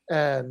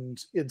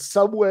 And in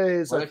some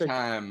ways, I think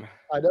time.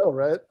 I know,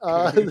 right?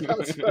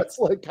 That's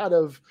kind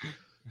of.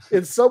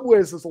 In some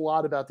ways, there's a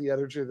lot about the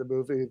energy of the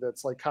movie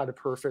that's kind of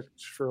perfect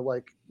for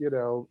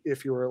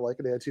if you were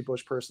an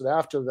anti-Bush person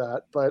after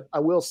that. But I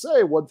will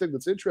say one thing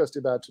that's interesting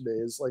about it to me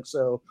is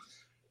all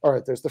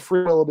right, there's the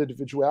free will and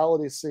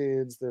individuality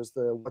scenes, there's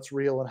the what's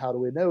real and how do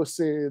we know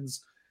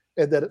scenes,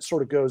 and then it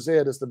sort of goes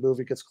in as the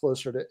movie gets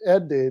closer to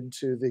ending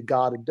to the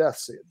God and death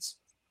scenes.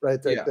 Right,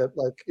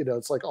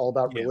 it's all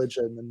about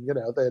religion, and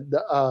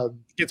then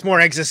gets more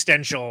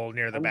existential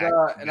near the back.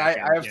 And I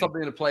have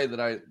something to play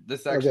that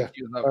this actually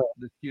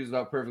cues it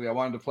up perfectly. I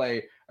wanted to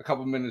play a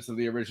couple minutes of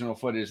the original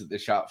footage that they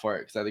shot for it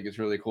because I think it's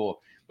really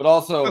cool. But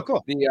also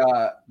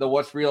the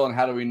what's real and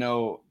how do we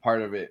know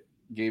part of it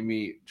gave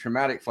me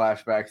traumatic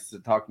flashbacks to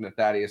talking to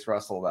Thaddeus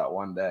Russell that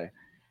one day,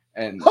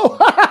 and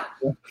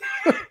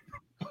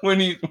when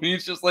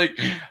he's just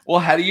well,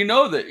 how do you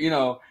know that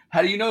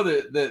how do you know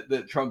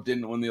that Trump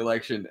didn't win the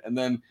election? And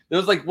then it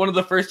was one of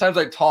the first times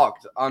I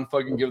talked on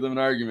fucking Give Them an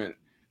Argument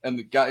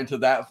and got into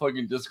that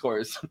fucking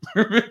discourse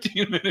for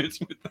 15 minutes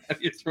with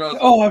Thaddeus Russell.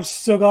 Oh, I'm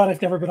so glad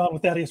I've never been on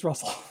with Thaddeus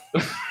Russell.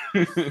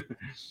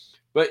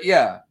 But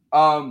yeah.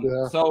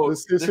 So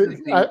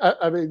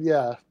I mean,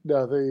 yeah,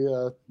 no,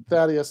 the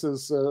Thaddeus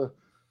is.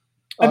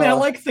 I mean, I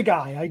like the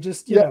guy. I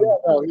just,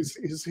 no,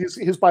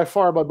 he's by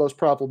far my most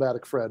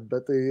problematic friend.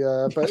 But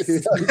but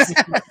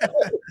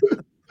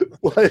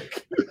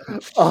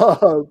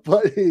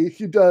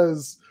he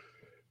does.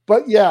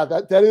 But yeah,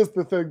 that is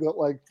the thing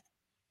that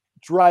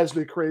drives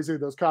me crazy in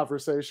those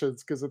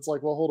conversations, because it's well,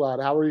 hold on,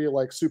 how are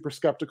you super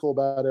skeptical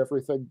about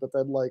everything, but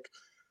then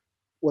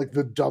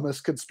the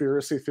dumbest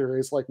conspiracy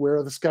theories, where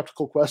are the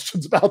skeptical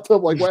questions about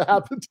them? What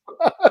happened to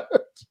that?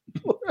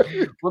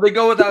 Well, they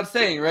go without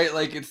saying, right?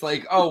 Like it's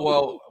like, oh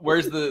well,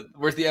 where's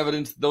the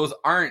evidence those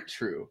aren't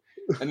true?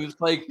 And it's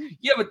like,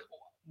 yeah, but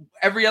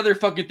every other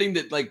fucking thing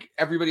that like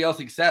everybody else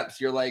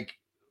accepts, you're like,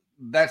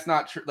 that's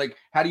not true. Like,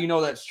 how do you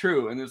know that's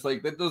true? And it's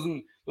like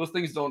those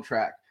things don't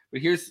track.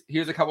 But here's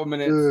a couple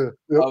minutes of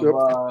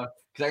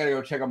because I gotta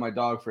go check on my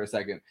dog for a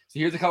second. So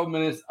here's a couple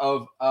minutes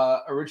of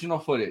original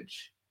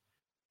footage.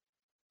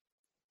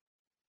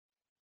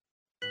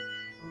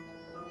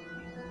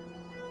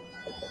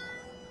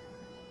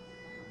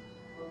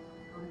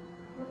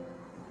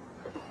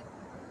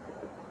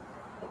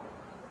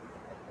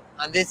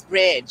 On this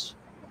bridge,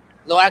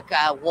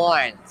 Lorca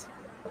warned,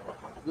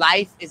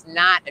 life is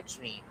not a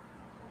dream.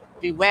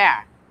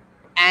 Beware,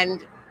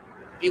 and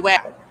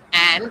beware,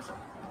 and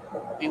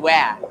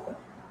beware.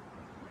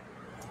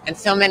 And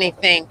so many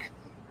think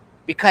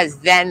because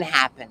then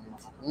happened,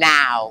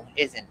 now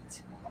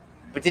isn't.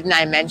 But didn't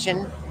I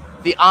mention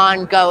the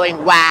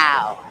ongoing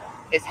wow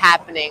is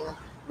happening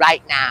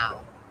right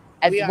now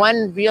as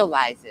one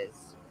realizes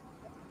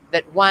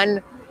that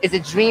one is a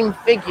dream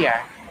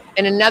figure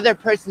in another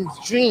person's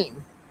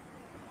dream?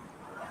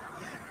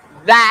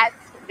 That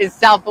is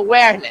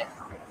self-awareness.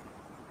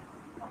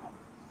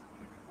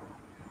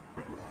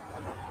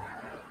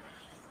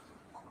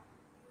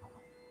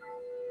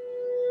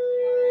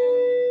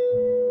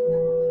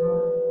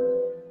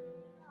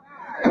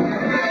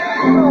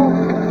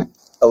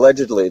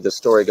 Allegedly, the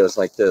story goes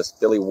like this.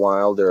 Billy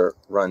Wilder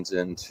runs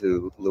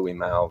into Louis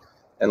Malle,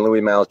 and Louis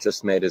Malle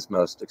just made his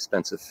most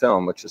expensive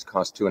film, which has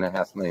cost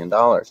 $2.5 million.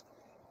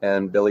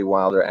 And Billy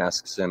Wilder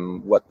asks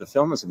him what the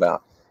film is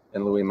about.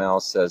 And Louis Malle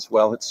says,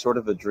 well, it's sort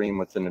of a dream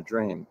within a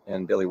dream.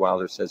 And Billy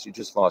Wilder says, you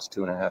just lost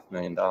 $2.5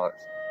 million.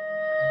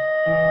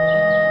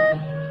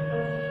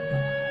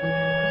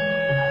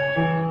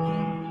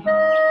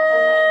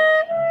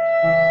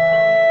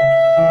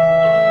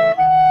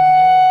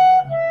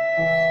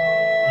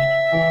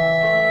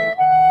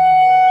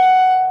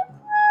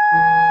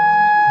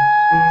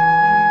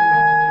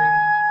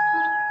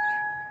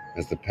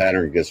 As the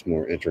pattern gets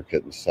more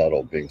intricate and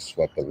subtle, being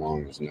swept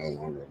along is no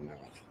longer enough.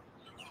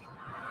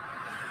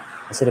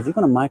 I said, if you're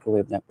going to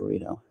microwave that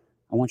burrito,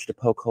 I want you to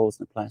poke holes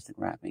in the plastic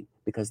wrapping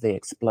because they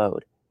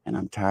explode, and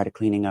I'm tired of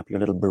cleaning up your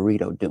little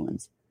burrito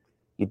doings.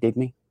 You dig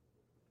me?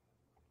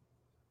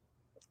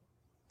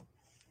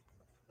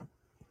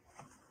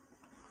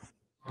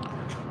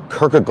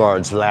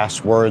 Kierkegaard's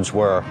last words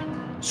were,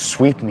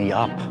 "Sweep me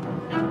up."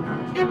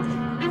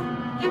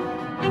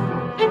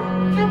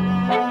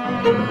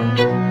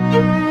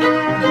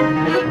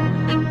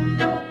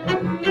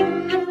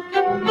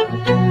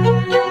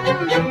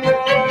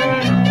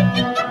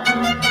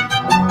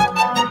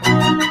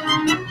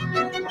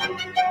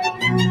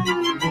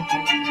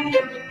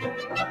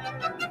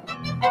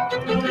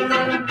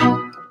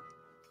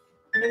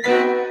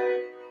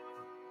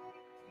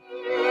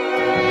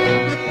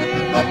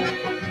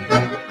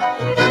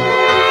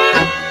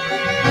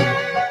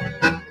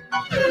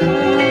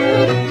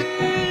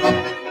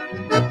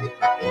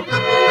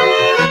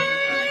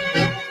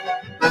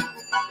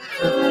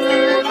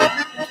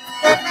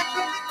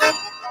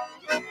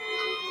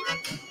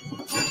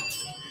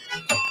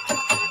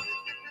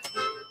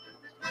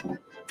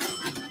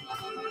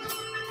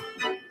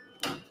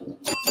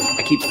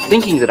 I keep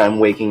thinking that I'm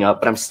waking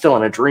up, but I'm still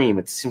in a dream.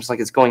 It seems like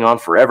it's going on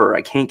forever.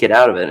 I can't get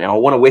out of it, and I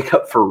want to wake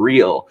up for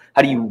real.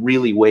 How do you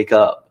really wake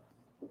up?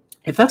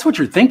 If that's what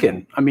you're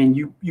thinking, I mean,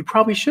 you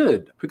probably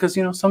should, because,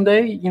 you know,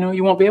 someday, you know,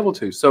 you won't be able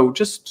to. So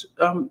just,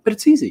 but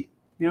it's easy,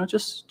 you know,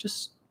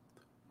 just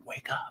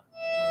wake up.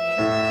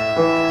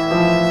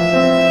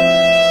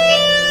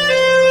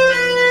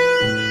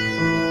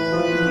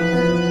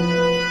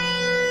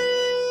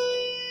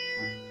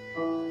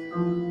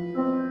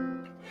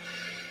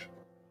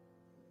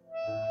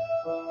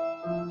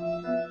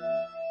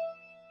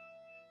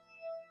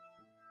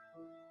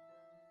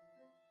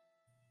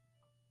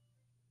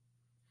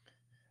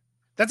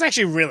 That's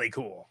actually really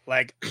cool.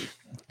 Like,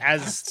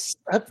 as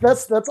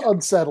that's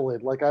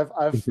unsettling. Like I've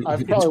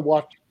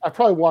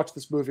probably watched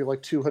this movie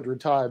like 200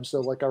 times.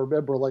 So like I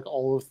remember like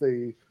all of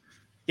the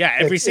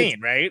every scene,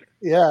 right?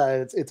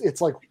 Yeah,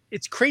 it's like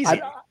it's crazy.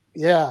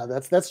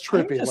 That's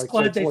trippy. I'm just like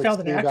glad they like,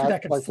 found an actor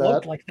that could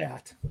float like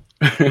that.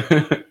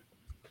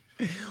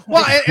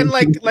 Well, and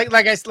like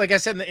I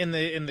said in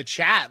the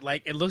chat,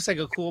 like it looks like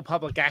a cool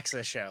public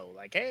access show.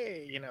 Like,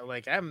 hey, you know,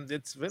 like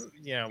it's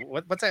you know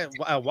what's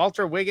that?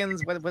 Walter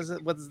Wiggins.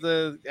 What's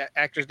the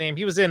actor's name?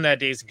 He was in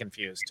Dazed and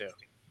Confused too.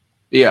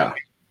 Yeah,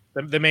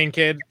 the main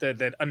kid,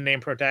 the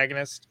unnamed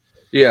protagonist.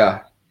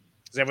 Yeah.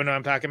 Does everyone know what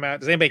I'm talking about?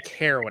 Does anybody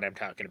care what I'm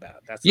talking about?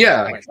 That's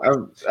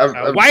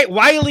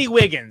Wiley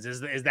Wiggins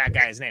is that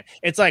guy's name.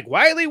 It's like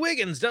Wiley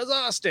Wiggins does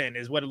Austin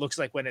is what it looks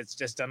like when it's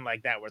just done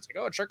like that, where it's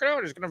like, oh, check it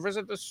out, he's gonna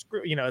visit the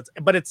screw, you know.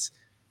 But it's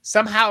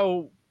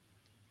somehow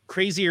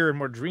crazier and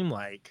more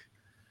dreamlike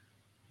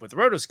with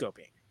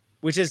rotoscoping,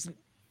 which is,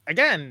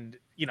 again,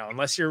 you know,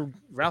 unless you're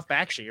Ralph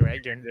Bakshi,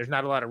 right? There's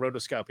not a lot of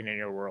rotoscoping in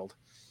your world.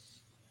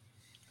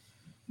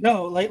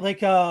 No,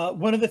 like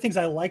one of the things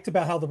I liked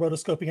about how the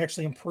rotoscoping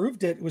actually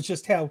improved it was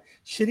just how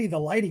shitty the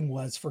lighting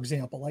was. For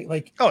example,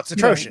 like oh, it's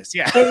atrocious.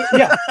 Yeah,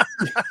 yeah.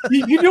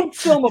 You don't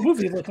film a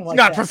movie looking like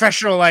not that.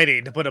 professional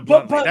lighting, to put it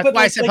bluntly. That's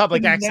why I said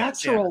public the access.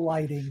 Natural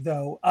lighting,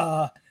 though,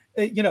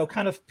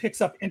 kind of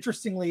picks up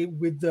interestingly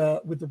with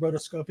the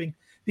rotoscoping,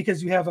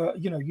 because you have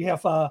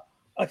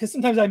because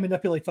sometimes I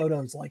manipulate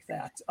photos like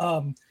that.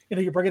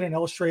 You bring in an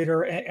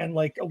illustrator, and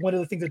like one of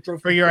the things that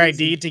drove for me your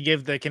crazy, ID to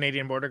give the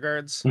Canadian Border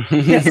Guards.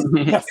 yes.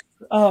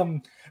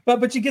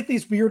 But you get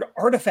these weird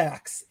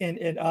artifacts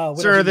in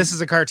Sir, this is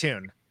a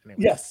cartoon.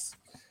 Anyway. Yes,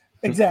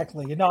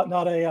 exactly. Not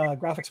a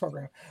graphics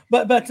program.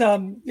 But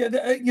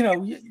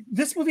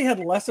this movie had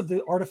less of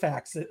the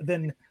artifacts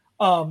than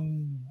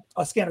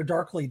a Scanner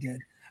Darkly did.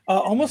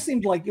 Almost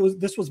seemed like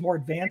this was more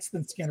advanced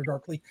than Scanner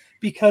Darkly,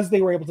 because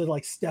they were able to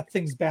like step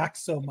things back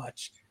so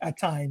much at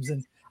times,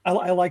 and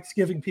I liked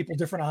giving people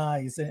different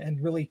eyes and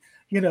really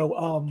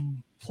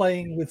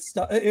playing with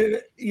stuff,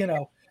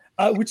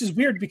 which is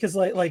weird because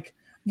like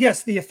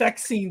yes, the effect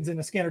scenes in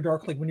the Scanner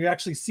Darkly, when you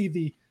actually see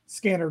the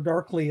Scanner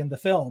Darkly in the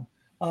film,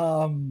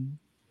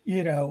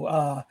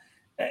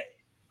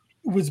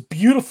 was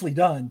beautifully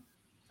done.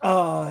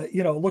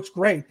 It looks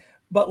great,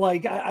 but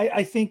like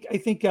I think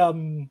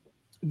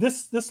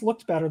this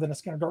looked better than a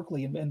Scanner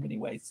Darkly in many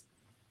ways.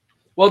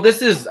 Well,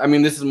 this is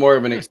more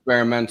of an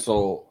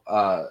experimental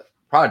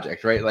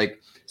project, right?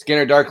 Like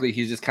Scanner Darkly,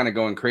 he's just kind of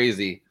going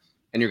crazy,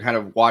 and you're kind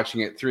of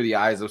watching it through the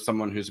eyes of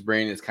someone whose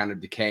brain is kind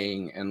of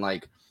decaying, and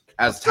like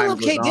as time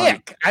goes on.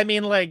 Dick. I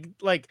mean, like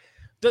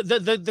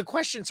the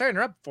question. Sorry to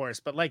interrupt,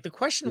 Forrest, but like the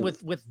question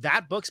with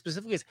that book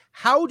specifically is,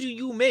 how do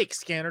you make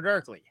Scanner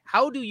Darkly?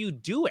 How do you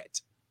do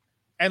it?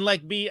 And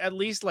like be at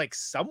least like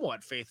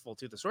somewhat faithful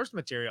to the source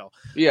material.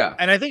 Yeah.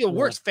 And I think it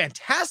works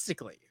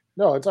fantastically.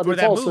 No, it's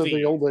also movie.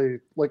 the only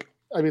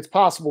it's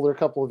possible there are a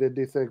couple of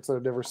indie things that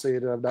I've never seen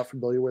and I'm not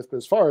familiar with, but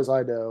as far as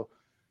I know,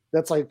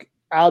 that's like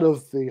out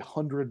of the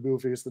 100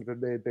 movies that have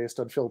been made based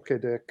on Philip K.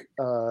 Dick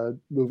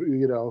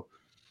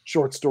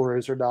short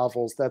stories or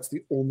novels, that's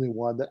the only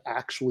one that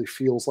actually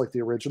feels like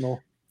the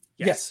original.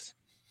 Yes.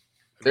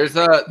 There's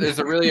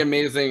a really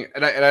amazing,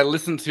 and I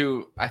listened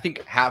to, I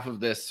think, half of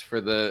this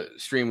for the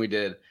stream we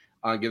did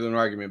on Give Them an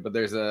Argument, but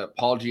there's a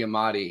Paul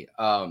Giamatti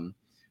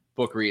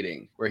book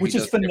reading which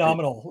is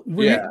phenomenal.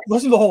 Yeah.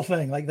 Listen to the whole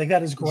thing. Like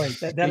that is great.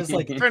 That is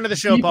like friend of the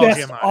show, Paul best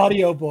Giamatti.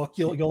 audiobook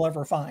you'll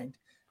ever find,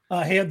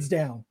 hands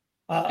down.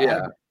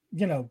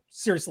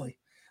 Seriously,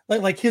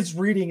 like his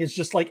reading is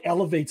just like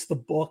elevates the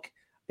book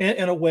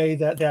in a way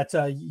that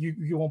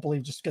you won't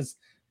believe, just because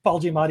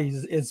Paul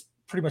Giamatti is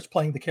pretty much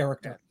playing the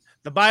character.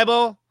 The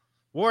Bible,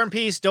 War and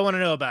Peace, don't want to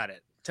know about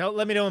it.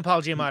 Let me know when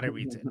Paul Giamatti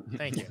reads it.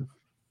 Thank you.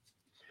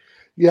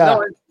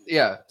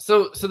 Yeah.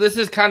 So this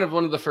is kind of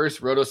one of the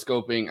first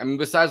rotoscoping. I mean,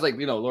 besides like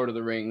Lord of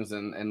the Rings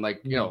and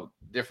like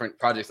different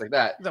projects like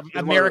that. The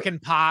American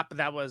Pop,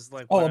 that was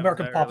like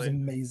American Pop is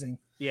amazing.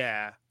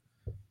 Yeah.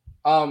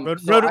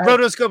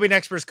 Rotoscoping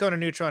experts Conan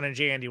Neutron and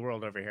J. Andy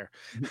World over here.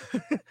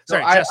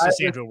 Sorry,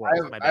 Justice Angel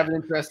World. I have an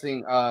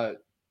interesting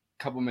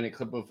couple-minute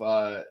clip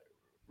of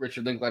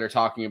Richard Linklater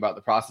talking about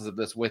the process of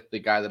this with the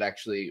guy that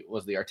actually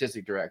was the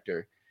artistic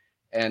director.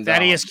 And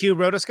Thaddeus Q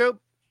rotoscope?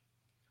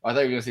 I thought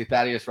you were going to say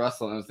Thaddeus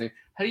Russell, and I was thinking,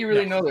 how do you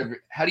really know that?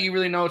 How do you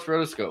really know it's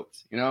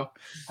rotoscoped?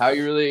 How do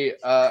you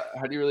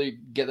really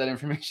get that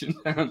information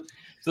down?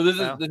 So this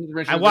is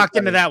Richard. I walked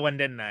into that one,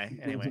 didn't I?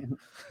 Anyway,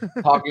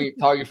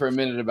 talking for a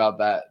minute about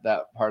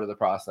that part of the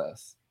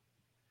process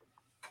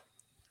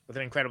with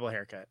an incredible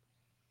haircut.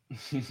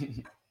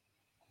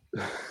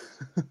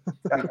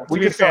 We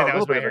just saw a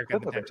little bit of a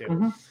clip of it.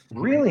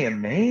 Really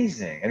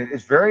amazing, and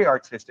it's very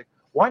artistic.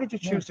 Why did you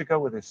choose to go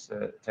with this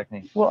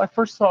technique? Well, I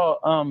first saw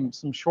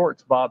some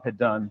shorts Bob had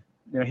done.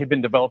 He'd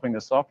been developing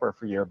this software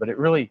for a year, but it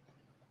really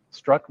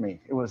struck me.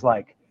 It was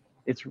like,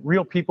 it's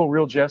real people,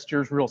 real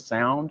gestures, real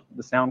sound,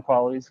 the sound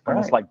qualities,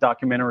 almost like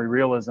documentary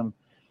realism.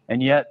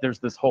 And yet there's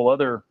this whole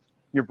other,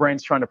 your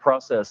brain's trying to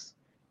process,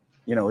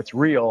 it's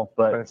real,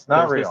 but it's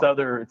not real. This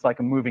other, it's like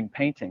a moving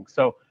painting.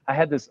 So I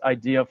had this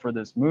idea for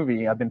this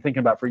movie I've been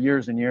thinking about for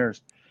years and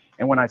years.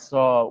 And when I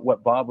saw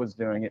what Bob was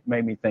doing, it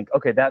made me think,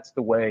 okay, that's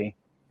the way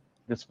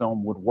this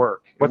film would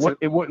work.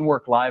 It wouldn't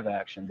work live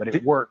action, but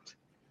it worked.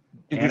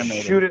 Did animated.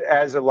 You shoot it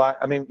as a live?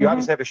 I mean, you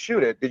obviously have to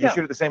shoot it. Did you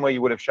shoot it the same way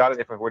you would have shot it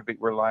if it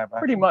were live action?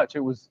 Pretty much. It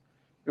was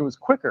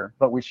quicker,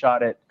 but we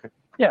shot it.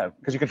 Yeah,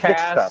 because you could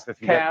fix stuff.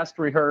 If you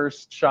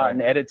rehearsed, shot,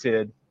 and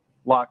edited,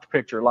 locked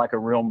picture like a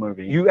real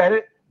movie. You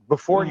edit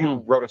before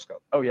you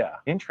rotoscope. Oh yeah,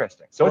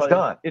 interesting. So it's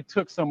done. It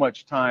took so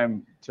much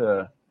time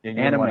to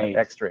animate.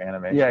 Extra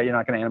animation. Yeah, you're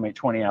not going to animate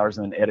 20 hours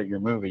and then edit your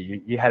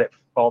movie. You had it.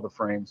 All the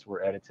frames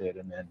were edited,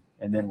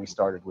 and then we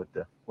started with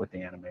the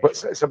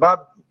animation. So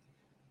Bob,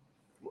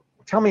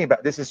 tell me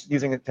about this. Is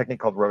using a technique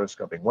called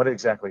rotoscoping. What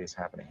exactly is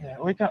happening here?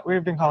 Yeah,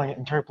 we've been calling it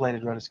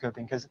interpolated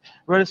rotoscoping because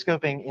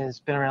rotoscoping has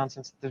been around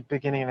since the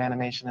beginning of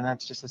animation, and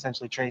that's just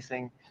essentially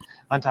tracing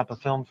on top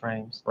of film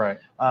frames. Right.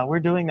 We're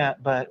doing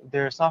that, but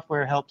their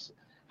software helps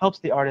helps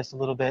the artist a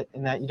little bit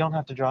in that you don't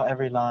have to draw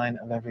every line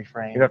of every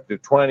frame. You have to do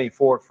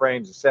 24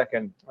 frames a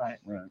second. Right.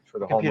 For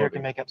the the computer whole movie.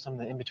 can make up some of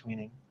the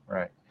in-betweening.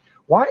 Right.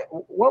 Why?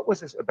 What was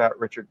this about,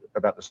 Richard,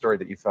 about the story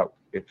that you thought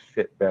it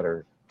fit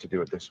better to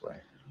do it this way?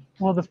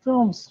 Well, the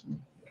film's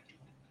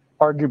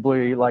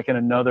arguably like in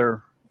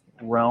another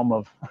realm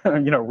of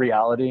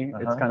reality.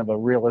 It's kind of a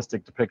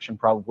realistic depiction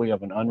probably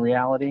of an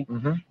unreality.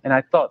 And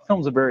I thought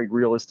film's a very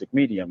realistic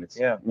medium. It's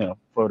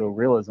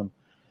photorealism.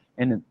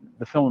 And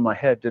the film in my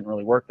head didn't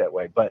really work that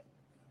way. But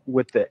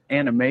with the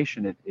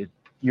animation,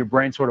 your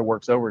brain sort of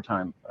works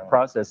overtime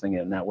processing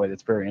it in that way.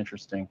 That's very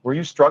interesting. Were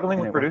you struggling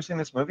with producing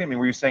this movie? I mean,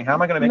 were you saying, how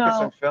am I going to make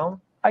this in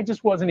film? I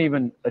just wasn't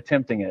even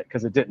attempting it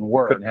because it didn't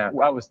work. Couldn't happen.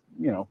 I was,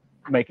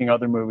 making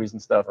other movies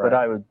and stuff, but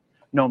I had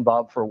known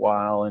Bob for a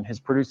while, and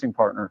his producing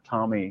partner,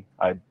 Tommy,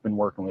 I'd been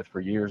working with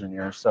for years and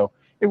years. So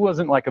it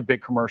wasn't like a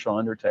big commercial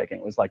undertaking.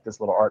 It was like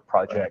this little art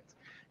project,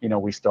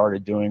 we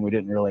started doing. We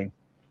didn't really,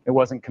 it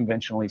wasn't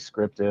conventionally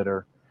scripted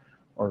or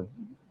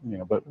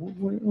but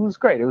it was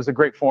great. It was a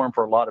great forum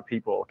for a lot of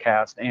people,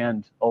 cast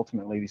and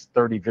ultimately these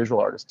 30 visual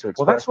artists to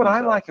express. Well, that's what I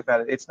themselves. like about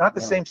it. It's not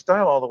the same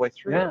style all the way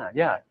through.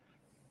 Yeah.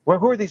 Well,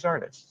 who are these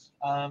artists?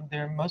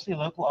 They're mostly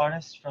local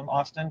artists from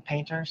Austin,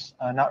 painters,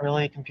 not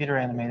really computer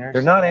animators.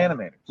 They're not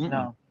animators.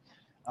 No,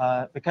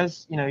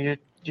 because you're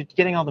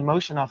getting all the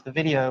motion off the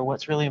video.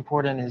 What's really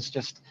important is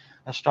just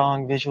a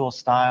strong visual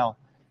style.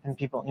 And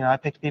people, I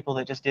picked people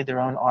that just did their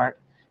own art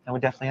and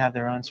would definitely have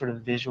their own sort of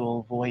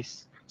visual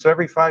voice. So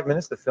every 5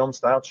 minutes, the film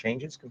style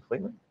changes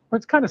completely? Well,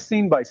 it's kind of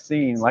scene by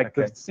scene. Like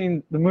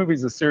the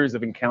movie's a series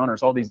of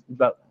encounters, a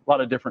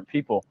lot of different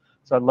people.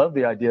 So I love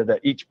the idea that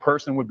each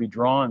person would be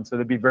drawn, so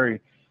they'd be very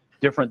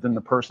different than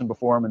the person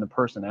before them and the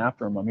person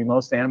after them. I mean,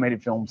 most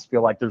animated films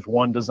feel like there's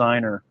one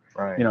designer.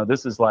 Right.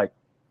 This is like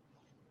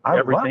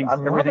everything's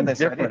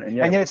different, and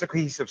yet it's a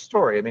cohesive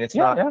story. I mean, it's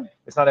not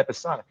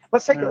episodic.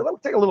 Let's take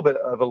a little bit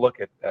of a look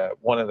at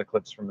one of the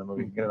clips from the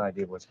movie. Get an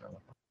idea of what's going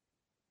on.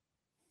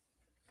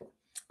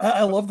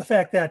 I love the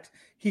fact that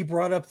he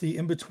brought up the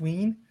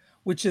in-between,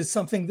 which is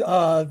something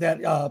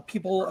that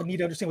people need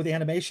to understand with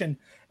animation.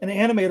 An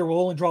animator will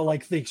only draw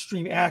like the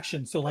extreme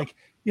action. So like,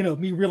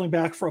 me reeling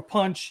back for a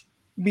punch,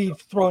 me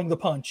throwing the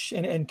punch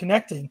and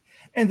connecting.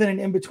 And then an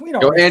in-between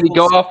Yo, Andy,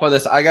 go off with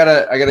this. I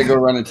gotta go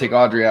run and take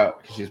Audrey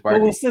out because she's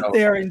barking. We'll sit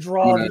there and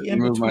draw the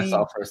in-between. Remove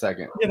myself for a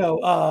second.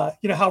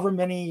 However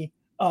many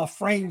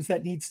frames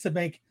that needs to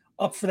make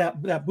up for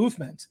that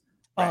movement.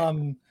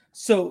 Right.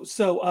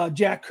 So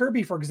Jack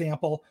Kirby, for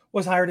example,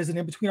 was hired as an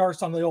in-between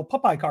artist on the old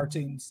Popeye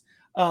cartoons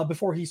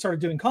before he started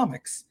doing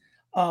comics.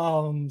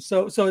 So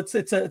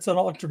it's an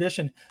old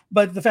tradition,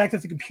 but the fact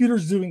that the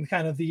computer's doing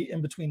kind of the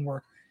in-between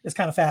work is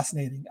kind of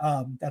fascinating.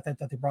 That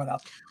they brought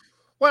up.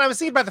 Well, I was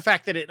thinking about the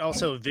fact that it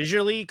also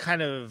visually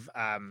kind of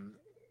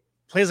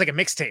plays like a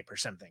mixtape or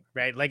something,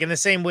 right? Like in the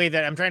same way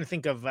that I'm trying to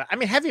think of.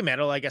 Heavy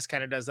metal, I guess,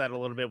 kind of does that a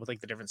little bit with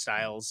like the different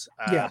styles,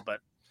 but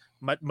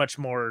much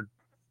more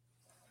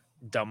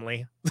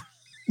dumbly,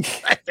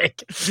 I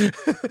think.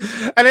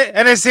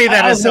 and I say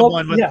that as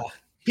someone with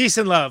peace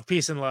and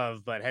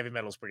love, but heavy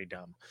metal is pretty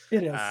dumb.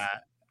 It is.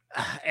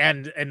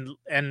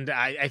 And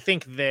I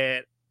think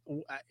that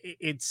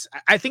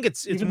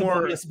it's even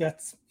more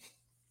bets.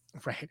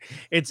 Right.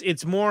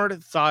 It's more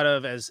thought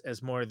of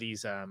as more of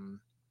these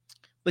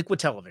liquid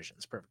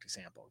televisions, perfect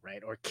example,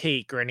 right? Or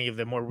Cake, or any of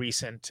the more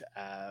recent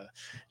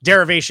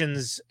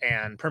derivations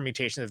and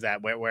permutations of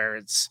that, where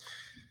it's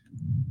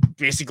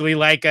basically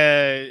like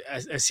a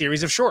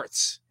series of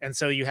shorts, and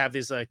so you have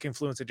this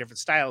confluence of different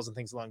styles and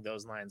things along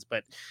those lines.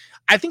 But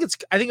I think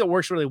it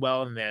works really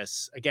well in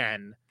this,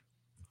 again,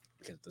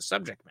 because of the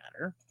subject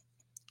matter,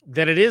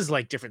 that it is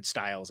like different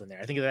styles in there.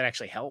 I think that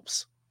actually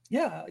helps.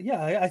 Yeah,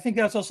 I think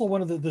that's also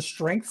one of the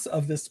strengths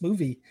of this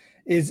movie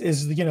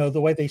is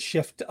the way they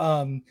shift to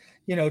a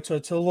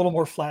little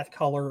more flat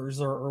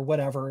colors or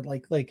whatever.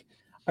 Like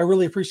I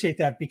really appreciate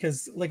that,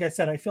 because like I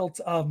said, I felt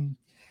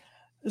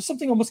there's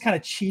something almost kind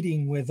of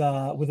cheating with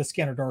a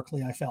Scanner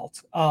Darkly, I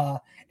felt. And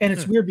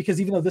it's weird because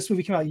even though this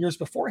movie came out years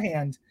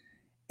beforehand,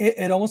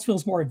 it almost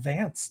feels more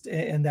advanced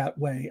in that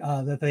way,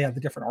 that they have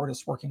the different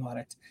artists working on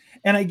it.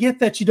 And I get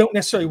that you don't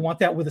necessarily want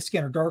that with a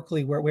Scanner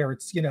Darkly where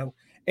it's,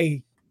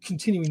 a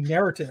continuing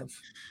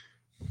narrative.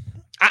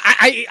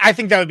 I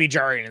think that would be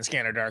jarring in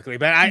Scanner Darkly,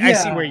 but I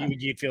see where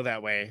you'd feel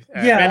that way.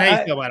 Ben, how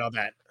you feel about all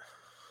that?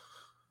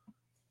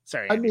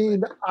 Sorry. I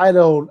mean, I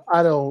don't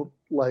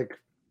like.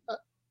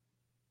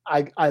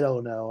 I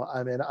don't know.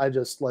 I mean, I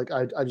just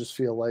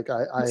feel like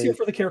I see it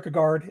for the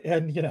Kierkegaard,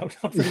 and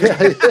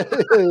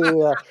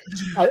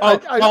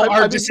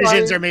our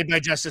decisions are made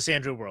by Justice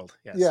Andrew World.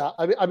 Yes. Yeah,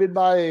 I mean,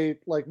 my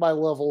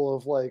level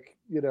of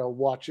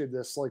watching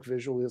this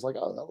visually is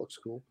oh, that looks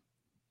cool.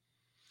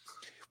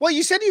 Well,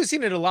 you said you've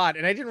seen it a lot,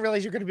 and I didn't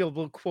realize you're going to be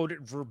able to quote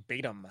it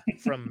verbatim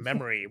from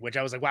memory, which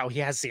I was like, wow, he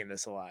has seen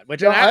this a lot.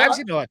 Which I've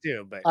seen a lot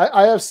too, but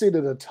I have seen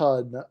it a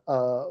ton.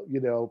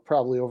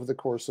 Probably over the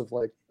course of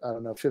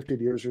 15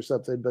 years or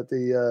something. But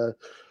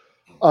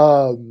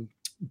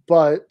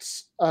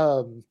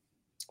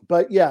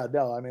but yeah,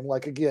 no, I mean,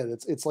 again,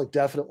 it's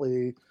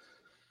definitely,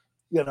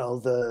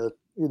 the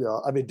you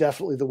know, I mean,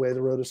 definitely the way the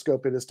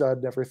rotoscoping is done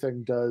and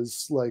everything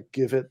does like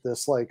give it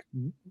this like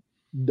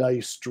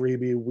nice,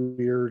 dreamy,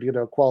 weird, you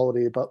know,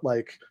 quality. But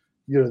like,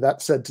 you know,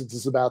 that sentence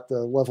is about the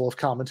level of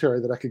commentary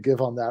that I could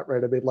give on that,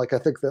 right? I mean, like, I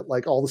think that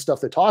like all the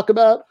stuff they talk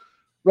about,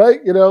 right?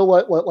 You know,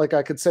 like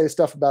I could say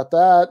stuff about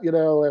that, you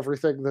know,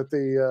 everything that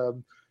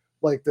the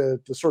like the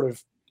sort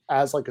of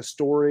as like a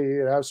story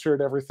and atmosphere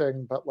and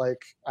everything. But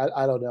like,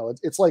 I don't know.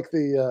 It's like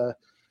the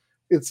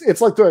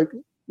it's like the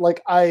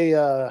like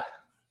I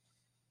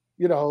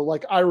you know,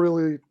 like I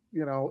really,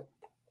 you know,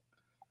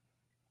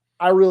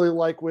 I really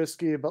like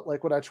whiskey, but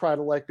like when I try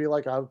to like be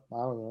like I don't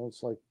know,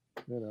 it's like,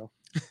 you know.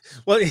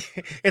 Well,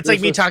 it's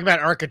like me talking about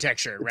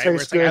architecture, right? Where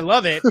it's like, I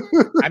love it.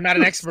 I'm not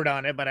an expert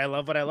on it, but I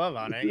love what I love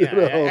on it. Yeah,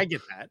 You know, I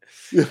get that.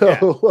 You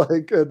know,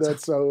 like, and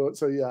that's so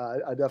yeah,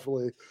 I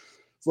definitely,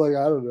 it's like,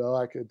 I don't know,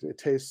 it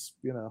tastes,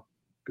 you know,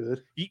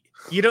 good.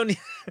 You don't need,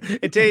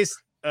 it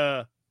tastes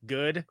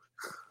good.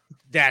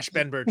 Dash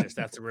Ben Burgess,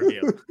 that's a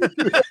review.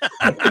 Well,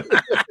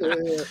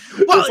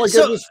 it's like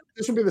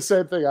this would be the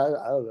same thing. I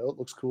don't know, it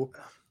looks cool.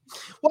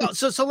 Well,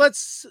 so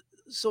let's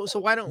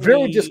why don't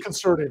very we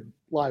disconcerting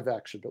live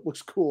action, but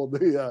looks cool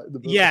in the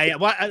movie. Yeah.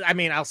 Well, I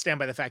mean, I'll stand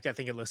by the fact that I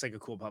think it looks like a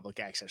cool public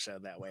access show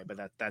that way,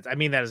 but that's I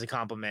mean that as a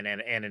compliment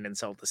and an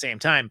insult at the same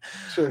time.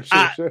 Sure.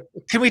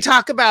 Can we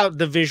talk about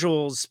the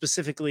visuals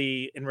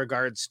specifically in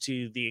regards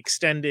to the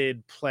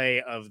extended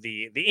play of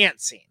the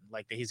ant scene,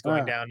 like that he's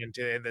going down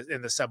into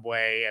in the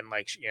subway and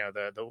like, you know,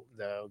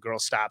 the girl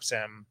stops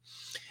him.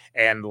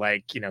 And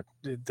like, you know,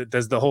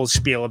 does the whole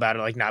spiel about it,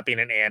 like not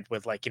being an ant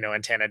with like, you know,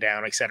 antenna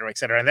down, et cetera, et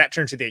cetera. And that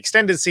turns to the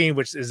extended scene,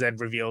 which is then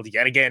revealed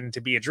yet again to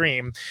be a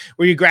dream,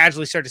 where you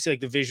gradually start to see like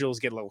the visuals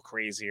get a little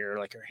crazier.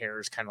 Like her hair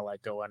is kind of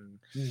like going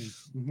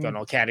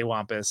all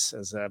cattywampus,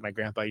 as my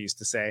grandpa used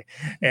to say.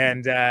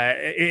 And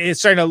it's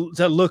starting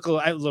to look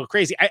a little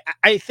crazy.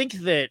 I think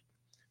that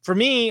for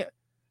me,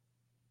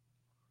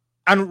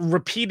 on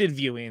repeated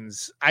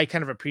viewings, I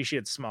kind of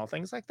appreciate small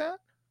things like that.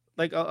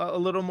 Like a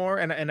little more,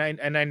 and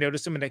I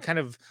noticed them, and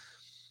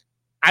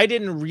I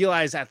didn't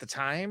realize at the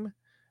time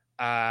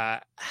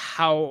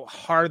how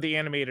hard the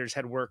animators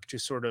had worked to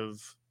sort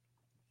of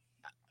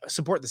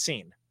support the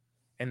scene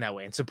in that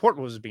way and support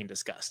what was being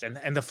discussed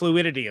and the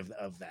fluidity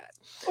of that.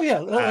 Oh yeah,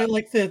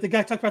 like the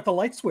guy talked about the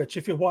light switch.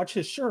 If you watch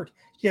his shirt,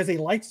 he has a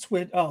light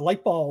switch,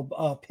 light bulb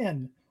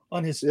pin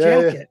on his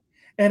jacket,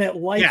 and it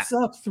lights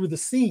up through the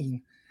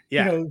scene.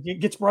 You know, it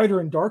gets brighter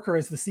and darker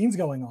as the scene's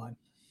going on.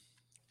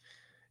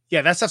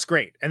 Yeah, that stuff's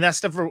great, and that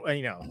stuff,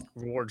 you know,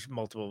 rewards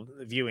multiple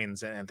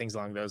viewings and things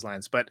along those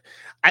lines. But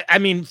I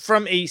mean,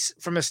 from a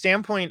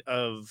standpoint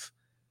of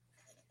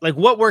like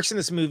what works in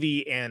this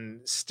movie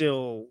and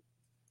still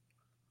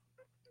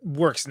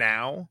works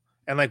now,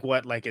 and like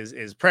what like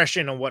is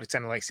prescient and what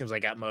kind of like seems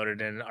like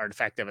outmoded and an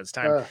artifact of its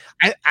time.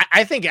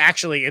 I think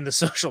actually in the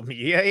social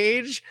media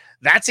age,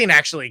 that scene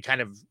actually kind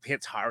of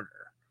hits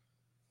harder,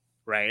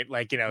 right?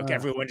 Like, you know,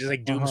 everyone just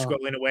like doom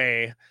scrolling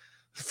away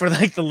for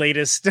like the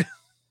latest.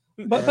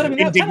 But I mean,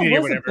 that kind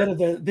of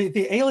wasn't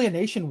the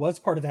alienation was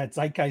part of that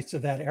zeitgeist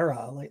of that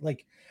era.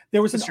 Like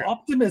there was an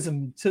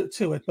optimism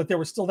to it, but there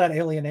was still that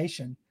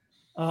alienation,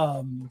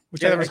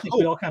 which I think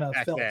we all kind of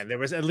felt. Then. There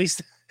was at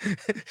least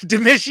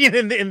Domitian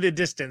in the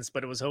distance,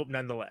 but it was hope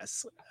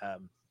nonetheless.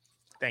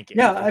 Thank you.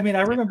 Yeah, I mean,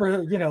 I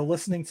remember, you know,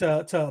 listening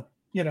to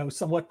you know,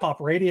 somewhat pop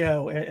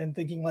radio and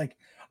thinking like,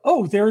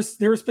 oh, there's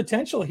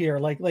potential here.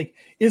 Like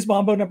is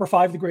Mambo No.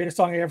 5 the greatest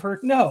song I ever heard?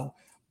 No,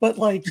 but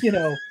like, you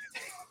know.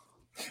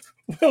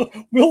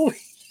 Will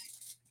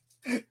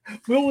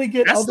we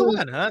get? That's the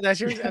one, huh? That's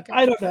yours. Okay.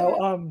 I don't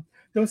know.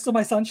 Don't Steal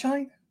My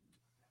Sunshine.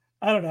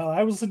 I don't know.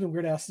 I was listening to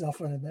weird ass stuff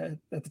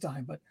at the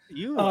time, but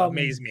you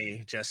amaze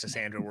me, Justice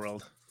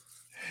Underworld.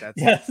 That's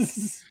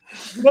yes,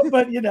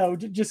 but you know,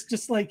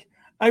 just like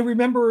I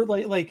remember,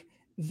 like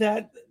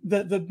that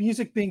the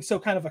music being so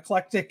kind of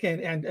eclectic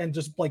and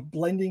just like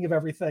blending of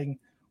everything.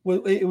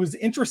 It was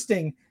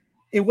interesting.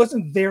 It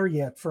wasn't there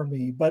yet for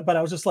me, but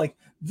I was just like,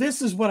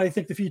 this is what I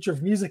think the future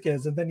of music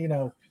is. And then, you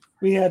know,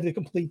 we had to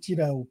complete, you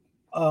know,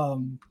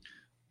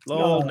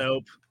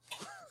 nope.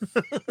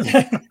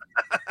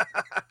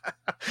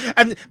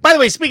 And by the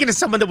way, speaking of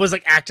someone that was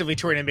like actively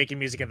touring and making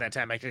music at that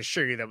time, I can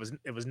assure you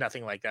it was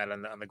nothing like that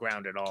on the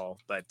ground at all.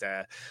 But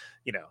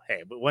you know,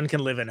 hey, but one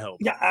can live in hope.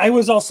 Yeah, I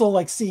was also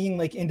like seeing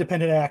like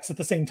independent acts at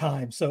the same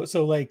time. So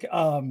like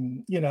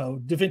you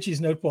know, Da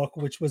Vinci's Notebook,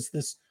 which was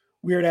this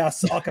weird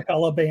ass a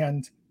cappella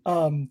band.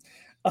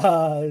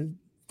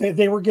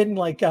 They were getting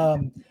like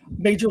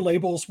major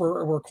labels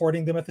were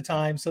recording them at the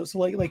time, so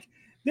like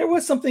there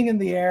was something in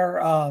the air,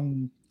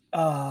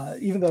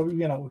 even though,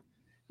 you know,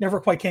 never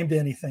quite came to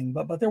anything,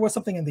 but there was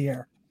something in the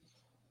air.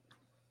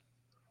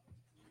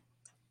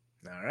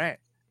 All right,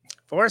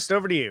 Forrest,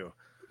 over to you.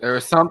 There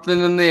was something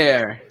in the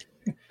air.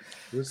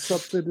 There's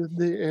something in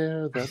the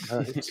air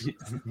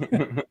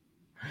that night.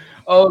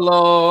 Oh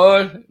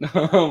Lord.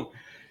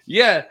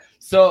 Yeah,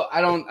 So I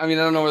don't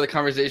know where the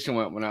conversation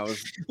went when I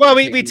was. Well,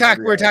 we're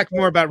talking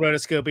more about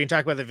rotoscoping,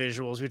 talk about the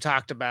visuals. We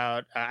talked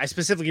about. I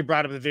specifically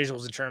brought up the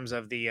visuals in terms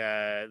of the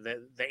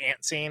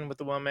ant scene with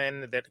the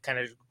woman. That kind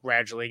of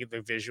gradually the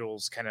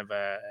visuals kind of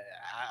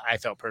I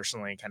felt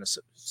personally kind of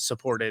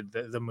supported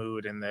the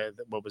mood and the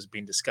what was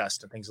being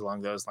discussed and things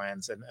along those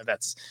lines. And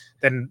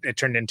then it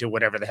turned into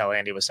whatever the hell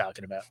Andy was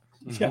talking about.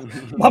 Yeah,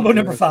 Mambo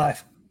number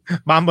 5.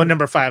 Mambo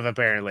number 5,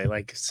 apparently,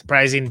 like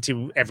surprising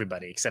to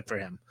everybody except for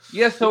him.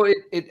 Yeah, so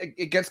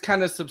it gets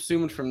kind of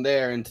subsumed from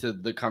there into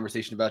the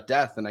conversation about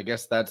death, and I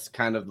guess that's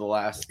kind of the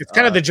last. It's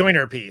kind of the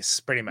joiner piece,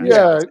 pretty much.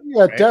 Yeah,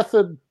 right? death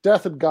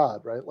and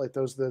God, right? Like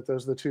those are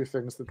the two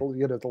things that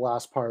the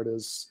last part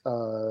is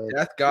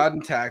death, God,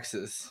 and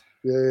taxes.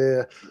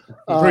 Yeah,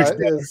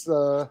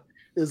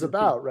 is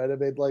about, right? I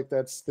mean, like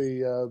that's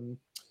the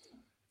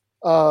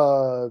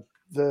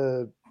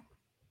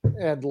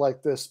and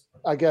like this.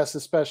 I guess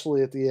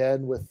especially at the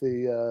end with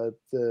the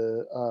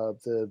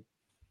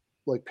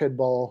like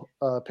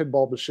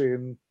pinball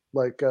machine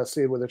like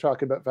scene where they're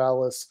talking about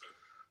Valis,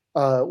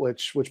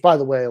 which by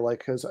the way,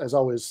 like has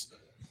always,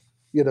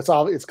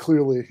 it's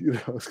clearly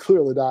it's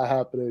clearly not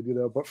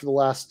happening, but for the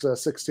last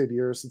 16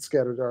 years since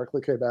Scanner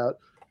Darkly came out,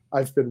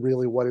 I've been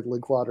really wanting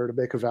Linklater to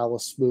make a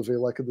Valis movie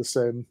like in the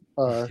same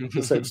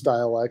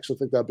style. I actually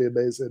think that'd be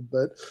amazing,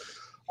 but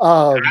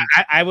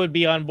I would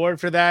be on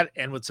board for that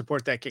and would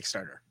support that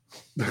Kickstarter.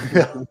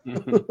 I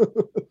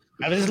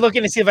was just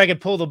looking to see if I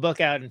could pull the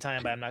book out in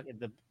time, but I'm not.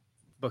 The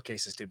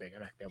bookcase is too big. I'm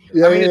not gonna be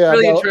able to. It's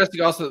really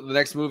interesting. Also, the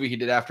next movie he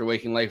did after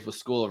Waking Life was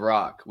School of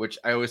Rock, which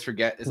I always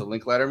forget is a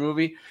Linklater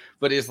movie,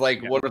 but is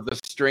like one of the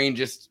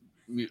strangest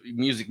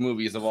music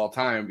movies of all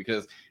time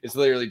because it's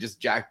literally just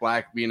Jack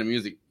Black being a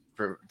music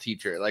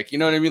teacher. Like, you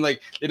know what I mean?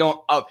 Like they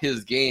don't up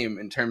his game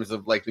in terms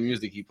of like the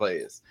music he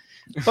plays.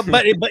 But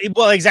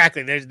well,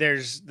 exactly.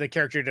 There's the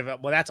character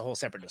development. Well, that's a whole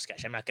separate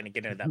discussion. I'm not going to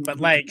get into that. But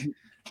like,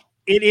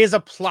 it is a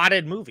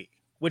plotted movie.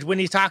 Which when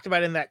he talked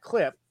about in that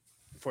clip,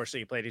 Force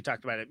He played, he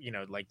talked about it.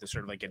 Like the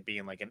sort of like it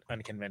being like an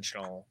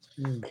unconventional,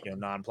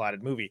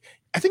 non-plotted movie.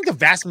 I think the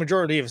vast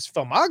majority of his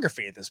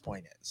filmography at this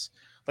point is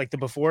like the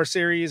Before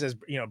series, as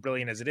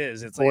brilliant as it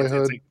is. It's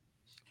like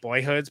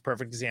Boyhood's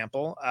perfect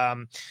example.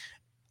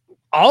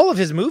 All of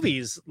his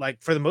movies,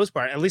 like for the most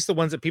part, at least the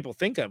ones that people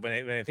think of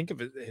when they think of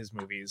his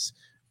movies.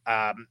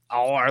 All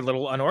are a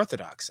little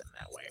unorthodox in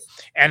that way.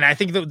 And I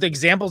think the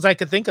examples I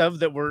could think of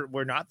that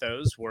were not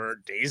those were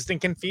Dazed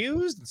and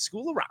Confused and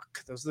School of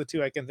Rock. Those are the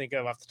two I can think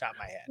of off the top of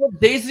my head. Well,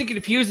 Dazed and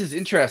Confused is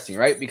interesting,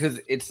 right? Because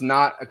it's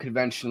not a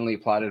conventionally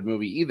plotted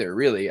movie either,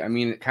 really. I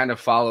mean, it kind of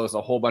follows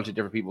a whole bunch of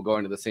different people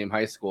going to the same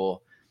high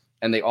school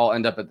and they all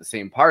end up at the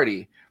same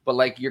party. But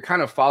like you're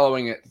kind of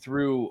following it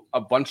through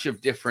a bunch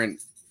of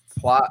different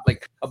plot,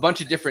 like a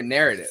bunch of different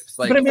narratives.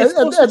 Like, but I mean, it's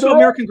closer to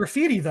American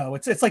Graffiti, though.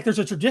 It's like there's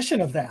a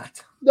tradition of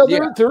that. No,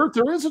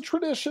 there is a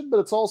tradition, but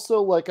it's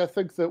also like I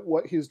think that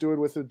what he's doing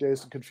with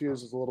Dazed and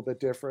Confused is a little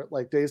bit different.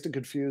 Like Dazed and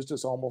Confused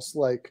is almost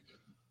like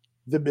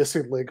the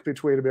missing link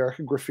between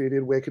American Graffiti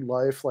and Waking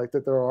Life. Like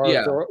that there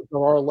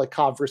are like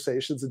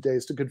conversations in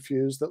Dazed and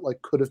Confused that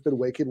like could have been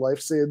Waking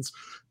Life scenes.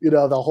 The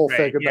whole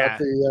thing about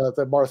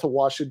the Martha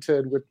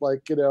Washington would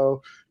like get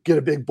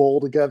a big bowl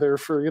together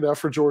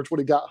for George when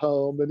he got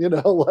home, and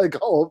like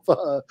all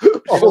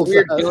of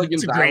weird that.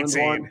 It's a great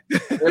scene.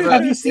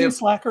 Have you seen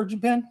Slacker,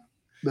 Ben?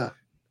 No.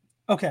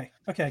 Okay,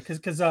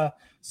 because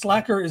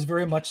Slacker is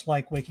very much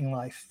like Waking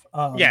Life.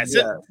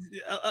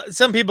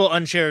 Some people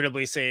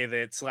uncharitably say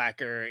that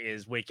Slacker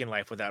is Waking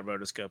Life without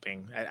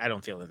rotoscoping. I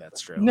don't feel that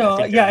that's true. No,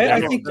 I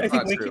think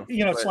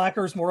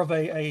Slacker is more of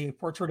a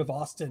portrait of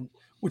Austin,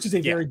 which is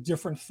a very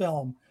different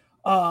film.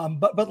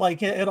 But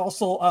like it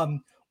also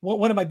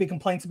one of my big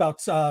complaints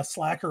about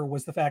Slacker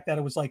was the fact that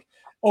it was like,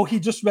 oh, he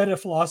just read a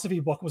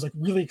philosophy book, was like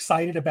really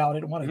excited about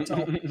it and wanted to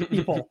tell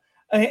people.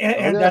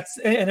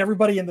 And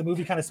everybody in the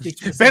movie kind of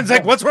speaks. Ben's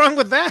like, what's wrong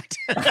with that?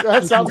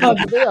 That sounds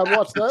like me. I'd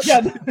watch that.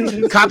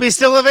 Yeah, copy's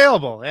still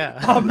available. Yeah.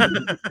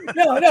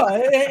 No,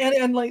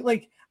 and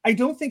like I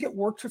don't think it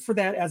worked for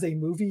that as a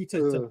movie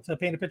to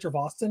paint a picture of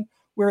Austin.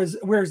 Whereas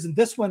in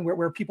this one,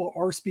 where people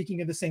are speaking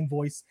in the same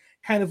voice,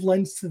 kind of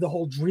lends to the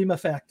whole dream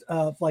effect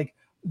of like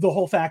the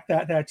whole fact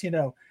that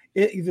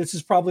this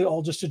is probably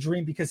all just a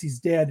dream because he's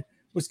dead,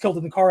 was killed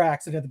in the car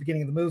accident at the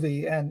beginning of the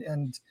movie,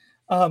 and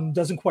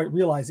doesn't quite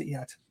realize it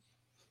yet.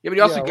 Yeah, but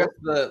he also gets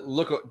the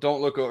look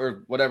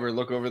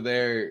over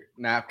there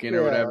napkin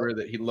or whatever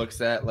that he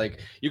looks at. Like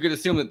you could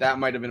assume that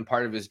might have been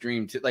part of his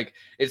dream too. Like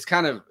it's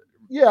kind of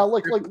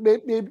like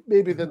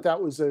maybe that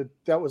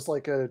was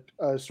like a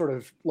sort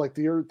of like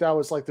that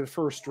was like the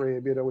first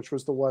dream, which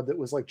was the one that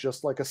was like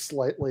just like a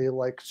slightly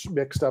like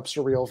mixed up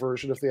surreal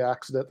version of the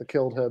accident that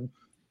killed him.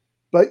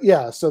 But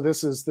yeah, so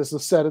this is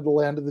set in the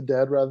land of the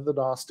dead rather than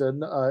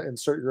Austin.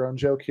 Insert your own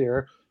joke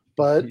here.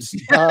 But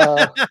you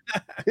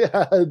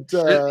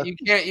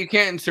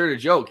can't insert a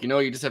joke.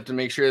 You just have to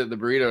make sure that the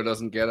burrito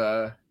doesn't get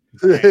the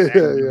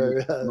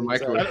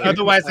microwave.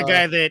 Otherwise, the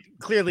guy that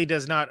clearly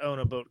does not own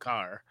a boat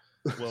car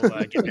will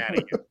get mad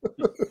at you.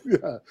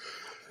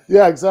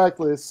 Yeah,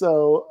 exactly.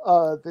 So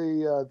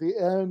the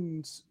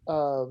end,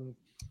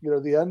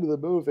 the end of the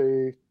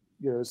movie,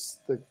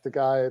 the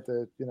guy at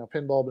the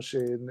pinball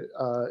machine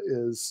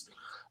is.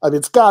 I mean,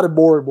 it's gotten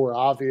more and more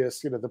obvious.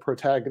 The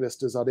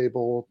protagonist is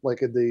unable,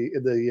 like in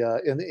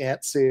the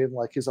ant scene,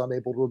 like he's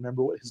unable to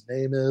remember what his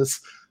name is.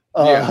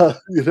 Yeah.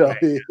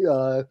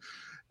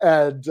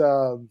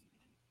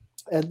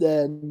 And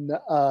then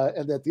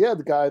at the end,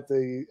 the guy at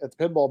the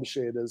pinball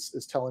machine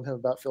is telling him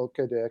about Philip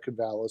K. Dick and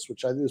Valis,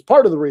 which I think is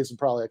part of the reason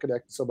probably I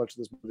connected so much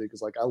to this movie,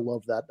 because like I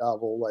love that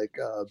novel. Like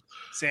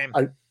Same.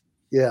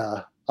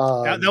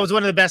 That was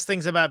one of the best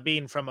things about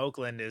being from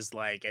Oakland is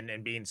like,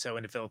 and being so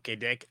into Philip K.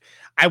 Dick.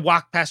 I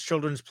walk past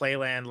Children's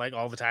Playland like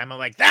all the time. I'm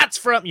like, that's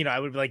from, I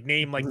would like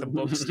name like the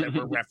books that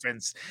were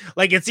referenced.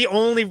 Like it's the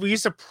only, we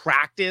used to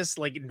practice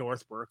like in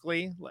North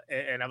Berkeley.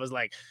 And I was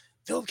like,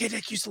 Philip K.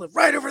 Dick used to live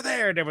right over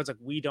there. And everyone's like,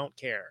 we don't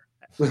care.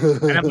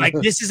 And I'm like,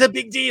 this is a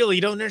big deal.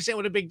 You don't understand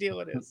what a big deal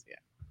it is. Yeah.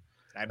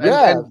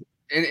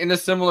 And in a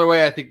similar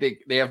way, I think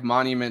they have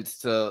monuments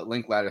to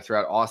Linklater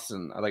throughout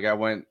Austin. Like I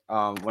went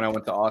when I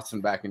went to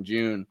Austin back in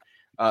June,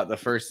 the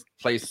first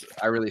place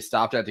I really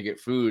stopped at to get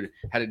food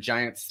had a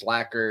giant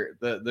Slacker,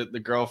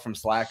 the girl from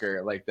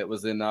Slacker, like that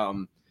was in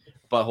Butthole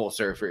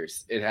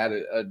Surfers. It had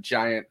a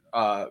giant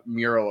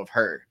mural of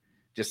her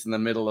just in the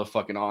middle of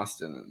fucking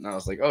Austin, and I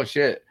was like, oh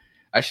shit,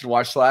 I should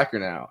watch Slacker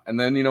now. And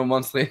then,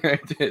 months later I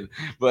did.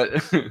 But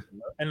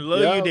and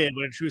you did.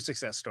 What a true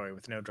success story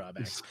with no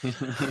drawbacks.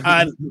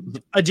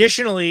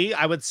 Additionally,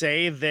 I would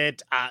say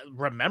that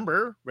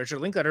remember, Richard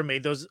Linklater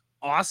made those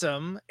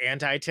awesome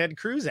anti-Ted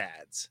Cruz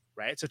ads,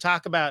 right? So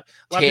talk about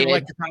a lot of people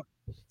like to talk.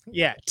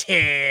 Yeah,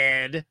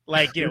 Ted.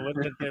 Like,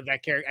 that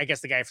character. I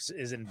guess the guy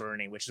is in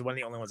Bernie, which is one of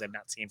the only ones I've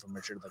not seen from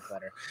Richard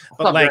Linklater.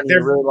 But like, they're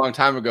a really long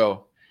time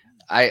ago.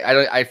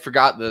 I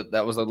forgot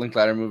that was a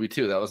Linklater movie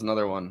too. That was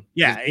another one.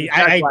 Yeah,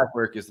 Black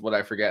Work is what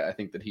I forget. I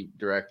think that he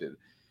directed.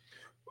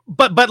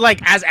 But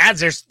like as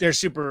ads, they're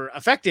super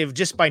effective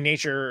just by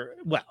nature.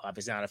 Well,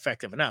 obviously not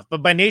effective enough,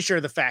 but by nature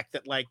of the fact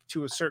that like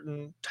to a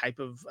certain type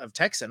of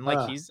Texan,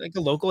 like he's like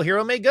a local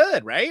hero made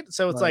good, right?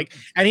 So it's like,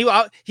 and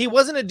he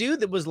wasn't a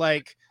dude that was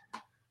like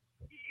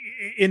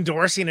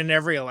endorsing in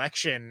every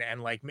election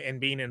and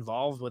being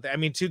involved with it. I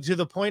mean, to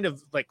the point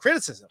of like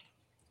criticism.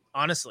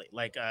 Honestly,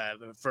 like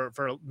for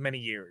many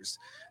years,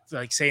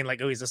 like saying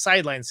like, oh, he's a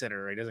sideline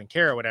sitter, or he doesn't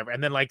care or whatever.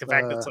 And then like the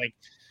fact that's like,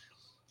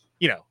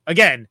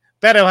 again,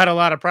 Beto had a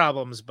lot of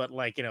problems, but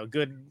like,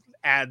 good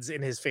ads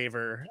in his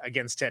favor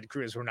against Ted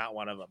Cruz were not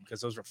one of them, because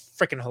those were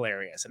freaking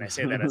hilarious. And I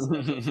say that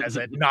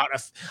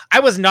I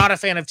was not a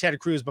fan of Ted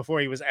Cruz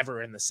before he was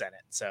ever in the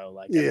Senate. So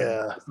like, I've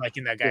been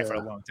liking that guy for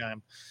a long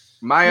time.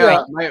 My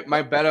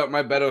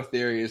Beto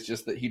theory is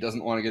just that he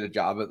doesn't want to get a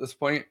job at this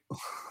point,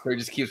 so he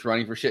just keeps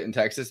running for shit in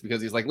Texas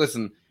because he's like,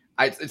 listen,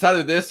 it's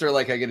either this or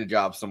like I get a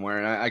job somewhere,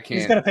 and I can't.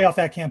 He's got to pay off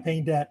that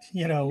campaign debt,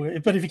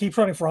 But if he keeps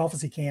running for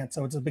office, he can't.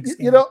 So it's a big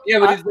scam. Yeah,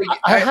 but he's like,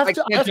 I can't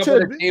jump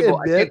on a table.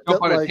 I can't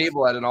jump on a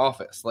table at an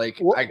office. Like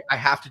I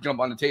have to jump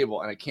on a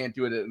table, and I can't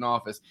do it at an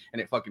office,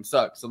 and it fucking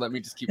sucks. So let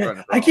me just keep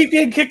running. I keep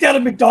getting kicked out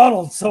of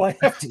McDonald's, so I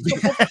have to.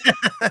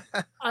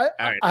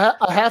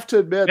 I have to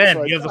admit, Ben,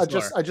 I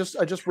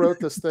just wrote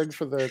this thing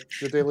for the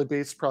Daily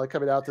Beast, probably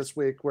coming out this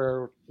week,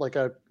 where like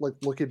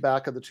looking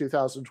back at the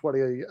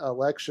 2020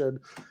 election.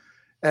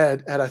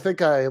 And I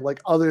think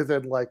other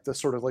than like the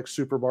sort of like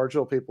super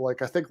marginal people,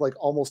 like I think like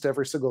almost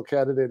every single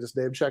candidate is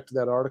name checked in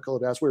that article.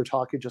 And as we were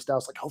talking just now,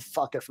 it's like, oh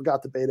fuck, I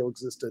forgot the Beto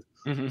existed.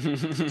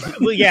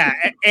 Well, yeah,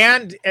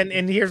 and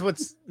here's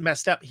what's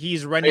messed up.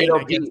 He's running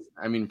against.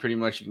 I mean, pretty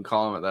much you can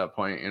call him at that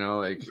point.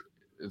 Like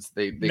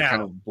they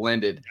kind of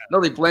blended. No,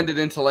 they blended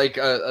into like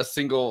a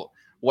single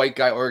white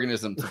guy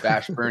organism to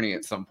bash Bernie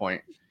at some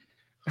point.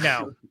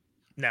 No,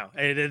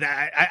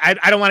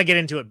 I don't want to get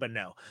into it, but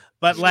no.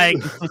 But like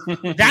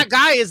that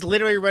guy is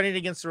literally running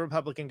against the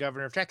Republican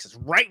governor of Texas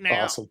right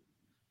now. Awesome.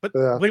 But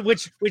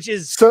which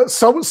is so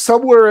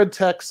somewhere in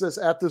Texas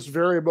at this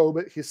very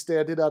moment, he's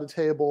standing at a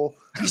table.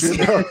 He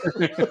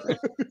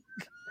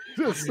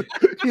loves.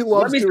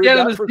 Let me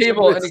stand on this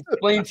table and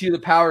explain to you the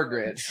power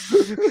grid.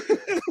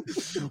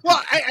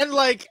 Well,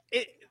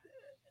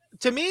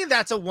 to me,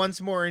 that's a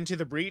once more into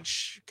the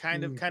breach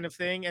kind of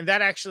thing, and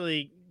that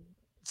actually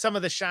some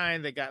of the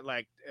shine that got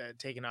like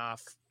taken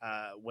off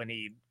when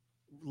he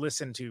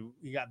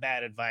got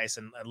bad advice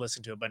and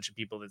listened to a bunch of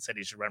people that said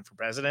he should run for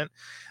president.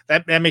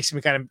 That makes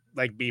me kind of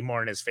like be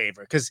more in his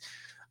favor, because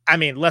I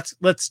mean,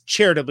 let's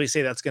charitably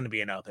say that's going to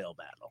be an uphill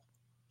battle.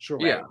 Sure.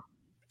 Yeah.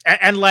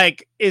 And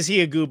like, is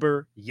he a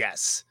goober?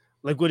 Yes.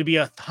 Like, would it be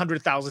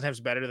 100,000 times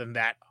better than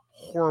that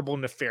horrible,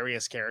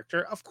 nefarious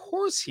character? Of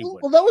course he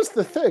would. Well, that was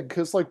the thing,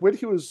 because like when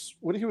he was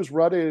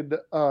running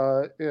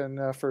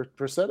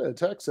for Senate in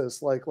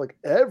Texas, like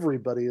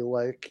everybody,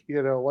 like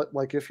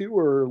if you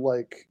were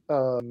like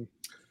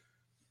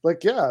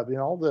like, yeah, I mean,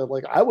 all the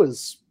like,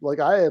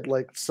 I had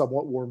like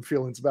somewhat warm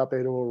feelings about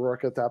Beto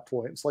O'Rourke at that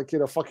point. It's like,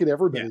 fucking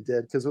everybody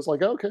did, because it's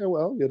like, okay,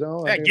 well, Yeah,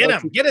 I mean, get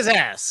like, him, get his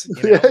ass.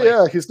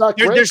 Yeah, he's not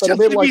great, there's but I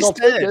mean, something to like, be I'll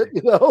take said.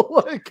 it,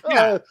 like,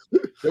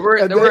 There were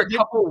and a then-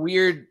 couple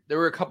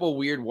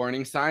weird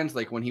warning signs,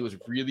 like when he was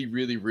really,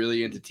 really,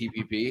 really into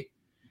TPP.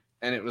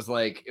 And it was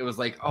like,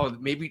 oh,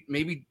 maybe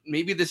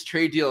this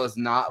trade deal is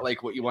not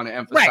like what you want to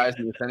emphasize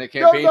in the Senate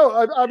campaign. No,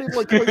 I mean,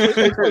 like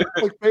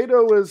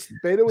Beto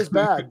is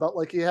bad, but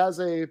like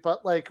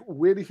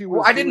when he was,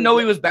 Well, I didn't know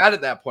he was bad at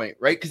that point,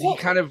 right? Because he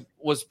kind of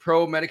was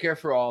pro Medicare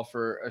for all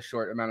for a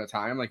short amount of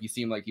time. Like he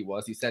seemed like he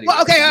was. He said, he Well,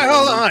 was. okay,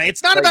 hold on.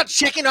 It's not Like- about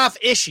checking off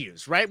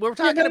issues, right? We're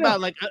talking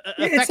about like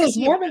it's those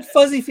warm and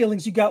fuzzy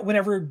feelings you got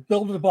whenever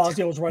Bill de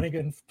Blasio was running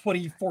in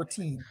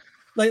 2014.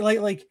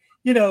 Like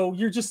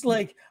you're just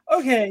like,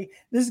 okay,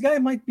 this guy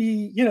might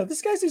be,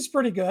 this guy seems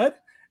pretty good,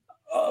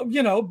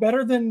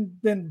 better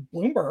than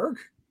Bloomberg.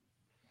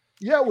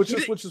 Yeah, which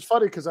is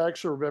funny, because I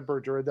actually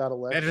remember during that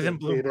election, better than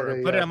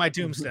Bloomberg. Put it on my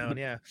tombstone.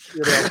 Yeah,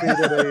 being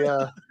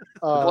a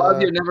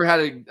Blasio never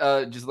had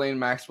a Ghislaine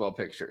Maxwell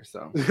picture,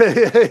 so.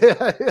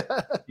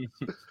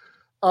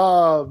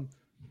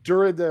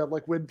 During the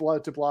when de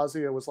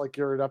Blasio was like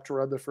gearing up to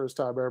run the first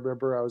time, I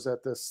remember I was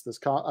at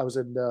I was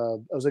in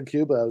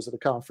Cuba. I was at a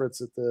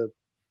conference at the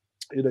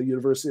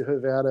University of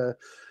Havana,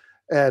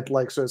 and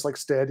so it's like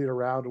standing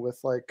around with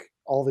like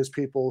all these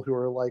people who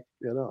are like,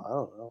 I don't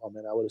know, I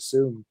mean, I would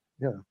assume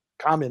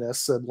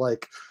communists, and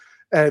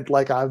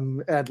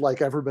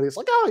everybody's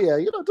like, oh yeah,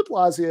 de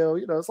Blasio,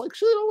 it's like,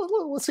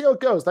 let's see how it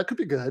goes, that could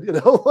be good,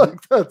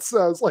 like that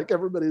sounds like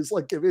everybody's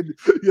like giving him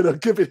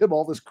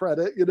all this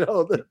credit,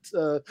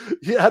 that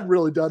he hadn't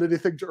really done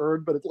anything to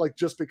earn, but it's like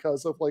just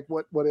because of like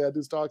what Ed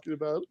is talking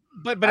about.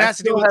 But it has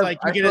to do with like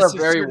I still have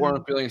very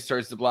warm feelings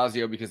towards de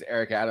Blasio, because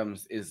Eric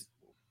Adams is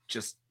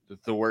just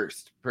the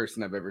worst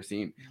person I've ever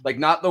seen. Like,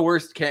 not the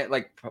worst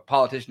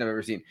politician I've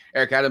ever seen.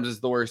 Eric Adams is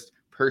the worst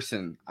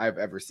person I've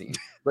ever seen.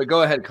 But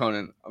go ahead,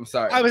 Conan. I'm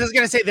sorry. I was just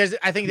gonna say,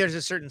 I think there's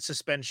a certain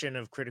suspension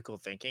of critical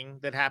thinking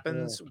that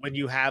happens when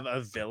you have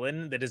a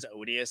villain that is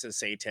odious, as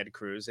say Ted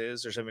Cruz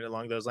is, or something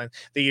along those lines,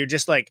 that you're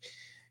just like,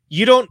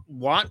 you don't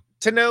want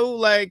to know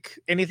like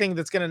anything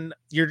that's gonna,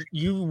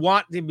 you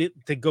want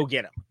to go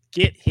get him,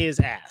 get his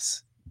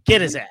ass.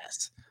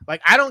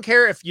 Like, I don't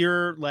care if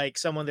you're like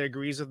someone that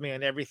agrees with me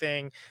on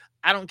everything.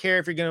 I don't care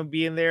if you're going to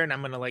be in there and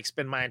I'm going to like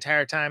spend my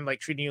entire time like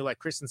treating you like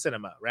Kristen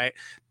Cinema, right?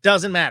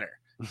 Doesn't matter.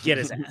 Get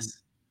his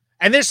ass.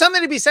 And there's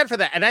something to be said for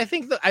that. And I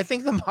think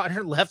the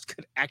modern left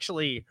could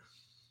actually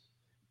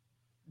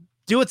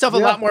do itself a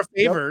lot more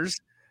favors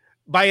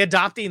by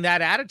adopting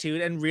that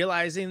attitude and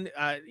realizing,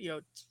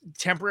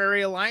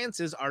 temporary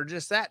alliances are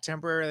just that,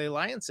 temporary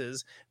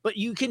alliances. But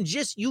you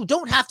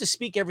don't have to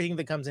speak everything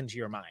that comes into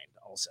your mind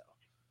also.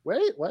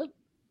 Wait, what?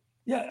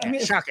 Yeah, I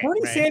mean, shocking,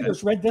 Bernie right?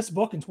 Sanders read this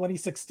book in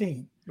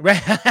 2016.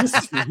 Right.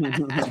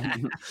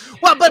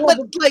 Well, but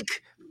like,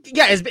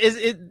 yeah, is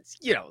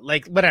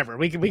like whatever.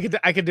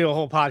 I could do a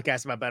whole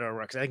podcast about Beto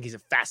O'Rourke, because I think he's a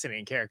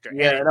fascinating character.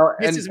 Yeah, and no,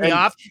 it pisses me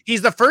off.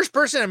 He's the first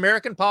person in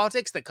American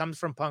politics that comes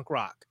from punk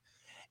rock,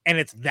 and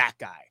it's that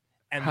guy.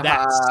 And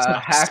that's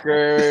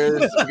hackers.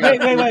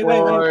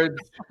 Wait.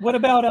 What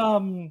about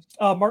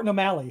Martin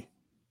O'Malley?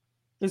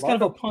 There's kind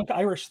of a punk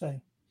Irish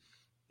thing.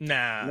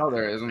 No,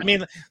 there isn't. I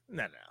mean,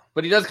 no.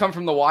 But he does come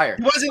from The Wire.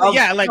 He wasn't, The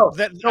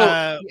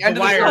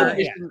Wire.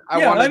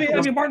 I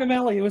mean, Martin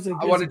O'Malley was a.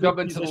 I want to jump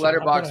into the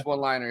letterbox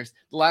one-liners.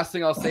 The last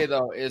thing I'll say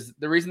though is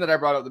the reason that I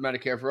brought up the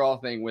Medicare for All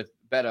thing with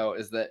Beto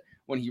is that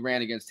when he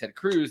ran against Ted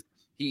Cruz,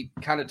 he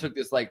kind of took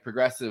this like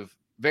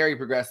very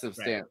progressive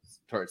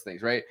stance towards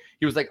things, right?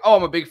 He was like, "Oh,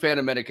 I'm a big fan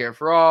of Medicare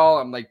for All.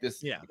 I'm like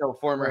this,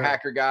 former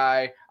hacker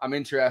guy. I'm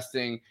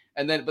interesting."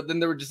 And then, but then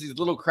there were just these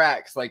little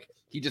cracks. Like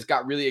he just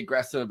got really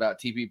aggressive about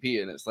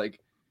TPP, and it's like,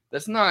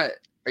 that's not.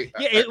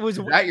 It was.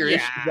 Is that your issue?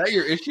 Is that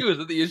your issue? Is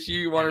that the issue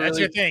you want to? That's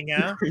your thing,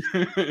 yeah.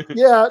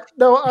 Yeah,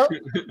 no.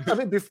 I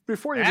mean,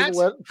 before you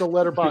do the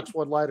letterbox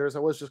one-liners, I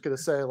was just going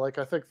to say, like,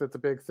 I think that the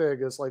big thing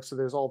is like, so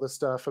there's all this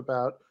stuff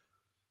about,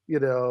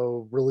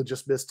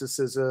 religious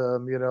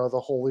mysticism, the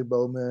holy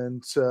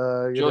moment,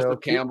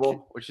 Joseph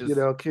Campbell, which is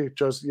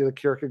Joseph,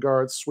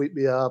 Kierkegaard, Sweep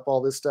Me Up, all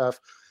this stuff,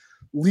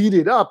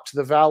 leading up to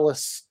the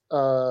Valis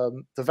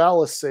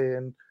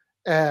scene,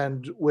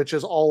 and which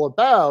is all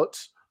about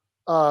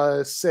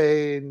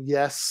saying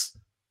yes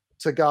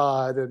to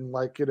God and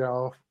like,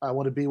 I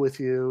want to be with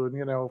you and,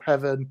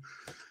 heaven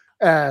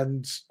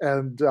and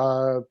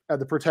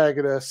the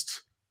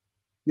protagonist,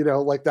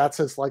 like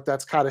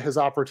that's kind of his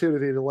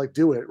opportunity to like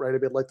do it. Right. I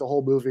mean, like the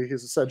whole movie,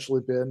 he's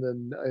essentially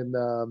been in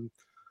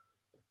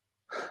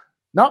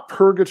not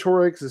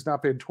purgatory because he's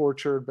not being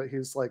tortured, but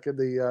he's like he's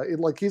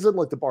in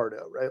like the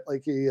Bardo, right?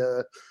 Like he,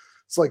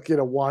 it's like,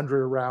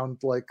 wandering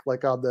around like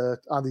on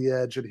the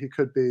edge, and he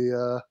could be,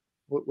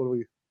 what do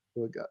we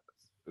got?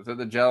 Is it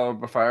the Jello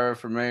Bafira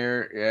for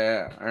mayor?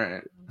 Yeah. All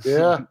right.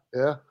 Yeah.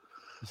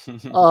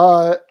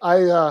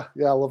 I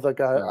love that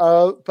guy.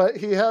 But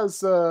he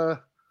has that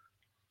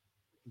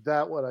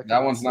one.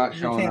 That one's not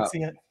showing up.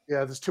 See it.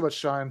 Yeah, there's too much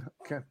shine.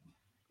 Okay.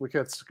 We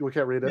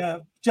can't read it. Yeah,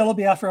 Jello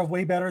Biafra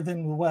way better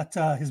than what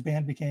his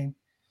band became.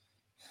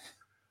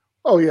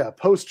 Oh yeah,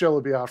 post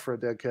Jello Biafra,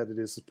 Dead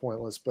Kennedys is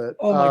pointless. But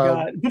oh my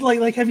god! But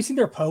like, have you seen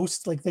their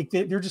posts? Like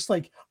they're just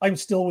like, I'm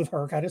still with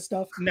her kind of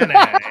stuff. No.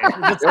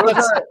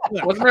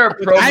 Wasn't there a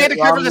pro? I had to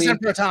cover Romney? this in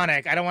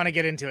Protonic. I don't want to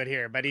get into it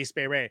here, but East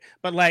Bay Ray.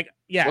 But like,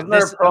 yeah, Wasn't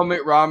there a pro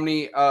Mitt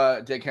Romney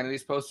Dead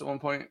Kennedys post at one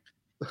point?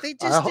 They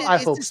just I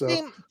hope so.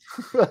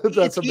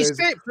 That's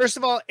amazing. First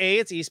of all,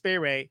 it's East Bay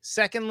Ray.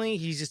 Secondly,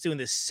 he's just doing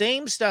the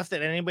same stuff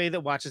that anybody that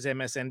watches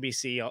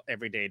MSNBC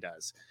every day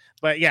does.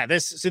 But yeah,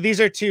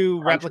 these are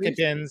two replica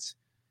pins.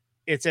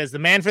 It says the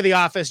man for the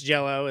office,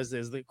 Jello, is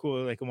the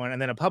cool like one, and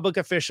then a public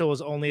official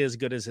is only as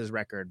good as his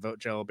record. Vote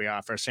Jello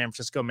Biafra, San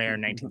Francisco mayor,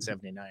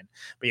 1979.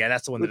 But yeah,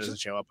 that's the one that doesn't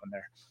show up on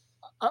there.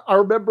 I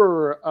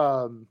remember.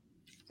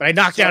 But I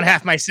knocked down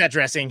half my set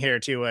dressing here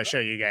to show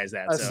you guys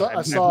that.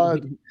 I saw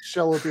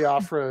Jello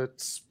Biafra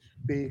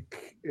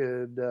speak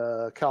in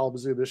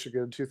Kalamazoo,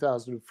 Michigan, in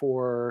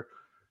 2004,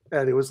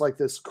 and it was like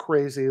this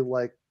crazy,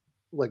 like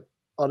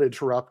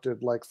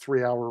uninterrupted, like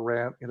 3-hour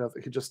rant, that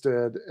he just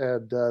did.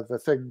 And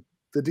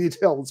the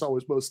detail that's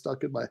always most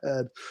stuck in my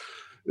head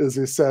is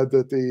he said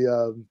that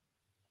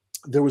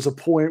there was a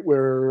point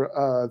where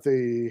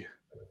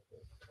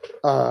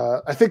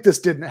I think this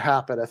didn't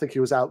happen. I think he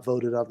was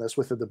outvoted on this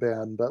within the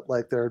band, but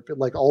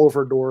like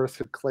Oliver North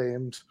had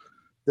claimed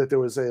that there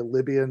was a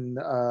Libyan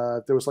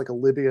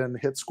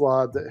hit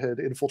squad that had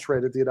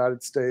infiltrated the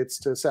United States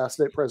to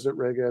assassinate President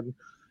Reagan,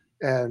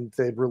 and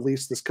they'd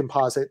released this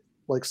composite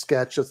like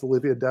sketch of the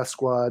Libyan death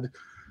squad,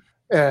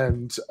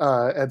 and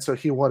so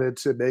he wanted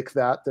to make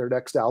that their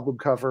next album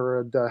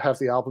cover and have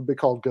the album be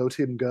called Go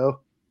Team Go.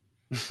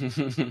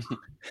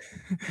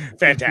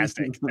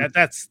 Fantastic.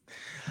 That's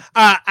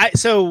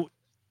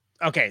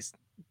okay.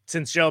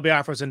 Since Jello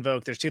Biafra was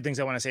invoked, there's two things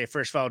I want to say.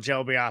 First of all,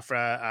 Jello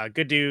Biafra,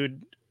 good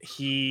dude.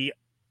 He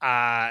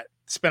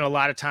spent a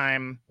lot of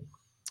time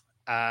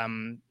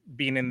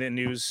being in the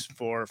news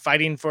for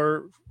fighting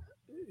for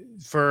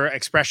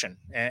expression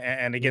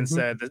and against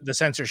the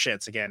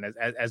censorships, again,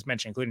 as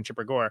mentioned, including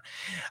Chipper Gore.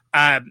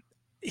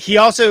 He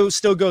also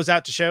still goes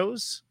out to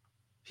shows.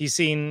 He's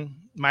seen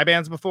my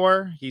bands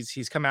before.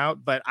 He's come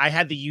out, but I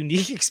had the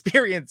unique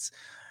experience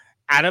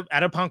at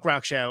a punk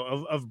rock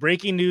show of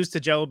breaking news to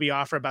Jello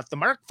Biafra about the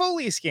Mark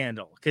Foley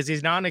scandal, because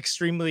he's not an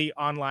extremely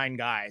online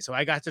guy. So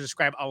I got to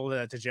describe all of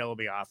that to Jello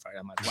Biafra.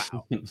 I'm like,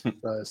 wow.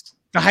 Nice.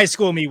 The high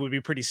school me would be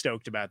pretty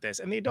stoked about this,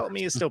 and the adult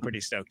me is still pretty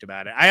stoked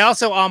about it. I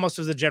also almost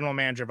was the general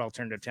manager of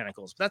Alternative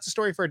Tentacles, but that's a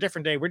story for a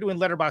different day. We're doing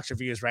letterbox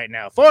reviews right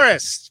now.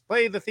 Forrest,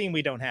 play the theme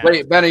we don't have.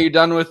 Wait, Ben, are you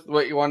done with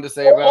what you wanted to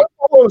say about?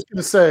 All I was going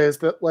to say is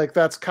that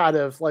that's kind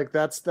of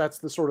that's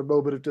the sort of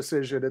moment of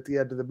decision at the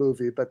end of the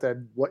movie. But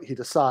then what he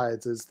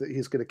decides is that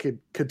he's going to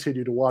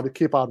continue to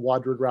keep on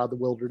wandering around the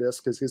wilderness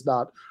because he's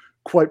not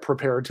quite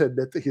prepared to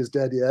admit that he's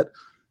dead yet.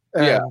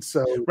 And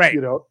so, right.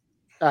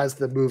 As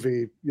the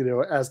movie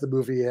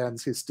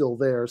ends, he's still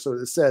there. So in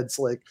a sense,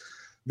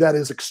 that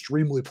is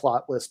extremely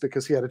plotless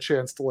because he had a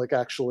chance to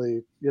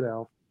actually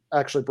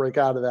break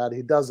out of that.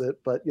 He does it,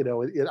 but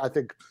I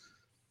think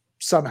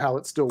somehow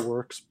it still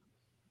works.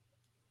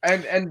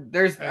 And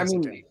there's,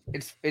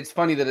 it's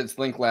funny that it's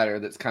Linklater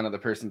that's kind of the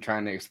person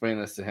trying to explain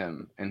this to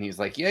him, and he's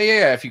like,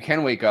 yeah, if you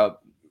can wake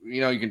up,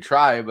 you can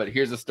try, but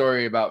here's a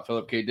story about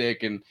Philip K.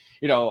 Dick and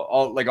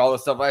all the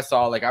stuff I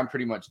saw, I'm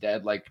pretty much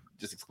dead,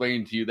 just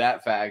explaining to you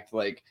that fact,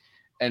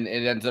 and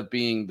it ends up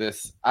being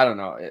this, I don't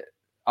know,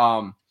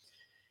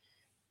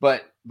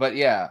 but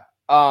yeah,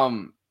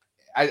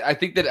 I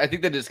think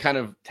that it's kind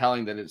of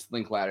telling that it's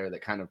Linklater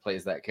that kind of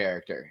plays that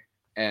character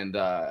and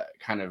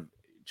kind of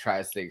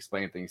tries to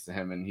explain things to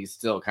him, and he's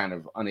still kind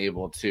of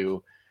unable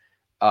to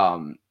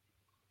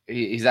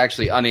he's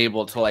actually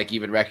unable to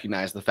even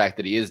recognize the fact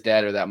that he is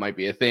dead, or that might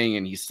be a thing,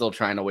 and he's still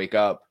trying to wake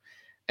up.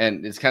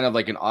 And it's kind of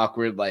an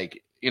awkward,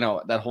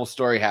 that whole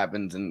story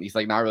happens, and he's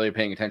not really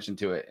paying attention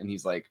to it. And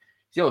he's like,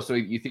 yo, so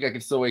you think I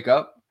could still wake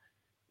up?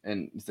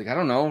 And he's like, I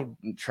don't know,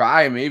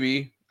 try,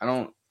 maybe. I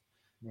don't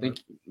think,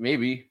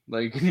 maybe.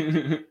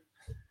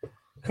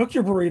 Cook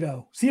your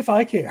burrito. See if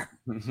I care.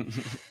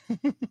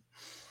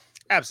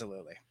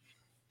 Absolutely.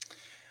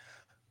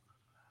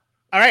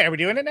 All right, are we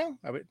doing it now?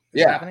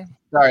 Yeah. Happening?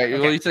 Sorry. Okay.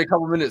 Well, you said a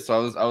couple minutes,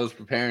 so I was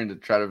preparing to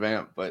try to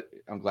vamp, but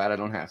I'm glad I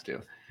don't have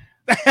to.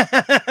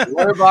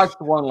 Letterbox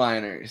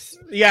one-liners.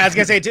 Yeah, I was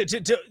gonna say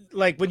to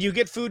when you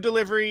get food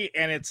delivery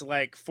and it's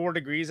 4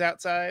 degrees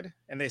outside,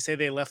 and they say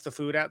they left the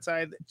food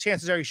outside,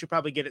 chances are you should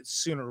probably get it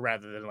sooner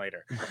rather than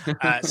later.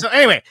 So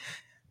anyway,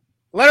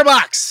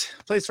 Letterbox,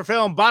 place for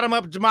film, bottom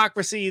up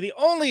democracy, the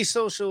only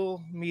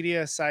social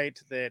media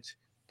site that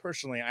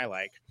personally I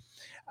like.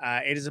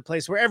 It is a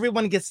place where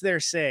everyone gets their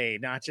say,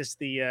 not just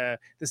the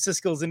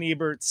Siskel's and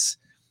Eberts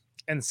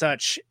and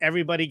such.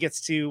 Everybody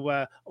gets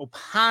to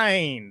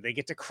opine. They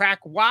get to crack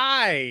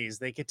wise.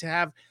 They get to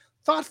have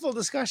thoughtful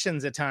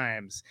discussions at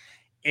times.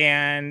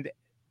 And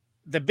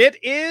the bit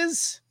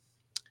is,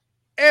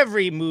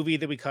 every movie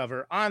that we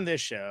cover on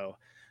this show,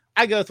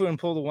 I go through and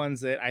pull the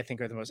ones that I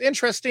think are the most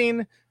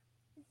interesting,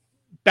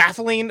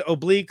 baffling,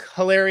 oblique,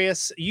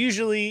 hilarious,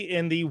 usually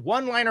in the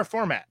one-liner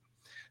format.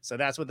 So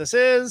that's what this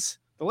is.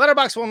 The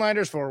Letterboxd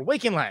one-liners for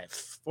Waking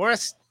Life.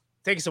 Forrest,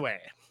 take us away.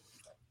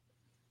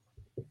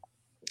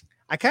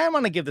 I kind of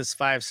want to give this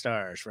 5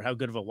 stars for how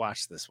good of a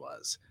watch this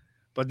was.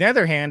 But on the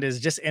other hand is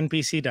just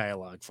NPC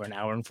dialogue for an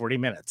hour and 40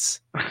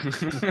 minutes.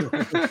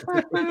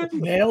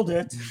 Nailed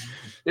it.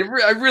 It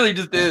really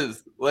just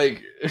is.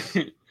 Like,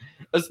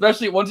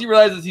 especially once he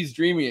realizes he's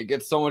dreaming, it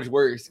gets so much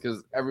worse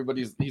because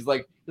he's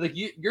like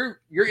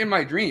you're in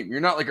my dream. You're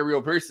not like a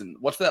real person.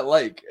 What's that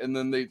like? And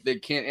then they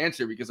can't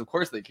answer because of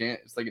course they can't.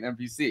 It's like an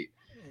NPC.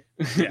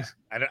 Yeah,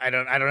 I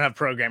don't have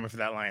programming for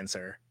that line,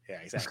 sir.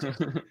 Yeah, exactly.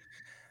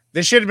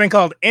 This should have been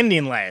called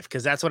Ending Life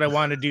because that's what I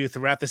wanted to do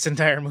throughout this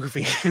entire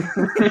movie.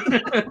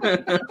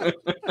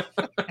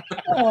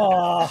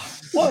 Oh,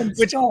 1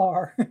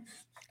 star.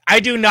 I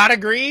do not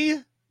agree,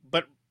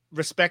 but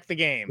respect the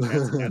game.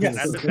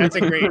 That's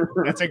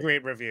a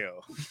great review.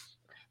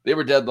 They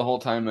were dead the whole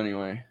time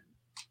anyway.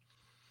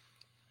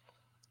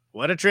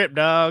 What a trip,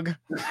 dog.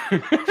 Yeah.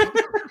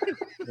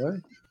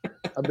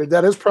 I mean,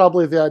 that is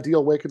probably the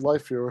ideal Waking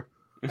Life viewer.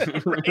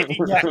 Right,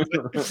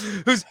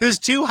 exactly. Who's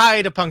too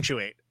high to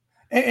punctuate.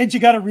 And you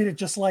got to read it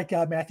just like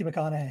Matthew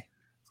McConaughey.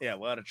 Yeah,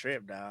 what a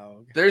trip,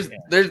 dog. There's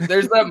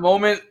that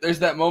moment. There's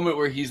that moment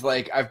where he's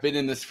like, "I've been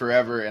in this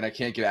forever and I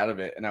can't get out of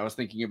it." And I was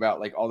thinking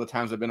about like all the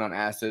times I've been on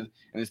acid,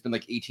 and it's been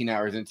like 18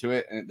 hours into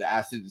it, and the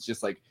acid is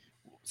just like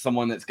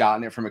someone that's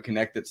gotten it from a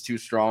connect that's too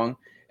strong,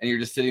 and you're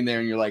just sitting there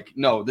and you're like,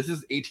 "No, this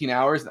is 18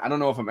 hours. I don't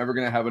know if I'm ever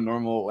gonna have a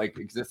normal like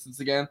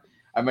existence again.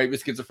 I might be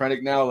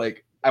schizophrenic now.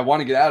 Like, I want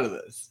to get out of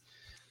this."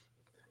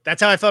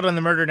 That's how I felt on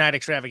the Murder Night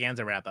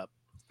Extravaganza wrap up.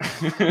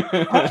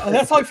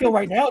 That's how I feel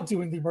right now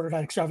doing the Murder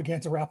Night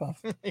Extravaganza wrap up,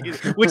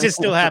 which is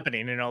still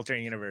happening in an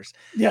alternate universe.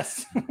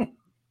 Yes.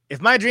 If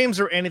my dreams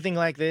were anything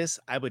like this,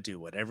 I would do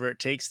whatever it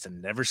takes to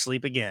never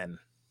sleep again.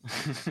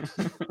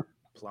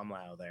 Plum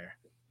Lao there.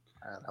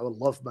 I would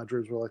love if my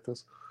dreams were like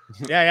this.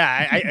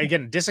 Yeah. I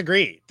again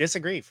disagree.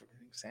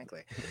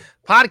 Exactly.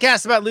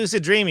 Podcast about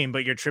lucid dreaming,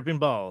 but you're tripping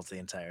balls the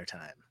entire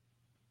time.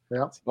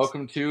 Yeah.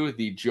 Welcome to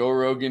the Joe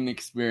Rogan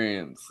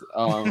experience.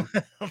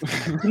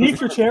 Beneath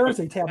your chair is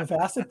a tab of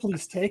acid.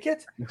 Please take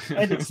it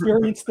and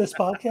experience this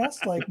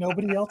podcast like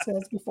nobody else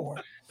has before.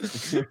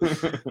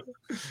 The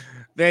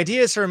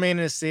idea is to remain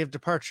in a state of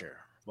departure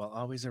while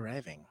always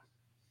arriving.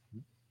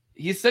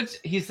 He's such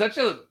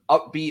a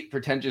upbeat,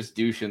 pretentious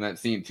douche in that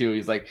scene too.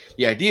 He's like,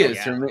 the idea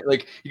is to remain,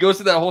 like he goes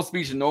through that whole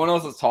speech and no one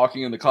else is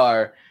talking in the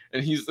car,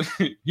 and he's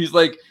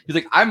like,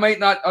 I might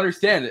not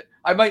understand it,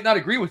 I might not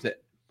agree with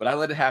it, but I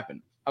let it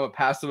happen. I'm a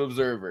passive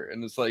observer.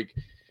 And it's like,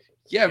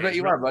 yeah, I bet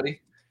you are, buddy.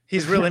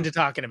 He's real into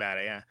talking about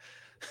it,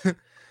 yeah.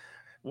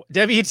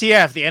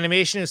 WTF, the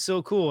animation is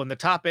so cool and the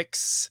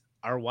topics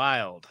are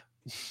wild.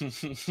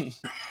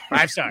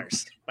 5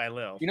 stars by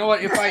Lil. You know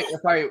what? If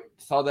I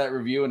saw that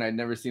review and I'd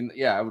never seen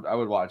I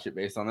would watch it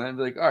based on that and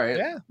be like, all right.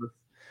 Yeah.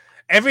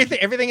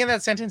 Everything in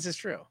that sentence is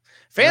true.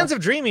 Fans of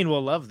Dreaming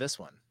will love this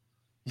one.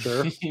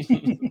 Sure.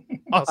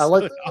 Also, I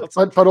like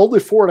but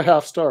only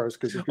 4.5 stars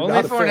because only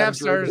 4.5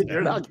 stars.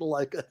 You're not gonna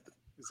like it.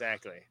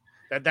 Exactly.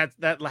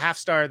 That half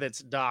star that's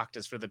docked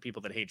is for the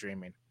people that hate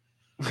dreaming.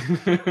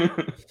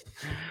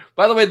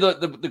 By the way,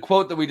 the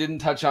quote that we didn't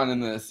touch on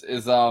in this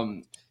is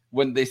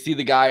when they see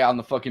the guy on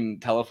the fucking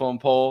telephone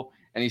pole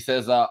and he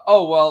says,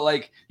 oh well,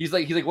 like he's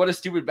like what a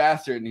stupid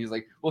bastard, and he's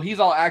like, well,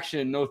 he's all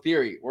action, no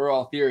theory. We're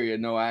all theory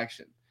and no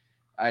action.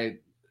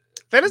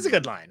 That is a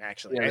good line,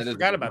 actually. Yeah, I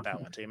forgot about that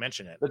one until you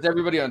mentioned it. That's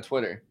everybody on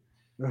Twitter.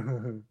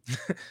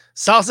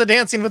 Salsa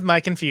dancing with my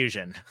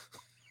confusion.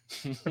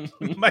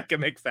 Micah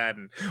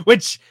McFadden,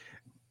 which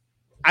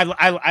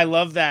I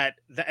love that,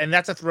 and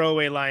that's a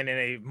throwaway line in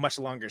a much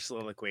longer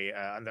soliloquy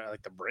on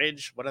the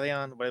bridge. What are they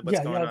on? What's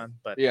going on?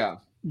 But yeah,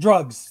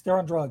 drugs. They're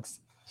on drugs.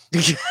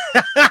 It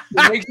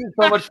makes it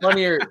so much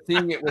funnier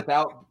seeing it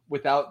without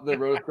the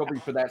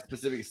rotoscoping for that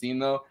specific scene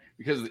though,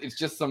 because it's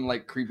just some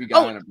like creepy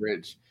guy on a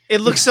bridge. It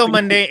looks so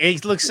mundane.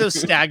 It looks so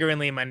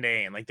staggeringly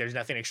mundane. Like there's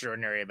nothing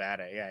extraordinary about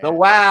it. Yeah.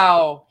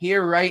 Wow,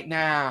 here right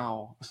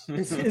now.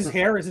 His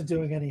hair isn't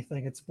doing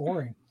anything. It's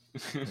boring.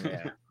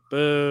 Yeah.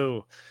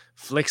 Boo.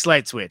 Flicks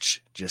light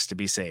switch just to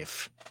be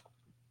safe.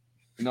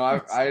 No,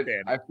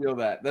 I feel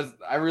that.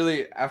 I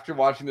really, after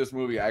watching this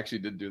movie, I actually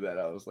did do that.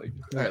 I was like,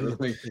 all right,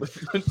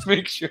 let's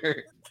make sure.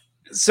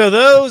 So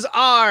those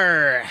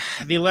are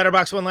the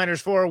Letterboxd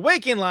one-liners for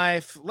Waking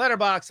Life.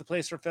 Letterboxd, the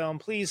place for film.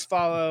 Please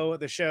follow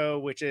the show,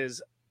 which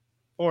is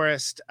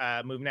Forrest,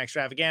 Moving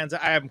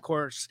Extravaganza. I am, of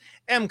course,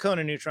 M.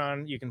 Conan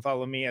Neutron. You can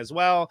follow me as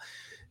well.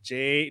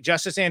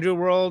 Justice Andrew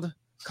World.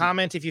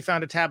 Comment if you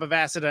found a tab of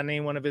acid on any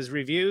one of his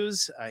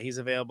reviews. He's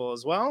available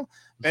as well.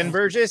 Ben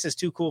Burgis is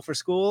too cool for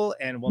school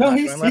and will not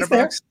join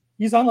Letterboxd.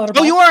 He's on Letterboxd.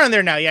 Oh, you are on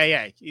there now.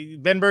 Yeah.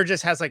 Ben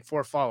Burgis has like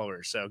 4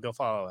 followers, so go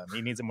follow him.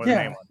 He needs more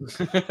than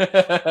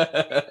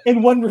anyone.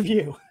 In one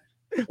review.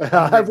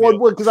 I have one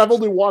because I've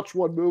only watched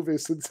one movie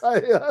since I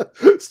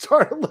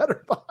started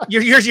Letterboxd.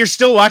 You're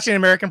still watching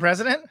American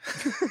President?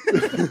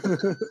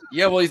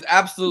 Yeah, well, he's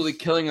absolutely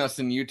killing us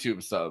in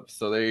YouTube subs.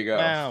 So there you go.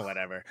 Well,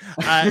 whatever.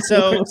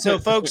 So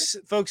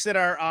folks that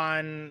are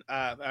on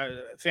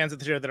fans of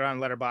the show that are on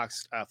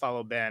Letterboxd,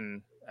 follow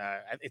Ben.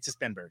 It's just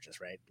Ben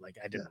Burgis, right? Like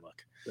I didn't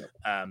look.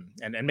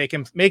 And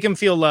make him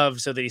feel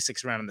loved so that he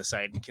sticks around on the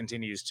site and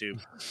continues to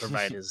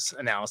provide his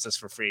analysis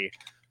for free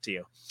to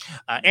you.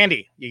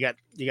 Andy, you got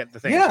the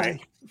thing. Yeah,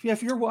 right?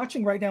 if you're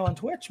watching right now on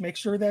Twitch, make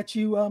sure that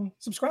you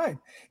subscribe.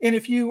 And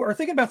if you are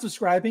thinking about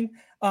subscribing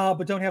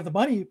but don't have the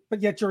money,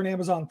 but yet you're an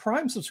Amazon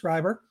Prime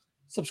subscriber,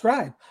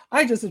 subscribe.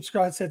 I just said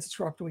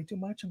subscribe way too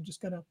much. I'm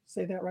just gonna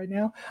say that right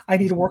now. I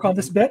need to work on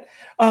this bit.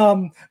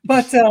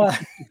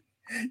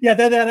 Yeah,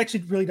 that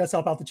actually really does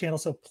help out the channel.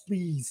 So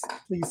please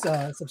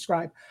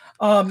subscribe.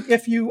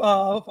 If you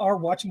are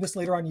watching this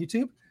later on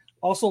YouTube,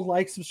 also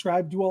like,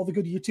 subscribe, do all the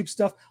good YouTube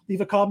stuff. Leave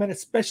a comment,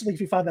 especially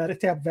if you find that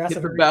Tab Vasa.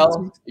 Hit the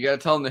bell. You gotta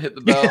tell them to hit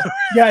the bell.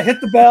 Yeah, hit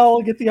the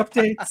bell, get the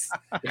updates.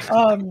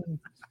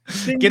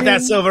 Get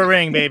that silver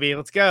ring, baby.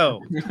 Let's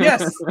go.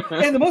 Yes,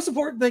 and the most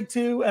important thing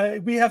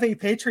too, we have a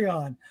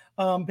Patreon.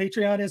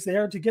 Patreon is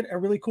there to get a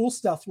really cool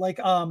stuff like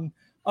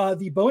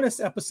the bonus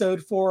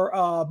episode for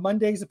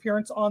Monday's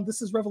appearance on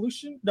This Is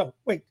Revolution. No,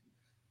 wait,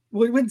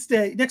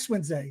 next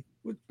Wednesday.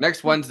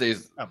 Next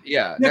Wednesday's,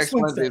 next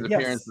Wednesday's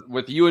appearance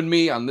with you and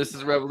me on This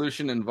Is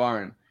Revolution and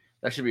Varn.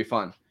 That should be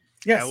fun.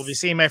 Yes. I will be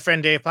seeing my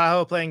friend Dave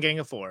Pajo playing Gang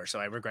of Four, so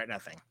I regret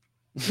nothing.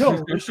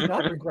 No, you should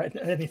not regret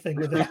anything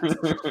with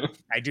that.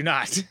 I do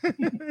not.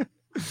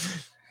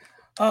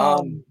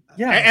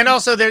 Yeah, and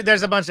also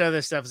there's a bunch of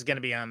other stuff that's going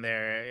to be on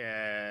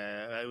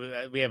there.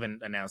 We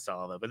haven't announced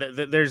all of it, but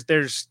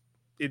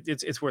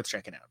it's worth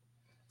checking out.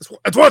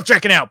 It's worth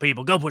checking out,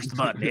 people. Go push the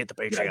button, hit the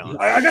Patreon.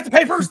 I got the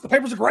papers. The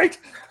papers are great.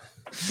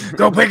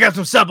 Go pick up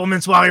some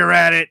supplements while you're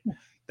at it.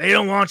 They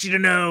don't want you to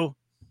know.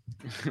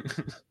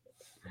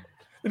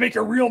 They make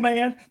you a real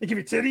man. They give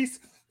you titties.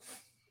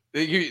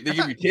 They give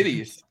you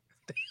titties.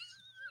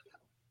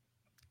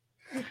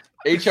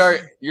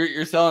 HR,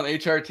 you're selling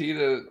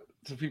HRT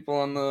to people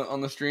on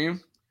the stream.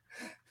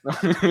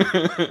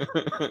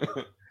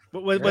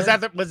 Was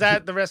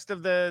that the rest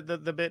of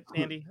the bit,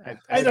 Andy?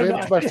 I don't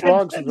know. My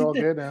frogs are all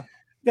good now.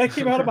 That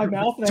came out of my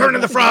mouth.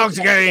 Turning the frogs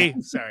gay.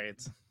 Sorry,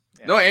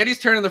 No, Andy's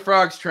turning the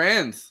frogs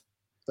trans.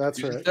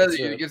 That's right.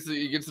 You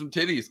get some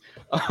titties.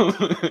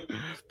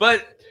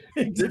 But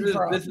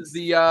this is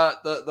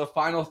the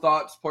final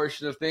thoughts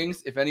portion of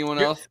things. If anyone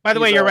else, by the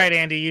way, you're right,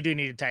 Andy. You do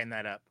need to tighten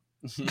that up.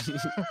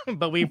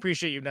 But we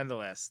appreciate you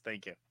nonetheless.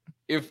 Thank you.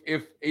 If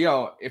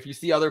you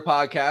see other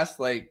podcasts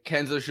like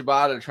Kenzo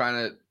Shibata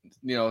trying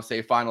to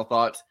say final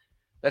thoughts,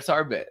 that's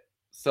our bit.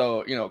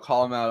 So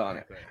call him out on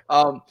it.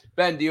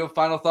 Ben, do you have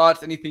final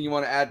thoughts? Anything you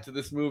want to add to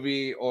this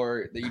movie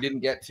or that you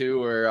didn't get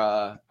to? Or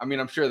I mean,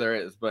 I'm sure there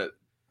is, but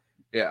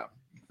yeah.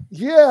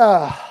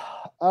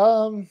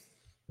 I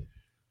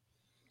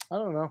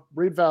don't know.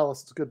 Read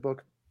Valis. It's a good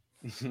book.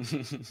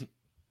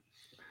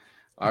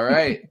 All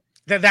right.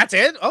 That's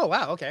it? Oh,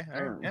 wow. Okay.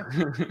 All right.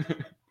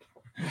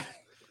 Yeah.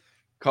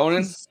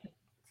 Conan?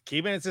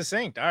 Keeping it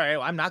succinct. All right.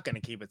 Well, I'm not going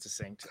to keep it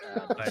succinct,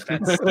 but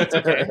that's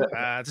okay.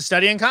 It's a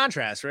study in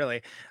contrast,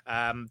 really.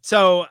 I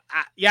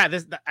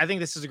think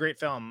this is a great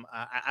film.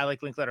 I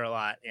like Linklater a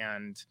lot.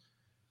 And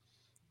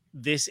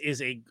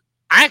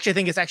I actually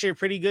think it's actually a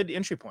pretty good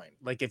entry point.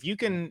 Like if you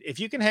can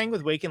hang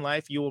with Wake in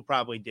Life, you will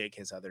probably dig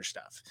his other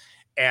stuff.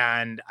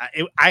 And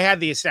I had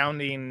the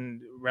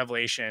astounding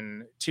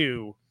revelation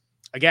too,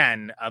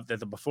 again, of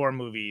the before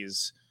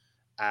movies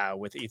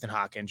with Ethan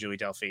Hawke and Julie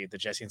Delphi, the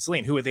Jesse and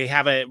Celine, who they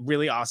have a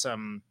really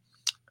awesome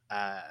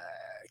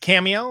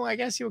cameo, I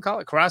guess you would call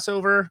it,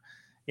 crossover,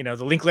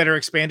 the Linklater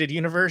expanded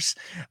universe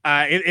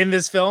in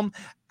this film.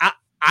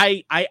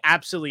 I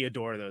absolutely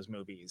adore those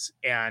movies.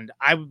 And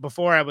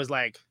before I was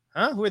like,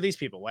 huh, who are these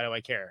people? Why do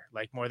I care?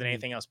 Like more than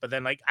anything else. But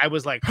then I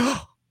was like,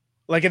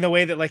 like in the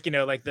way that like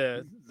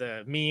the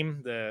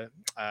meme, the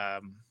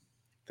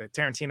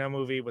Tarantino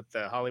movie with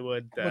the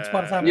Hollywood. Once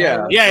Upon a Time.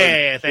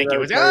 Yeah. Thank you.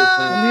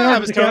 I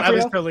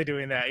was totally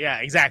doing that. Yeah,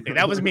 exactly.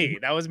 That was me.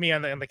 That was me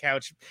on the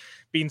couch,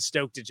 being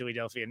stoked at Julie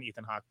Delphi and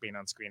Ethan Hawke being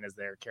on screen as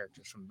their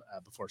characters from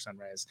Before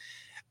Sunrise.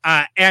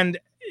 And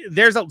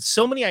there's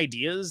so many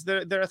ideas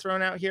that are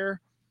thrown out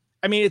here.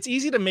 I mean, it's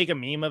easy to make a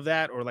meme of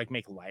that or like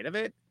make light of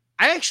it.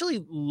 I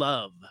actually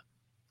love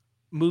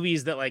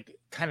movies that like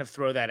kind of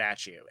throw that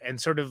at you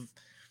and sort of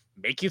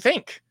make you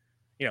think.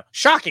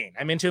 Shocking.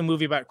 I'm into a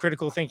movie about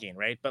critical thinking,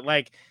 right? But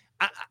like,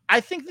 I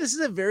think this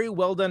is a very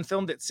well done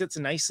film that sits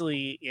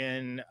nicely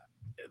in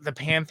the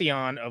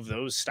pantheon of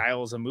those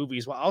styles of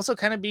movies, while also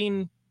kind of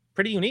being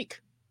pretty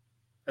unique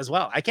as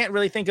well. I can't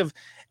really think of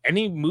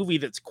any movie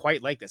that's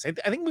quite like this. I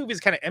think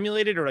movies kind of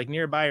emulated or like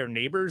nearby or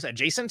neighbors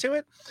adjacent to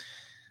it.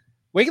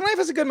 Waking Life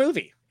is a good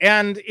movie,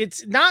 and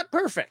it's not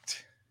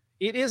perfect.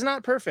 It is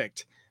not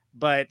perfect,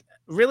 but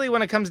really,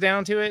 when it comes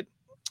down to it,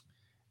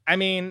 I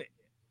mean,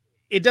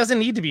 it doesn't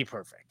need to be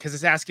perfect because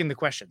it's asking the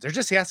questions. They're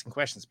just asking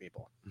questions,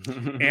 people.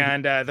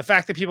 And the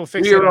fact that people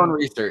fix do your own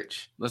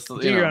research. Let's do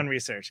your own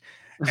research.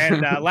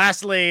 And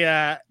lastly,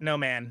 no,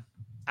 man,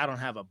 I don't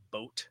have a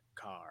boat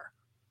car.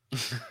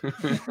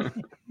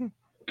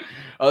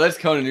 Oh, that's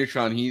Conan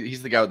Neutron.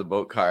 He's the guy with the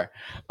boat car.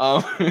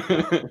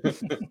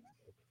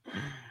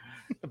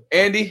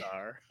 Andy,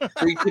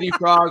 Free Kitty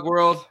Frog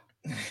World.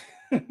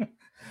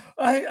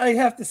 I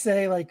have to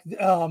say, like,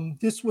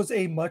 this was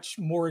a much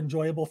more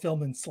enjoyable film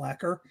than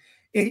Slacker.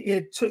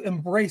 It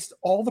embraced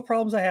all the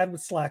problems I had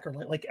with Slacker,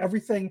 like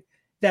everything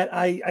that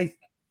I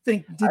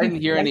think I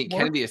didn't hear any work.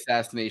 Kennedy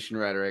assassination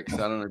rhetoric, so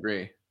I don't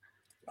agree.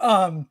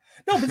 No,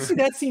 but see,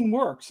 that scene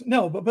works.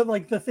 No, but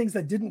like the things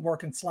that didn't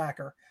work in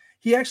Slacker,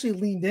 he actually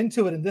leaned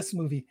into it in this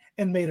movie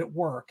and made it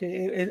work.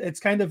 It's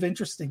kind of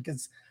interesting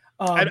because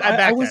I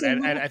back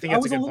that. I think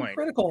it's a good point.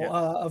 Critical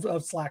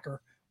of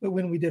Slacker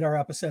when we did our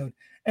episode,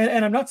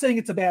 and I'm not saying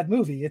it's a bad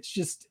movie. It's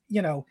just,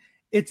 you know,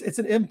 it's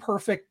an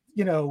imperfect,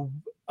 you know,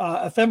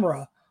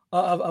 ephemera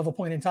of a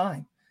point in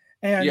time,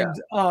 and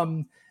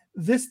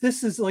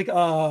this is like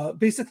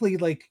basically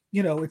like,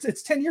 you know,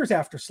 it's 10 years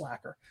after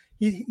Slacker.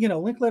 You know,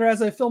 Linklater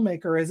as a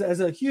filmmaker, as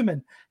a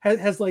human,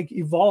 has like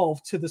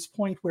evolved to this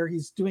point where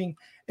he's doing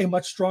a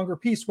much stronger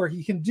piece where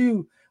he can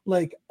do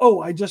like, oh,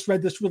 I just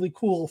read this really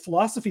cool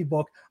philosophy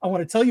book, I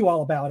want to tell you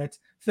all about it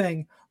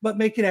thing, but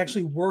make it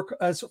actually work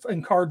as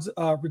in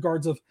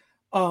regards of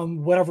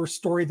whatever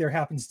story there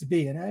happens to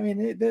be. And I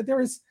mean,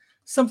 there is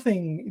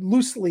something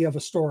loosely of a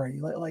story,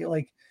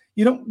 like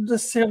you don't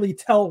necessarily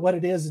tell what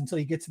it is until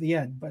you get to the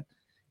end, but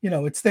you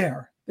know, it's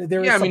there.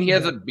 I mean, he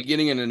has a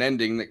beginning and an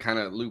ending that kind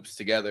of loops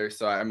together.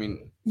 So I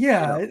mean,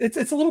 yeah, you know.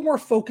 It's a little more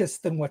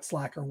focused than what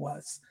Slacker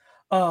was.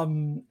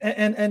 And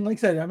like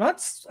I said, I'm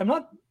not,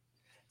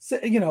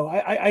 you know,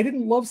 I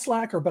didn't love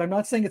Slacker, but I'm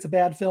not saying it's a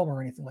bad film or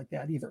anything like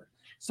that either.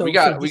 So we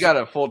got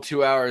a full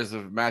 2 hours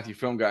of Matthew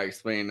Film Guy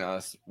explaining to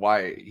us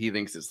why he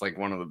thinks it's like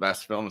one of the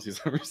best films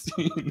he's ever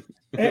seen.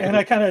 And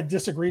I kind of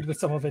disagreed with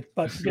some of it,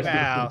 but you know.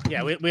 Well,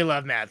 yeah, we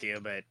love Matthew,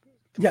 but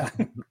yeah.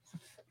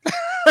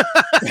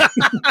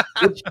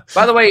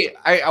 By the way,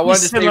 I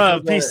wanted to say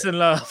peace and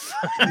love.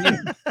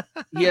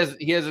 he has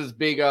his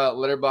big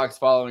letterbox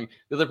following.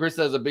 The other person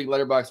that has a big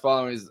letterbox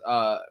following is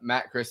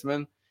Matt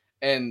Chrisman,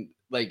 and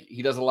like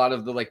he does a lot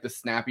of the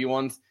snappy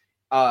ones.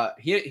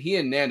 He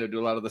and Nando do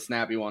a lot of the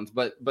snappy ones,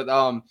 but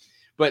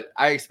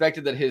I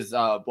expected that his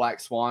Black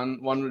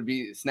Swan one would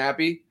be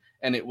snappy,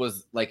 and it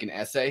was like an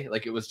essay.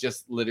 Like it was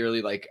just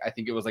literally like, I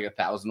think it was like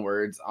 1,000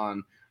 words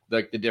on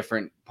like the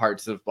different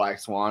parts of Black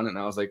Swan, and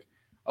I was like,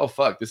 oh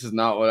fuck, this is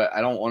not what I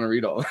don't want to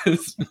read all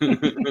this.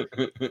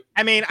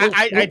 I mean,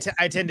 I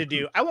tend to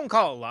do, I won't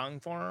call it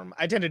long form.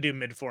 I tend to do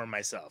mid form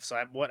myself. So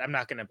I'm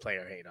not going to play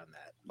or hate on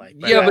that. Like,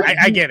 but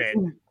I get it.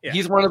 Yeah.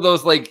 He's one of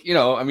those, like, you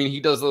know, I mean, he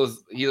does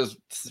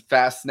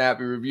fast,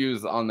 snappy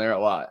reviews on there a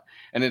lot.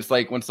 And it's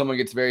like when someone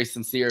gets very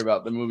sincere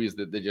about the movies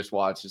that they just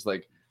watched, it's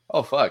like,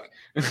 oh fuck.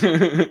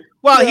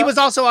 Well, he was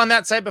also on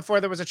that site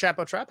before there was a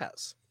Chapo Trap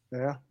House.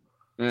 Yeah.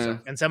 So,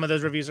 and some of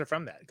those reviews are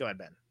from that. Go ahead,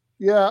 Ben.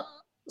 Yeah.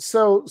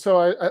 So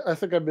I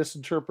think I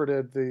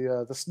misinterpreted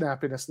the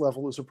snappiness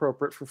level is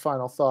appropriate for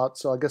final thought.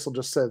 So I guess I'll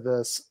just say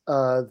this,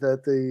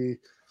 that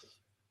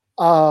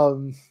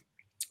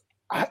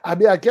I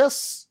mean, I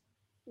guess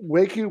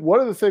one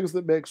of the things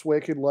that makes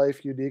Waking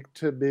Life unique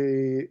to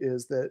me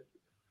is that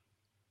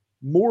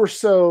more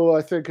so,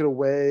 I think, in a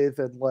way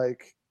than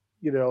like,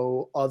 you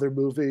know, other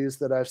movies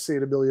that I've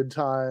seen a million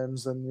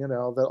times, and you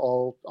know that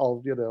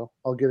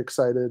I'll get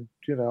excited,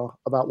 you know,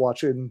 about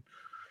watching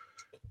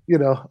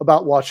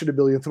a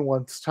millionth and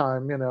once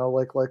time, you know,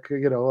 like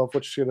you know, of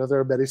which, you know, there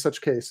are many such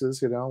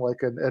cases, you know,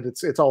 like, and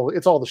it's all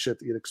the shit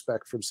that you'd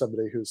expect from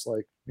somebody who's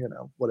like, you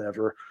know,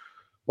 whatever,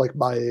 like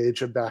my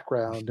age and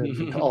background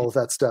and all of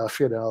that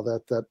stuff, you know,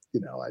 that you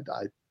know, I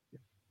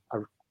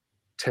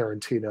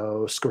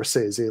Tarantino,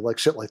 Scorsese, like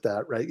shit like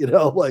that, right? You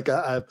know, like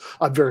I'm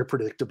very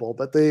predictable,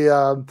 but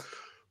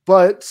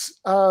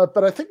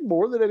but I think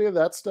more than any of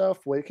that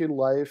stuff, Waking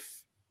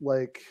Life,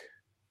 like,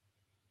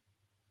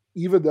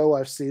 even though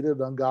I've seen it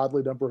an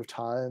ungodly number of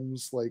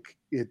times, like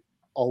it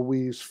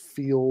always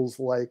feels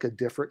like a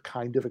different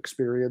kind of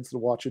experience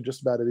than watching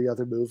just about any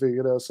other movie,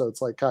 you know? So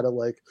it's like kind of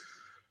like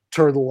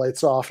turn the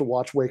lights off and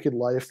watch Waking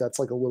Life. That's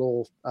like a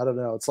little, I don't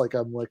know. It's like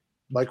I'm like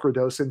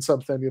microdosing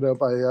something, you know,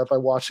 by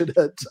watching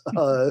it.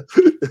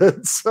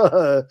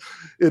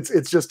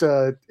 It's just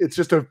a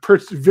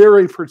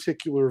very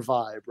particular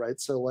vibe, right?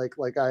 So like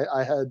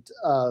I had,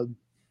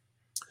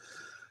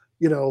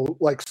 you know,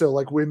 like, so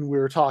like when we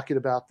were talking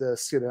about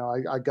this, you know,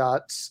 I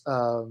got, it's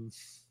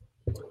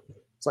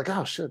like,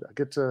 oh shit, I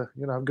get to,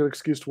 you know, I'm a good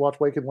excuse to watch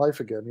Waking Life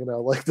again, you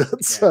know, like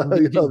that's,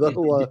 you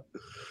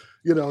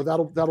know,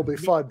 that'll be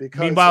fun.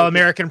 Because meanwhile, like,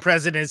 American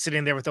president is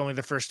sitting there with only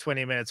the first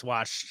 20 minutes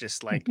watched,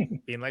 just like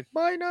being like,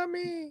 why not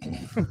me?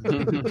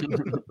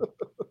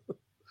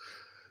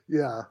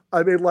 Yeah,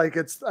 I mean, like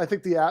I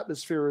think the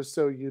atmosphere is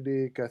so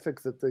unique. I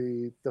think that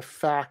the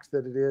fact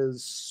that it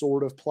is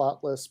sort of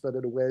plotless, but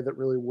in a way that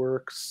really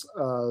works.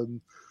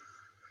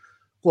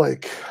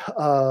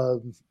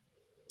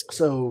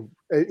 So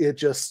it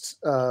just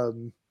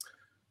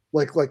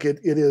like it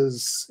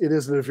is in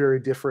a very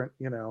different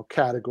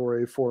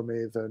category for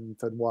me than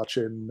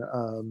watching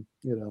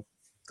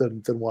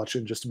than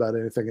watching just about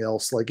anything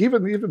else. Like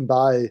even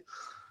by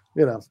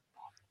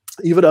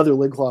even other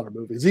Linklater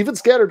movies, even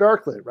Scanner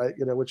Darkly, right?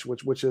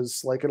 Which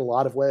is like in a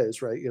lot of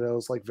ways, right?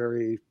 It's like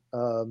very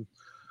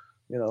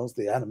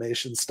the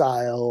animation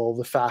style,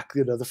 the fact,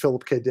 the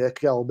Philip K.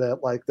 Dick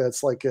element, like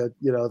that's like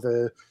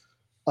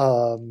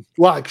well,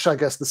 actually, I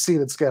guess the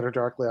scene in Scanner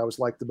Darkly I always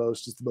like the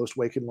most is the most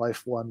Waking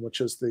Life one,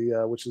 which is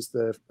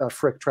the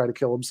Frick trying to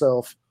kill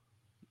himself,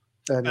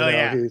 and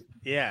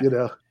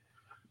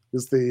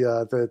is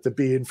the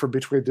being from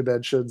between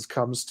dimensions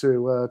comes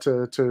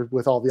to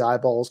with all the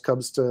eyeballs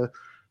comes to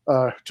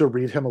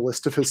read him a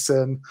list of his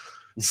sins,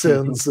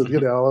 and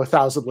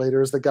 1,000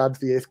 later as they got into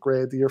the 8th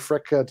grade, the year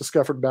Frick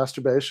discovered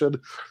masturbation.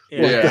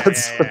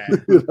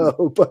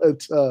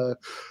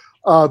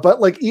 But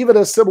like even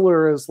as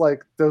similar as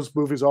like those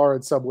movies are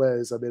in some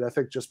ways, I mean, I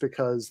think just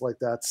because like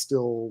that's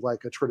still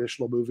like a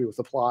traditional movie with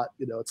a plot,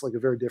 it's like a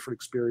very different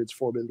experience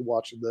for me than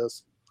watching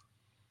this.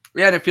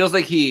 Yeah, and it feels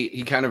like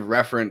he kind of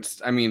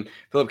referenced, I mean,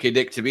 Philip K.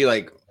 Dick to be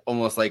like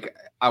almost like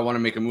I want to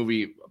make a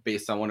movie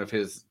based on one of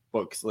his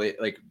books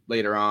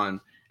later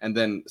on, and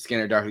then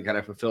Scanner Darkly kind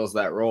of fulfills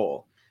that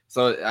role.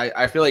 So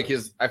I feel like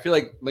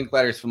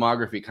Linklater's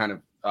filmography kind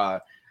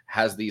of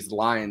has these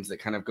lines that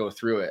kind of go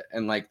through it,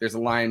 and like there's a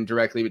line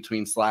directly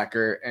between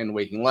Slacker and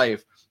Waking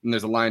Life, and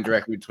there's a line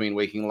directly between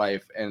Waking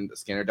Life and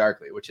Scanner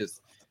Darkly, which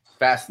is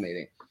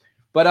fascinating.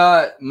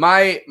 But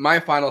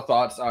my final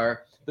thoughts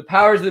are the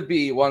powers that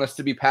be want us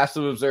to be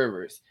passive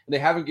observers, and they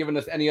haven't given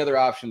us any other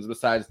options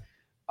besides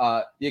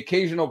the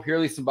occasional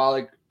purely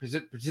symbolic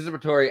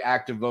participatory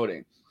act of voting.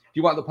 Do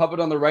you want the puppet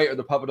on the right or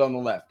the puppet on the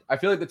left? I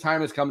feel like the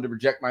time has come to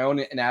project my own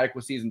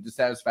inadequacies and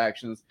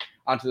dissatisfactions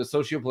onto the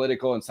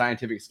socio-political and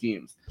scientific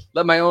schemes.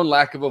 Let my own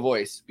lack of a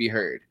voice be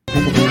heard.